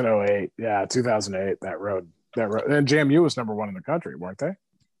huge. That was in 2008. Yeah, 2008. That road. And JMU was number 1 in the country, weren't they?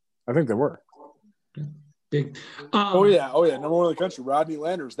 I think they were. Big. Oh yeah. Number 1 in the country. Rodney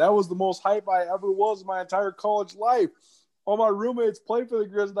Landers. That was the most hype I ever was in my entire college life. All my roommates played for the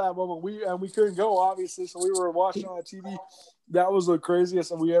Griz at that moment. We couldn't go, obviously, so we were watching on TV. That was the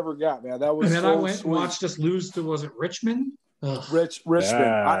craziest we ever got, man. That was. And then I went and watched us lose to, was it Richmond? Richmond.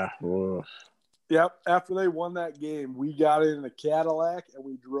 Yeah. Yep. After they won that game, we got in a Cadillac and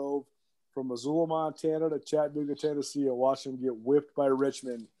we drove from Missoula, Montana to Chattanooga, Tennessee, and watched them get whipped by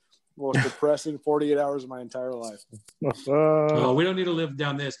Richmond. Most depressing 48 hours of my entire life. Oh, we don't need to live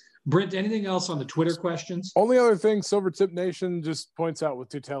down this. Brent, anything else on the Twitter questions? Only other thing, Silvertip Nation just points out with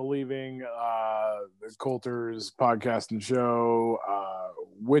Tutel leaving, Colter's podcast and show,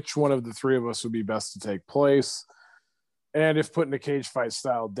 which one of the 3 of us would be best to take place. And if put in a cage fight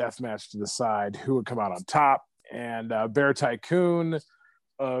style death match to decide who would come out on top. And Bear Tycoon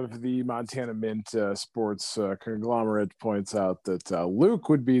of the Montana Mint Sports conglomerate points out that Luke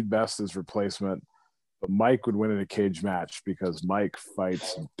would be best as replacement, but Mike would win in a cage match because Mike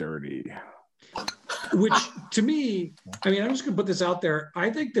fights dirty. Which, to me, I mean, I'm just going to put this out there. I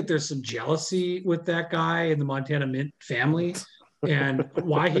think that there's some jealousy with that guy in the Montana Mint family, and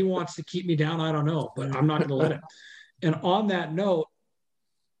why he wants to keep me down, I don't know, but I'm not going to let him. And on that note,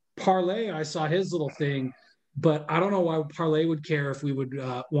 Parlay, I saw his little thing, but I don't know why Parlay would care if we would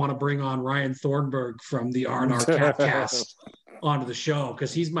want to bring on Ryan Thornburg from the R&R Catcast onto the show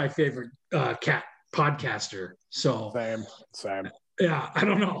because he's my favorite cat podcaster. So same. Yeah, I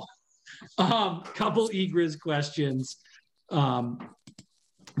don't know. Couple eGriz questions.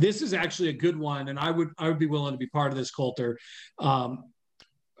 This is actually a good one, and I would be willing to be part of this, Colter.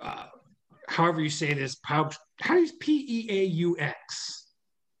 However you say this, how do you Peaux?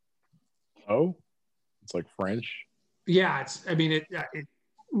 Oh, it's like French. Yeah, it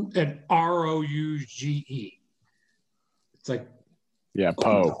Rouge. It's like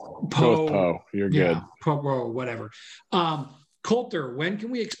Poe. You're good. Poe, whatever. Colter, when can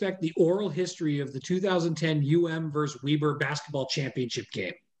we expect the oral history of the 2010 versus Weber basketball championship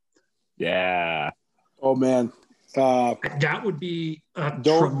game? Yeah. Oh man, that would be a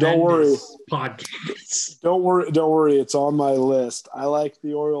don't worry. Podcast. Don't worry. It's on my list. I like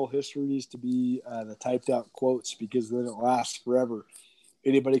the oral histories to be the typed out quotes because then it lasts forever.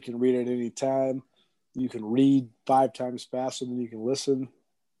 Anybody can read it at any time. You can read 5 times faster than you can listen,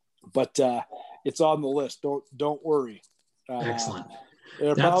 but it's on the list. Don't worry. Excellent.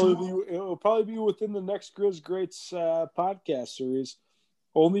 It'll probably be within the next Griz Greats podcast series,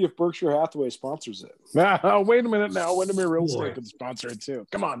 only if Berkshire Hathaway sponsors it. Wait a minute now. When do we real estate can sponsor it too?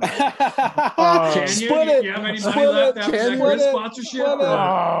 Come on. Can you? Split it. You have any money left after that Griz sponsorship?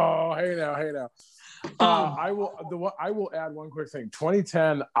 Oh, hey now. I will add one quick thing.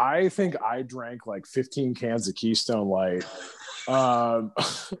 2010, I think I drank like 15 cans of Keystone Light.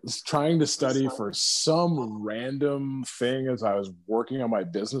 Was trying to study for some random thing as I was working on my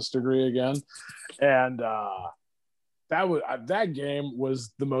business degree again, and that game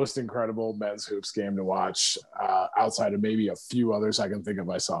was the most incredible men's hoops game to watch, outside of maybe a few others I can think of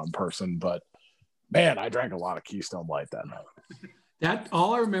I saw in person. But man, I drank a lot of Keystone Light that night. That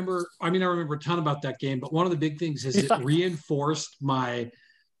all I remember. I mean, I remember a ton about that game, but one of the big things is it reinforced my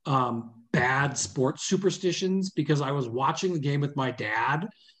bad sports superstitions because I was watching the game with my dad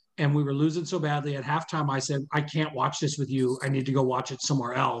and we were losing so badly at halftime. I said, I can't watch this with you. I need to go watch it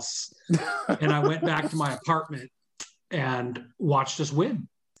somewhere else. And I went back to my apartment and watched us win.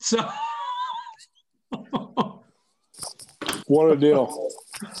 So what a deal.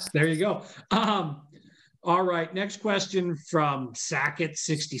 There you go. All right. Next question from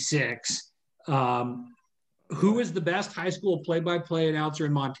Sackett66. Who is the best high school play-by-play announcer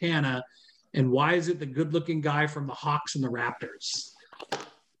in Montana, and why is it the good-looking guy from the Hawks and the Raptors?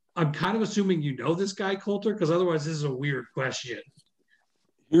 I'm kind of assuming you know this guy, Colter, because otherwise this is a weird question.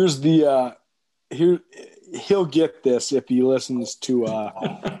 Here's the he'll get this if he listens to an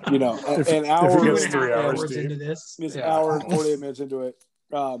hour if 3 hours into this. It's an hour and 48 minutes into it.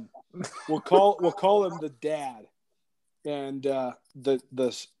 We'll call him the dad. And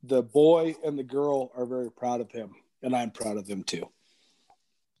the boy and the girl are very proud of him, and I'm proud of him too.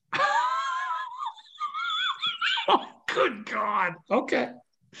 Oh, good God. Okay.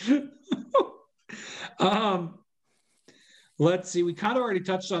 Let's see. We kind of already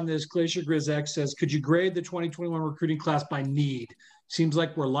touched on this. Glacier Griz X says, could you grade the 2021 recruiting class by need? Seems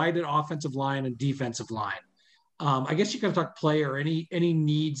like we're light at offensive line and defensive line. I guess you got to talk player. Any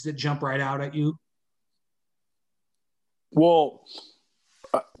needs that jump right out at you? Well,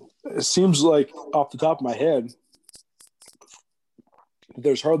 it seems like off the top of my head,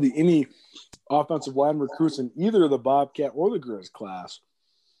 there's hardly any offensive line recruits in either the Bobcat or the Griz class.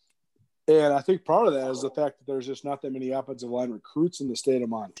 And I think part of that is the fact that there's just not that many offensive line recruits in the state of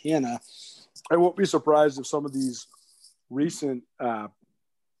Montana. I won't be surprised if some of these recent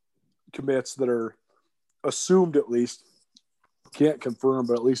commits that are assumed at least, can't confirm,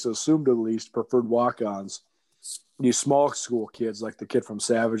 but at least assumed at least, preferred walk-ons. These small school kids, like the kid from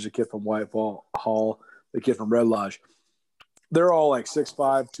Savage, the kid from Whitehall Hall, the kid from Red Lodge, they're all like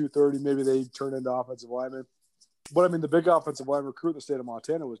 6'5", 230. Maybe they turn into offensive linemen. But, I mean, the big offensive line recruit in the state of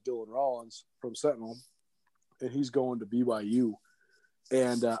Montana was Dylan Rollins from Sentinel, and he's going to BYU.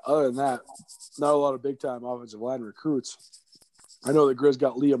 And other than that, not a lot of big-time offensive line recruits. I know that Griz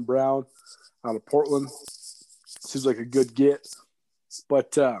got Liam Brown out of Portland. Seems like a good get.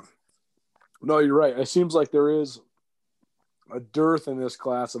 But, no, you're right. It seems like there is a dearth in this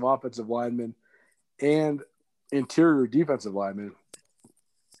class of offensive linemen and interior defensive linemen.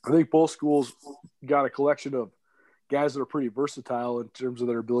 I think both schools got a collection of guys that are pretty versatile in terms of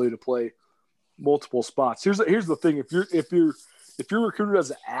their ability to play multiple spots. Here's the thing: if you're recruited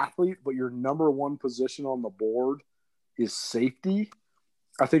as an athlete, but your number one position on the board is safety,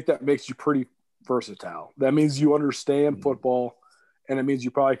 I think that makes you pretty versatile. That means you understand football, and it means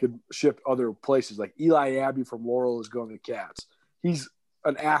you probably could shift other places. Like Eli Abbey from Laurel is going to the Cats. He's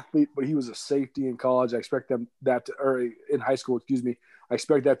an athlete, but he was a safety in college. I expect in high school, I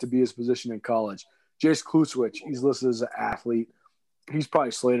expect that to be his position in college. Jace Kluswich, he's listed as an athlete. He's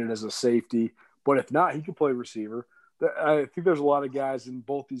probably slated as a safety, but if not, he could play receiver. I think there's a lot of guys in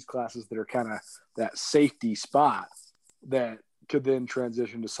both these classes that are kind of that safety spot that could then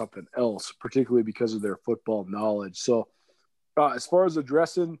transition to something else, particularly because of their football knowledge. So as far as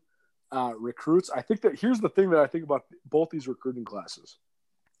addressing recruits, I think that here's the thing that I think about both these recruiting classes.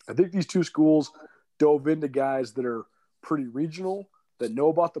 I think these two schools dove into guys that are pretty regional, that know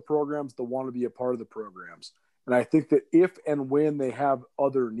about the programs, that want to be a part of the programs. And I think that if and when they have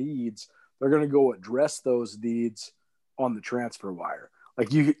other needs, they're going to go address those needs on the transfer wire.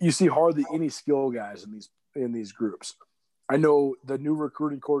 Like you see hardly any skill guys in these groups. I know the new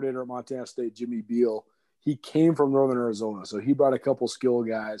recruiting coordinator at Montana State, Jimmy Beal, he came from Northern Arizona. So he brought a couple skill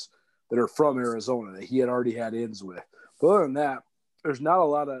guys that are from Arizona that he had already had ins with. But other than that, there's not a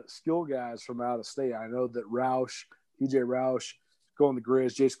lot of skill guys from out of state. I know that TJ Roush, going to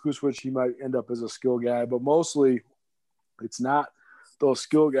Griz, Jace Kluswich, he might end up as a skill guy, but mostly it's not those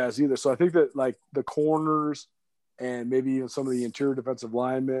skill guys either. So I think that like the corners and maybe even some of the interior defensive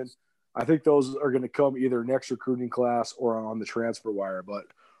linemen, I think those are going to come either next recruiting class or on the transfer wire. But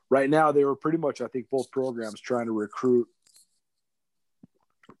right now they were pretty much, I think, both programs trying to recruit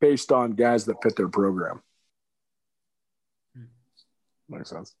based on guys that fit their program. Makes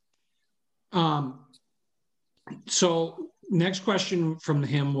sense. So next question from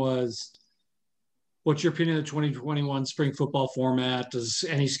him was, what's your opinion of the 2021 spring football format? Does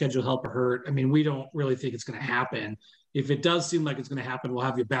any schedule help or hurt? I mean, we don't really think it's going to happen. If it does seem like it's going to happen, we'll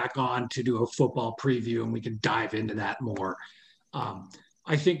have you back on to do a football preview and we can dive into that more.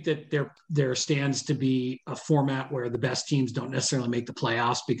 I think that there stands to be a format where the best teams don't necessarily make the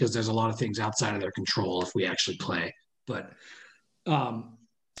playoffs because there's a lot of things outside of their control if we actually play. But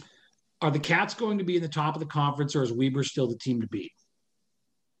are the Cats going to be in the top of the conference, or is Weber still the team to beat?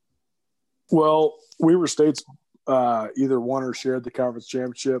 Well, Weber State's either won or shared the conference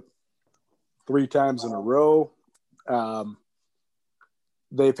championship 3 times in a row.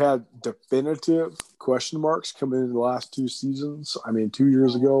 They've had definitive question marks coming into the last 2 seasons. I mean, 2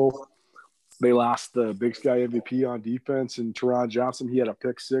 years ago, they lost the Big Sky MVP on defense, and Teron Johnson, he had a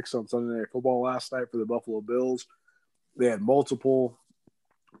pick 6 on Sunday Night Football last night for the Buffalo Bills. They had multiple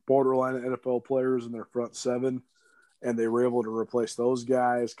borderline NFL players in their front 7, and they were able to replace those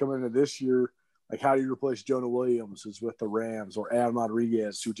guys. Coming into this year, like, how do you replace Jonah Williams, who's with the Rams, or Adam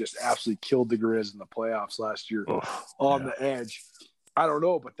Rodriguez, who just absolutely killed the Griz in the playoffs last year on the edge? I don't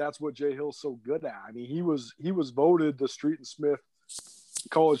know, but that's what Jay Hill's so good at. I mean, he was voted the Street and Smith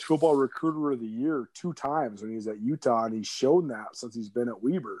College Football Recruiter of the Year 2 times when he was at Utah, and he's shown that since he's been at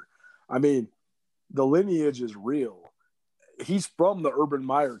Weber. I mean, the lineage is real. He's from the Urban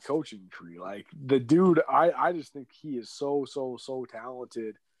Meyer coaching tree. Like, the dude, I just think he is so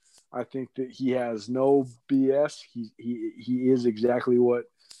talented. I think that he has no BS. He is exactly what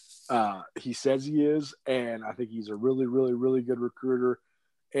he says he is, and I think he's a really, really, really good recruiter.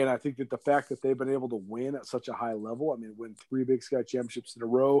 And I think that the fact that they've been able to win at such a high level, I mean, win 3 Big Sky championships in a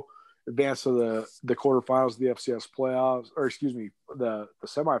row, advance to the quarterfinals of the FCS playoffs, or excuse me, the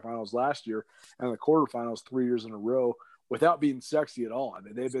semifinals last year, and the quarterfinals 3 years in a row without being sexy at all. I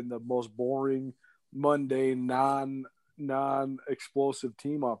mean, they've been the most boring, mundane, non-explosive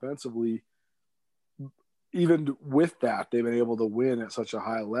team offensively. Even with that, they've been able to win at such a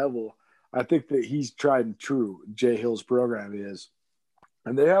high level. I think that he's tried and true. Jay Hill's program is.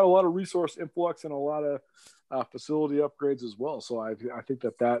 And they have a lot of resource influx and a lot of facility upgrades as well. So I think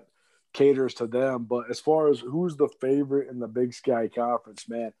that caters to them. But as far as who's the favorite in the Big Sky Conference,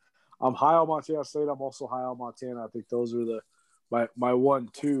 man, I'm high on Montana State. I'm also high on Montana. I think those are my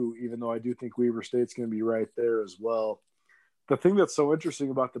 1-2, even though I do think Weber State's going to be right there as well. The thing that's so interesting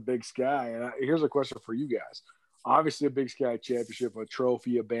about the Big Sky, and here's a question for you guys. Obviously, a Big Sky championship, a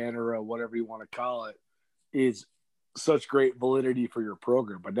trophy, a banner, or whatever you want to call it, is such great validity for your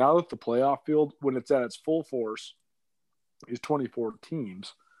program. But now that the playoff field, when it's at its full force, is 24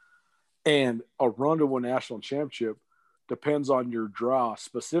 teams, and a run to a national championship depends on your draw,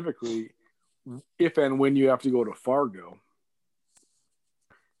 specifically if and when you have to go to Fargo.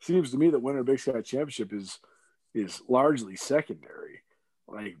 Seems to me that winning a Big Sky championship is largely secondary.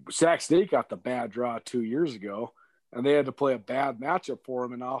 Like, Sac State got the bad draw 2 years ago, and they had to play a bad matchup for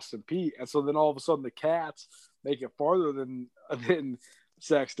them in Austin Peay. And so then all of a sudden the Cats make it farther than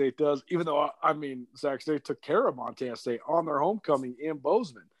Sac State does, even though, I mean, Sac State took care of Montana State on their homecoming in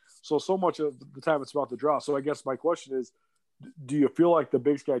Bozeman. So much of the time it's about the draw. So I guess my question is, do you feel like the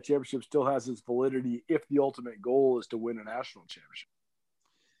Big Sky Championship still has its validity if the ultimate goal is to win a national championship?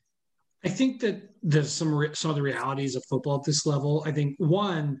 I think that there's some of the realities of football at this level. I think,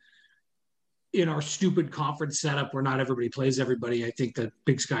 one, in our stupid conference setup where not everybody plays everybody, I think the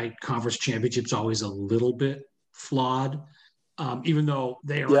Big Sky Conference Championship's always a little bit flawed, even though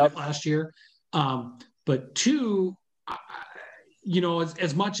they earned it last year. But two,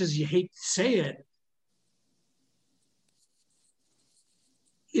 as much as you hate to say it,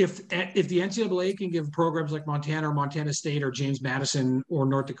 if the NCAA can give programs like Montana or Montana State or James Madison or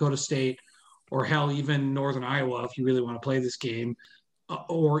North Dakota State or hell, even Northern Iowa, if you really want to play this game,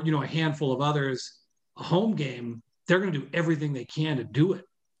 or a handful of others, a home game, they're going to do everything they can to do it.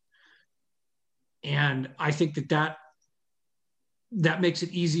 And I think that makes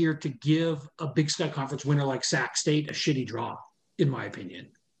it easier to give a Big Sky Conference winner like Sac State a shitty draw, in my opinion.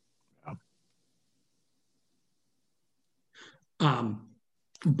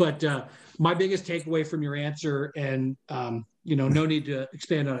 But my biggest takeaway from your answer, and no need to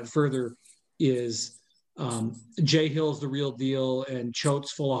expand on it further, is Jay Hill's the real deal and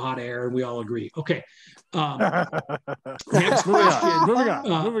Choate's full of hot air, and we all agree. Okay. Next question.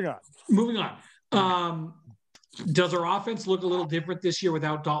 Moving on. Does our offense look a little different this year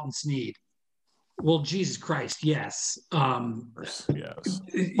without Dalton Sneed? Well, Jesus Christ, yes. Yes.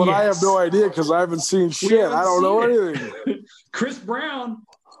 But I have no idea because I haven't seen shit. I don't know anything. Chris Brown,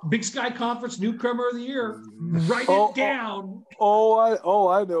 Big Sky Conference Newcomer of the Year. Write it down. All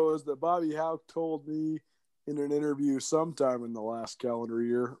I know is that Bobby Houck told me in an interview sometime in the last calendar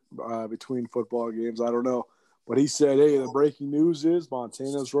year between football games. I don't know. But he said, hey, the breaking news is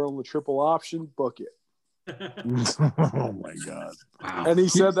Montana's running the triple option. Book it. Oh my God! Wow. And he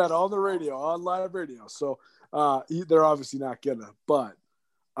said that on the radio, on live radio. So they're obviously not gonna. But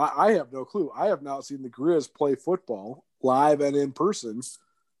I have no clue. I have not seen the Griz play football live and in person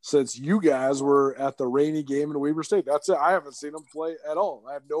since you guys were at the rainy game in Weber State. That's it. I haven't seen them play at all.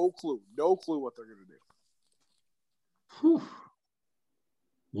 I have no clue. No clue what they're gonna do. Whew.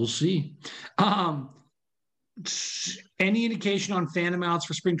 We'll see. Any indication on fan amounts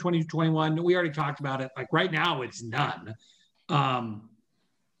for spring 2021? We already talked about it. Like right now, it's none.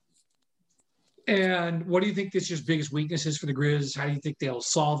 And what do you think this year's biggest weakness is for the Griz? How do you think they'll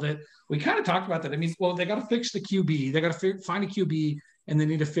solve it? We kind of talked about that. I mean, well, they got to fix the QB. They got to find a QB, and they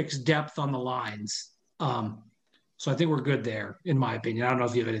need to fix depth on the lines. So I think we're good there, in my opinion. I don't know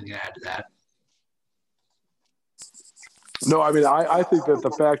if you have anything to add to that. No, I mean, I think that the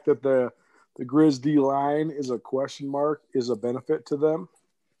fact that the Griz D line is a question mark is a benefit to them.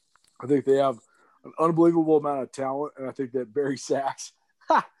 I think they have an unbelievable amount of talent, and I think that Barry Sachs.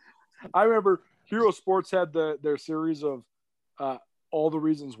 I remember Hero Sports had their series of all the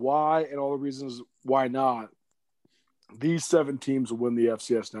reasons why and all the reasons why not. These 7 teams will win the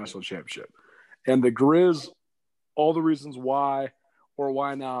FCS National Championship, and the Griz, all the reasons why or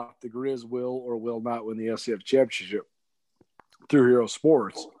why not the Griz will or will not win the FCS Championship through Hero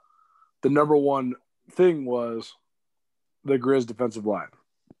Sports. The number one thing was the Griz defensive line.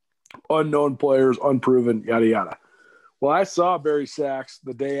 Unknown players, unproven, yada, yada. Well, I saw Barry Sachs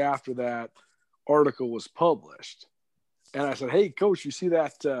the day after that article was published. And I said, hey, Coach, you see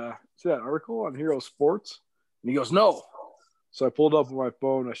that article on Hero Sports? And he goes, no. So I pulled up on my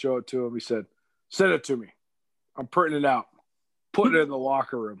phone. I showed it to him. He said, send it to me. I'm printing it out. Put it in the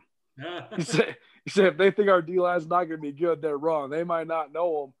locker room. He said, if they think our D-line is not going to be good, they're wrong. They might not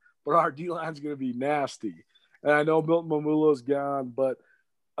know them, but our D-line is going to be nasty. And I know Milton Mamula's gone, but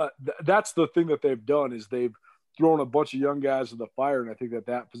that's the thing that they've done is they've thrown a bunch of young guys in the fire, and I think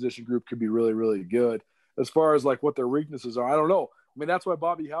that position group could be really, really good. As far as like what their weaknesses are, I don't know. I mean, that's why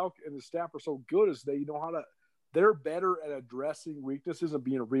Bobby Houck and his staff are so good is they know how to – they're better at addressing weaknesses and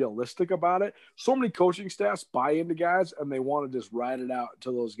being realistic about it. So many coaching staffs buy into guys, and they want to just ride it out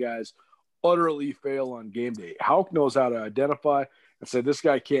until those guys utterly fail on game day. Houck knows how to identify and say this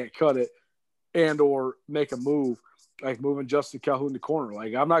guy can't cut it and or make a move, like moving Justin Calhoun to corner.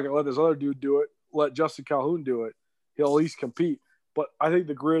 Like, I'm not going to let this other dude do it. Let Justin Calhoun do it. He'll at least compete. But I think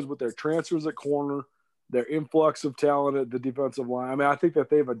the Griz, with their transfers at corner, their influx of talent at the defensive line, I mean, I think that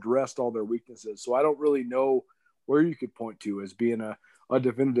they've addressed all their weaknesses. So I don't really know where you could point to as being a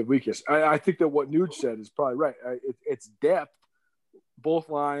definitive weakness. I think that what Nuge said is probably right. It's depth, both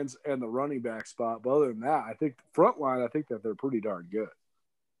lines, and the running back spot. But other than that, I think the front line, I think that they're pretty darn good.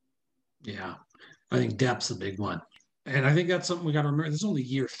 Yeah, I think depth's a big one. And I think that's something we got to remember. This is only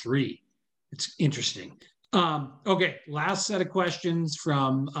year 3. It's interesting. Okay, last set of questions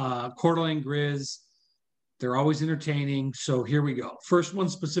from Coeur d'Alene Griz. They're always entertaining. So here we go. First one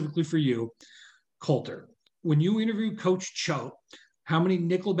specifically for you, Colter. When you interview Coach Choate, how many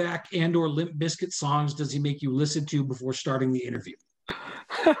Nickelback and or Limp Bizkit songs does he make you listen to before starting the interview?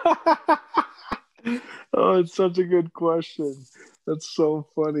 Oh, it's such a good question. That's so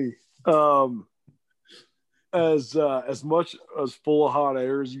funny. As much as full of hot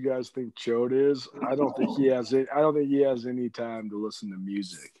air as you guys think Chode is, I don't think he has any time to listen to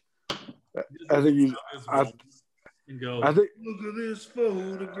music. I think he's. I think. Look at this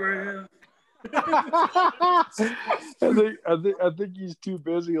photograph. I think he's too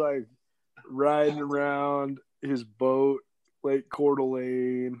busy like riding around his boat, Lake Coeur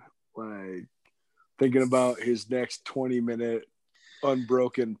d'Alene, like thinking about his next 20-minute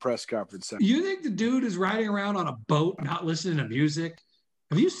unbroken press conference. You think the dude is riding around on a boat, not listening to music?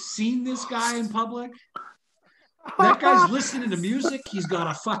 Have you seen this guy in public? That guy's listening to music. He's got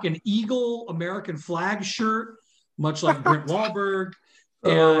a fucking Eagle American flag shirt, much like Brent Wahlberg.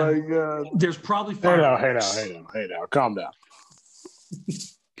 And oh my God! There's probably Hey now, calm down.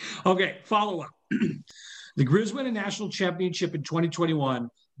 Okay, follow up. The Griz win a national championship in 2021,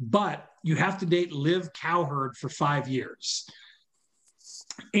 but you have to date Liv Cowherd for 5 years.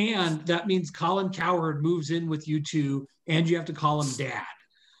 And that means Colin Cowherd moves in with you two, and you have to call him dad.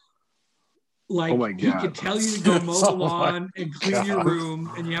 Like, oh my he God. can tell you to go mow the lawn and clean your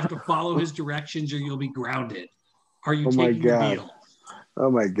room, and you have to follow his directions or you'll be grounded. Are you taking the deal? Oh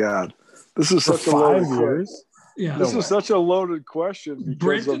my God. This is For such a loaded 5 years? Yeah. This is such a loaded question.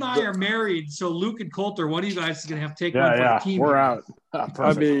 Brent and I are married, so Luke and Colter, one of you guys is going to have to take one for the team. We're out.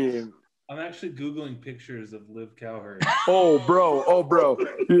 I mean, I'm actually Googling pictures of Liv Cowherd. oh bro,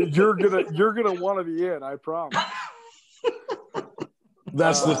 you're gonna want to be in. I promise.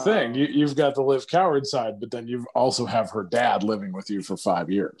 That's the thing. You've got the Liv Cowherd side, but then you also have her dad living with you for 5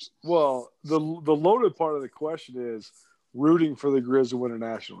 years. Well, the loaded part of the question is rooting for the Griz to win a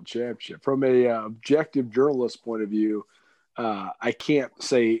national championship. From a objective journalist point of view, I can't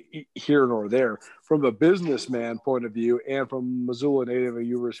say here nor there. From a businessman point of view, and from Missoula native and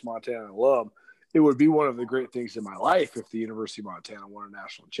University of Montana alum, it would be one of the great things in my life if the University of Montana won a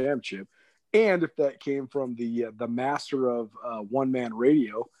national championship. And if that came from the master of one-man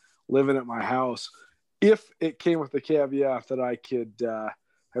radio living at my house, if it came with the caveat that I could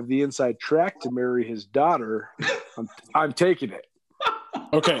have the inside track to marry his daughter, I'm taking it.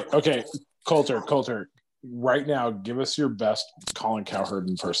 Okay. Colter, right now, give us your best Colin Cowherd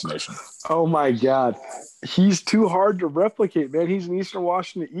impersonation. Oh, my God. He's too hard to replicate, man. He's an Eastern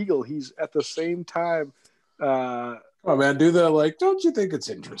Washington Eagle. He's at the same time Oh man, do the like, don't you think it's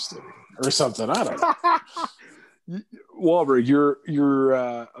interesting or something? I don't know. Wahlberg,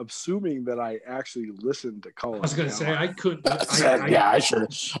 you're assuming that I actually listened to Colin. I was going to say I couldn't.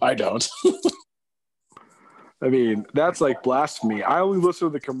 I don't. I mean, that's like blasphemy. I only listen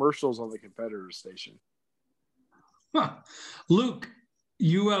to the commercials on the competitor station. Huh. Luke,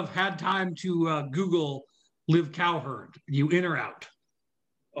 you have had time to Google Liv Cowherd. You in or out?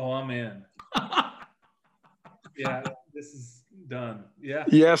 Oh, I'm in. Yeah, this is done. Yeah.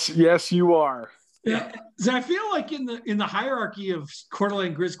 Yes, you are. Yeah. So I feel like in the hierarchy of Coeur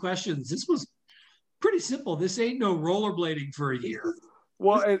d'Alene Griz questions, this was pretty simple. This ain't no rollerblading for a year.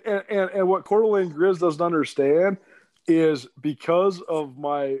 Well, and what Coeur d'Alene Griz doesn't understand is because of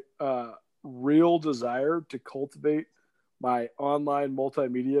my real desire to cultivate my online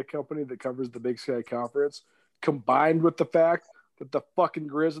multimedia company that covers the Big Sky Conference, combined with the fact that the fucking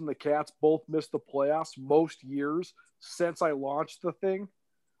Griz and the Cats both missed the playoffs most years since I launched the thing.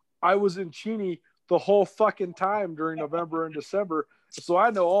 I was in Cheney the whole fucking time during November and December, so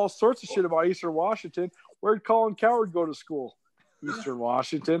I know all sorts of shit about Eastern Washington. Where'd Colin Cowherd go to school? Eastern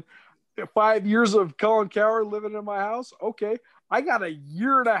Washington. 5 years of Colin Cowherd living in my house? Okay. I got a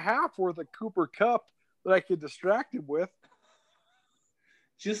year and a half worth of Cooper Cup that I could distract him with.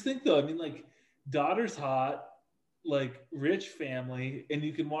 Just think, though, I mean, like, daughter's hot, like, rich family, and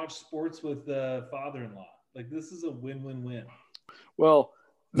you can watch sports with the father-in-law. Like, this is a win-win-win. Well,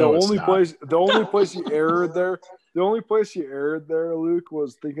 the only place you erred there, Luke,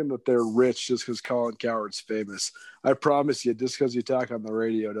 was thinking that they're rich just because Colin Cowherd's famous. I promise you, just because you talk on the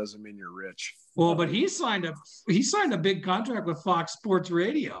radio doesn't mean you're rich. Well, but he signed a big contract with Fox Sports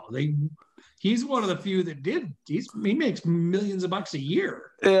Radio. He's one of the few that did. He makes millions of bucks a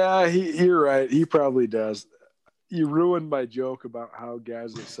year. Yeah, you're right. He probably does. You ruined my joke about how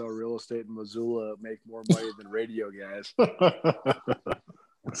guys that sell real estate in Missoula make more money than radio guys. They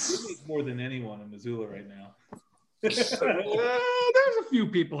make more than anyone in Missoula right now. There's a few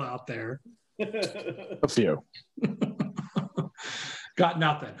people out there. A few. Got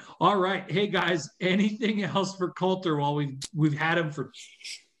nothing. All right. Hey guys, anything else for Colter while we've had him for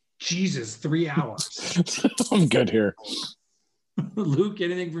 3 hours? I'm good here. Luke,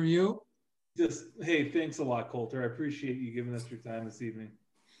 anything from you? Just, hey, thanks a lot, Colter. I appreciate you giving us your time this evening.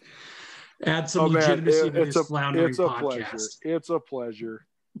 Add some legitimacy to this floundering it's a podcast. Pleasure. It's a pleasure.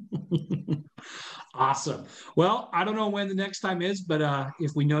 Awesome. Well, I don't know when the next time is, but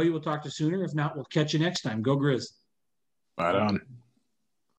if we know you, we'll talk to you sooner. If not, we'll catch you next time. Go Griz. Right on.